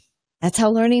because that's how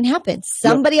learning happens.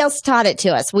 Somebody else taught it to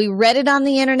us. We read it on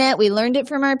the internet. We learned it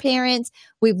from our parents.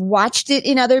 We've watched it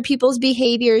in other people's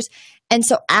behaviors. And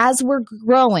so as we're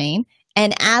growing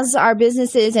and as our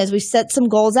businesses, as we set some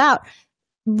goals out,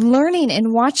 learning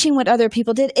and watching what other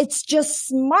people did, it's just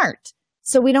smart.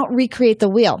 So we don't recreate the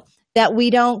wheel, that we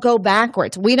don't go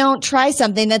backwards. We don't try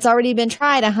something that's already been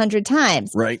tried 100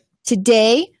 times. Right.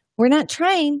 Today, we're not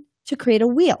trying to create a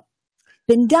wheel.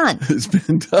 Been done. It's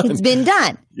been done. It's been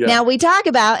done. Yeah. Now we talk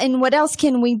about, and what else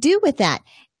can we do with that?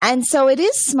 And so it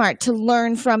is smart to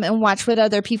learn from and watch what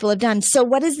other people have done. So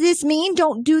what does this mean?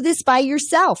 Don't do this by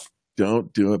yourself.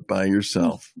 Don't do it by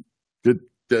yourself. Good.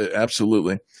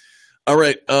 Absolutely. All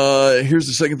right. Here's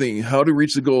the second thing. How to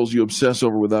reach the goals you obsess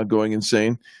over without going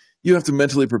insane. You have to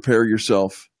mentally prepare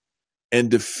yourself and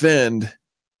defend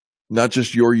not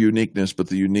just your uniqueness, but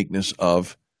the uniqueness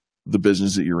of the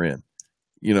business that you're in.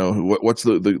 You know, what's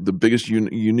the biggest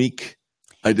unique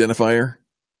identifier?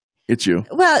 It's you.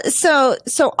 Well, so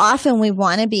often we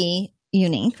want to be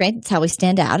unique, right? It's how we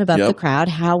stand out above the crowd,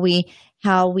 how we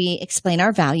explain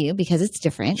our value because it's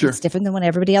different. Sure. It's different than what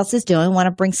everybody else is doing. We want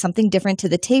to bring something different to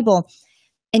the table.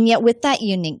 And yet with that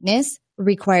uniqueness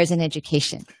requires an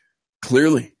education.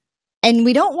 Clearly. And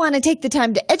we don't want to take the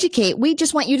time to educate. We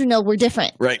just want you to know we're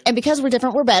different. Right. And because we're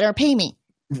different, we're better. Pay me.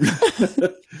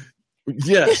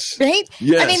 Yes. Right?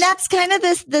 Yes. I mean, that's kind of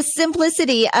the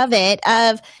simplicity of it,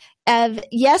 of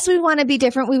yes, we want to be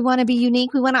different. We want to be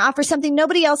unique. We want to offer something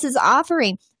nobody else is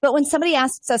offering. But when somebody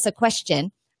asks us a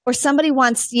question or somebody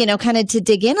wants, kind of to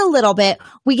dig in a little bit,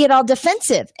 we get all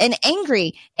defensive and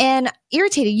angry and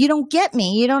irritated. You don't get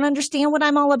me. You don't understand what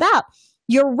I'm all about.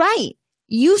 You're right.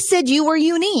 You said you were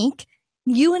unique.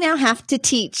 You now have to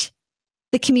teach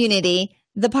the community,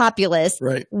 the populace,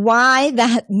 why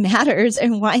that matters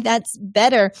and why that's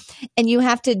better. And you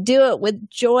have to do it with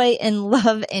joy and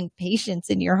love and patience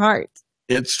in your heart.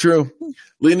 It's true.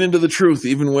 Lean into the truth,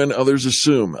 even when others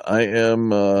assume. I am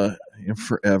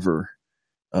forever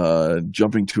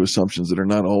jumping to assumptions that are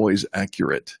not always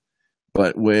accurate.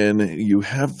 But when you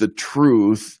have the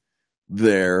truth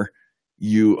there,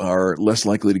 you are less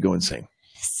likely to go insane.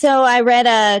 So I read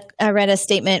a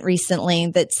statement recently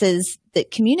that says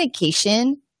that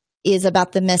communication is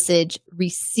about the message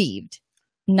received,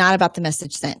 not about the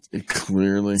message sent.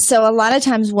 Clearly. So a lot of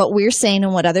times what we're saying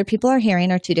and what other people are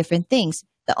hearing are two different things.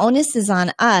 The onus is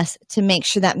on us to make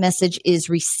sure that message is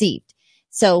received.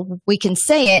 So we can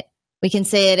say it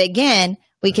again,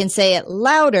 we can say it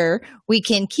louder, we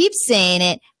can keep saying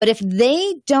it, but if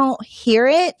they don't hear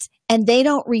it and they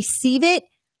don't receive it,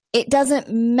 it doesn't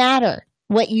matter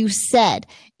what you said.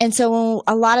 And so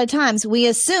a lot of times we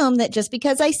assume that just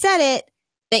because I said it,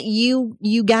 that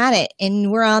you got it and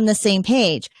we're on the same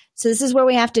page. So this is where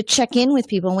we have to check in with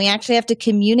people and we actually have to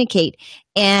communicate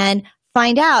and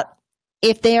find out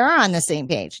if they are on the same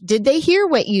page. Did they hear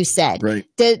what you said? Right.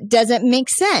 Does it make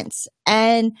sense?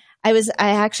 And I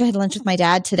actually had lunch with my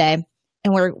dad today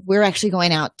and we're actually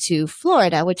going out to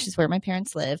Florida, which is where my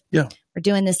parents live. Yeah. We're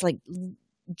doing this like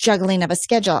juggling of a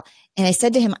schedule. And I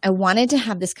said to him, I wanted to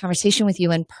have this conversation with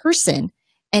you in person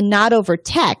and not over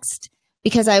text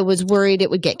because I was worried it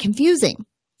would get confusing.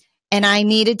 And I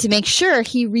needed to make sure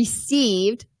he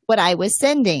received what I was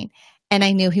sending. And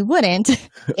I knew he wouldn't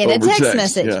in a text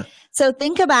message. Yeah. So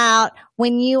think about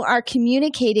when you are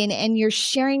communicating and you're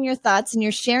sharing your thoughts and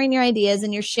you're sharing your ideas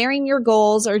and you're sharing your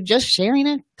goals or just sharing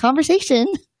a conversation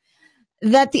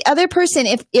that the other person,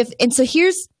 and so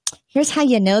here's how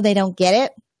you know they don't get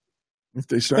it. If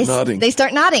they start nodding. They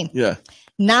start nodding. Yeah.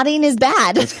 Nodding is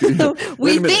bad.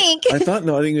 We think. I thought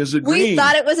nodding is agreeing. We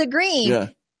thought it was agreeing. Yeah.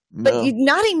 But No.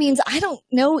 nodding means I don't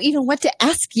know even what to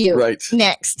ask you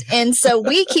next. And so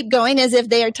we keep going as if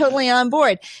they are totally on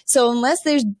board. So unless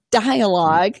there's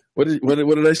dialogue. What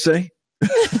did I say?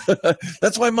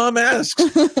 That's why Mom asks.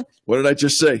 What did I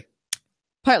just say?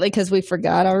 Partly because we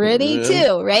forgot already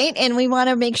too, right? And we want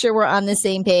to make sure we're on the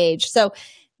same page. So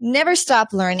never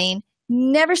stop learning.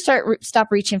 Never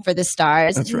stop reaching for the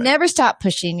stars. That's right. Never stop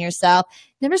pushing yourself.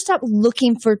 Never stop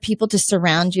looking for people to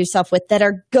surround yourself with that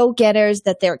are go-getters,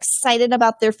 that they're excited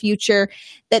about their future,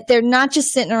 that they're not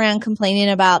just sitting around complaining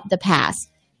about the past,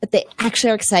 but they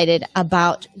actually are excited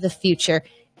about the future.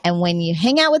 And when you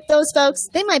hang out with those folks,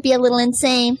 they might be a little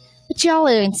insane, but y'all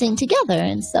are insane together.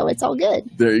 And so it's all good.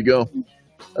 There you go.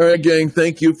 All right, gang,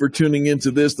 thank you for tuning into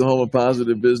this, the home of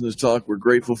positive business talk. We're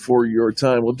grateful for your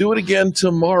time. We'll do it again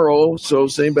tomorrow. So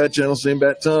same bat channel, same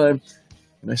bat time.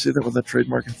 Can I say that without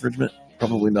trademark infringement?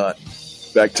 Probably not.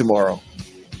 Back tomorrow.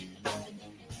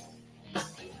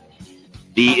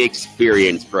 The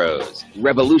Experience Pros,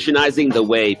 revolutionizing the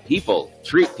way people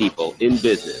treat people in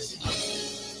business.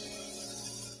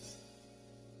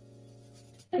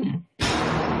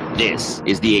 This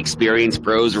is the Experience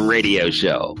Pros radio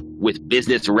show with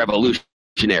business revolutionaries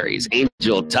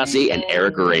Angel Tussey and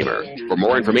Eric Raymer. For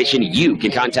more information, you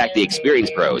can contact the Experience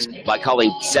Pros by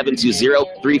calling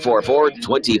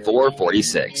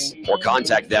 720-344-2446 or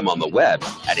contact them on the web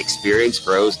at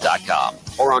experiencepros.com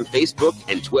or on Facebook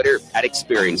and Twitter at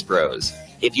Experience Pros.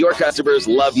 If your customers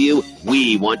love you,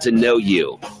 we want to know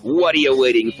you. What are you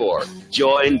waiting for?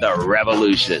 Join the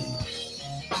revolution.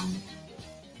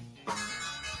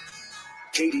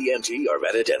 KDNT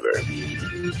Arvada, Denver.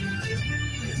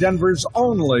 Denver's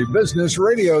only business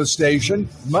radio station,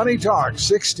 Money Talk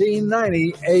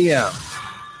 1690 AM.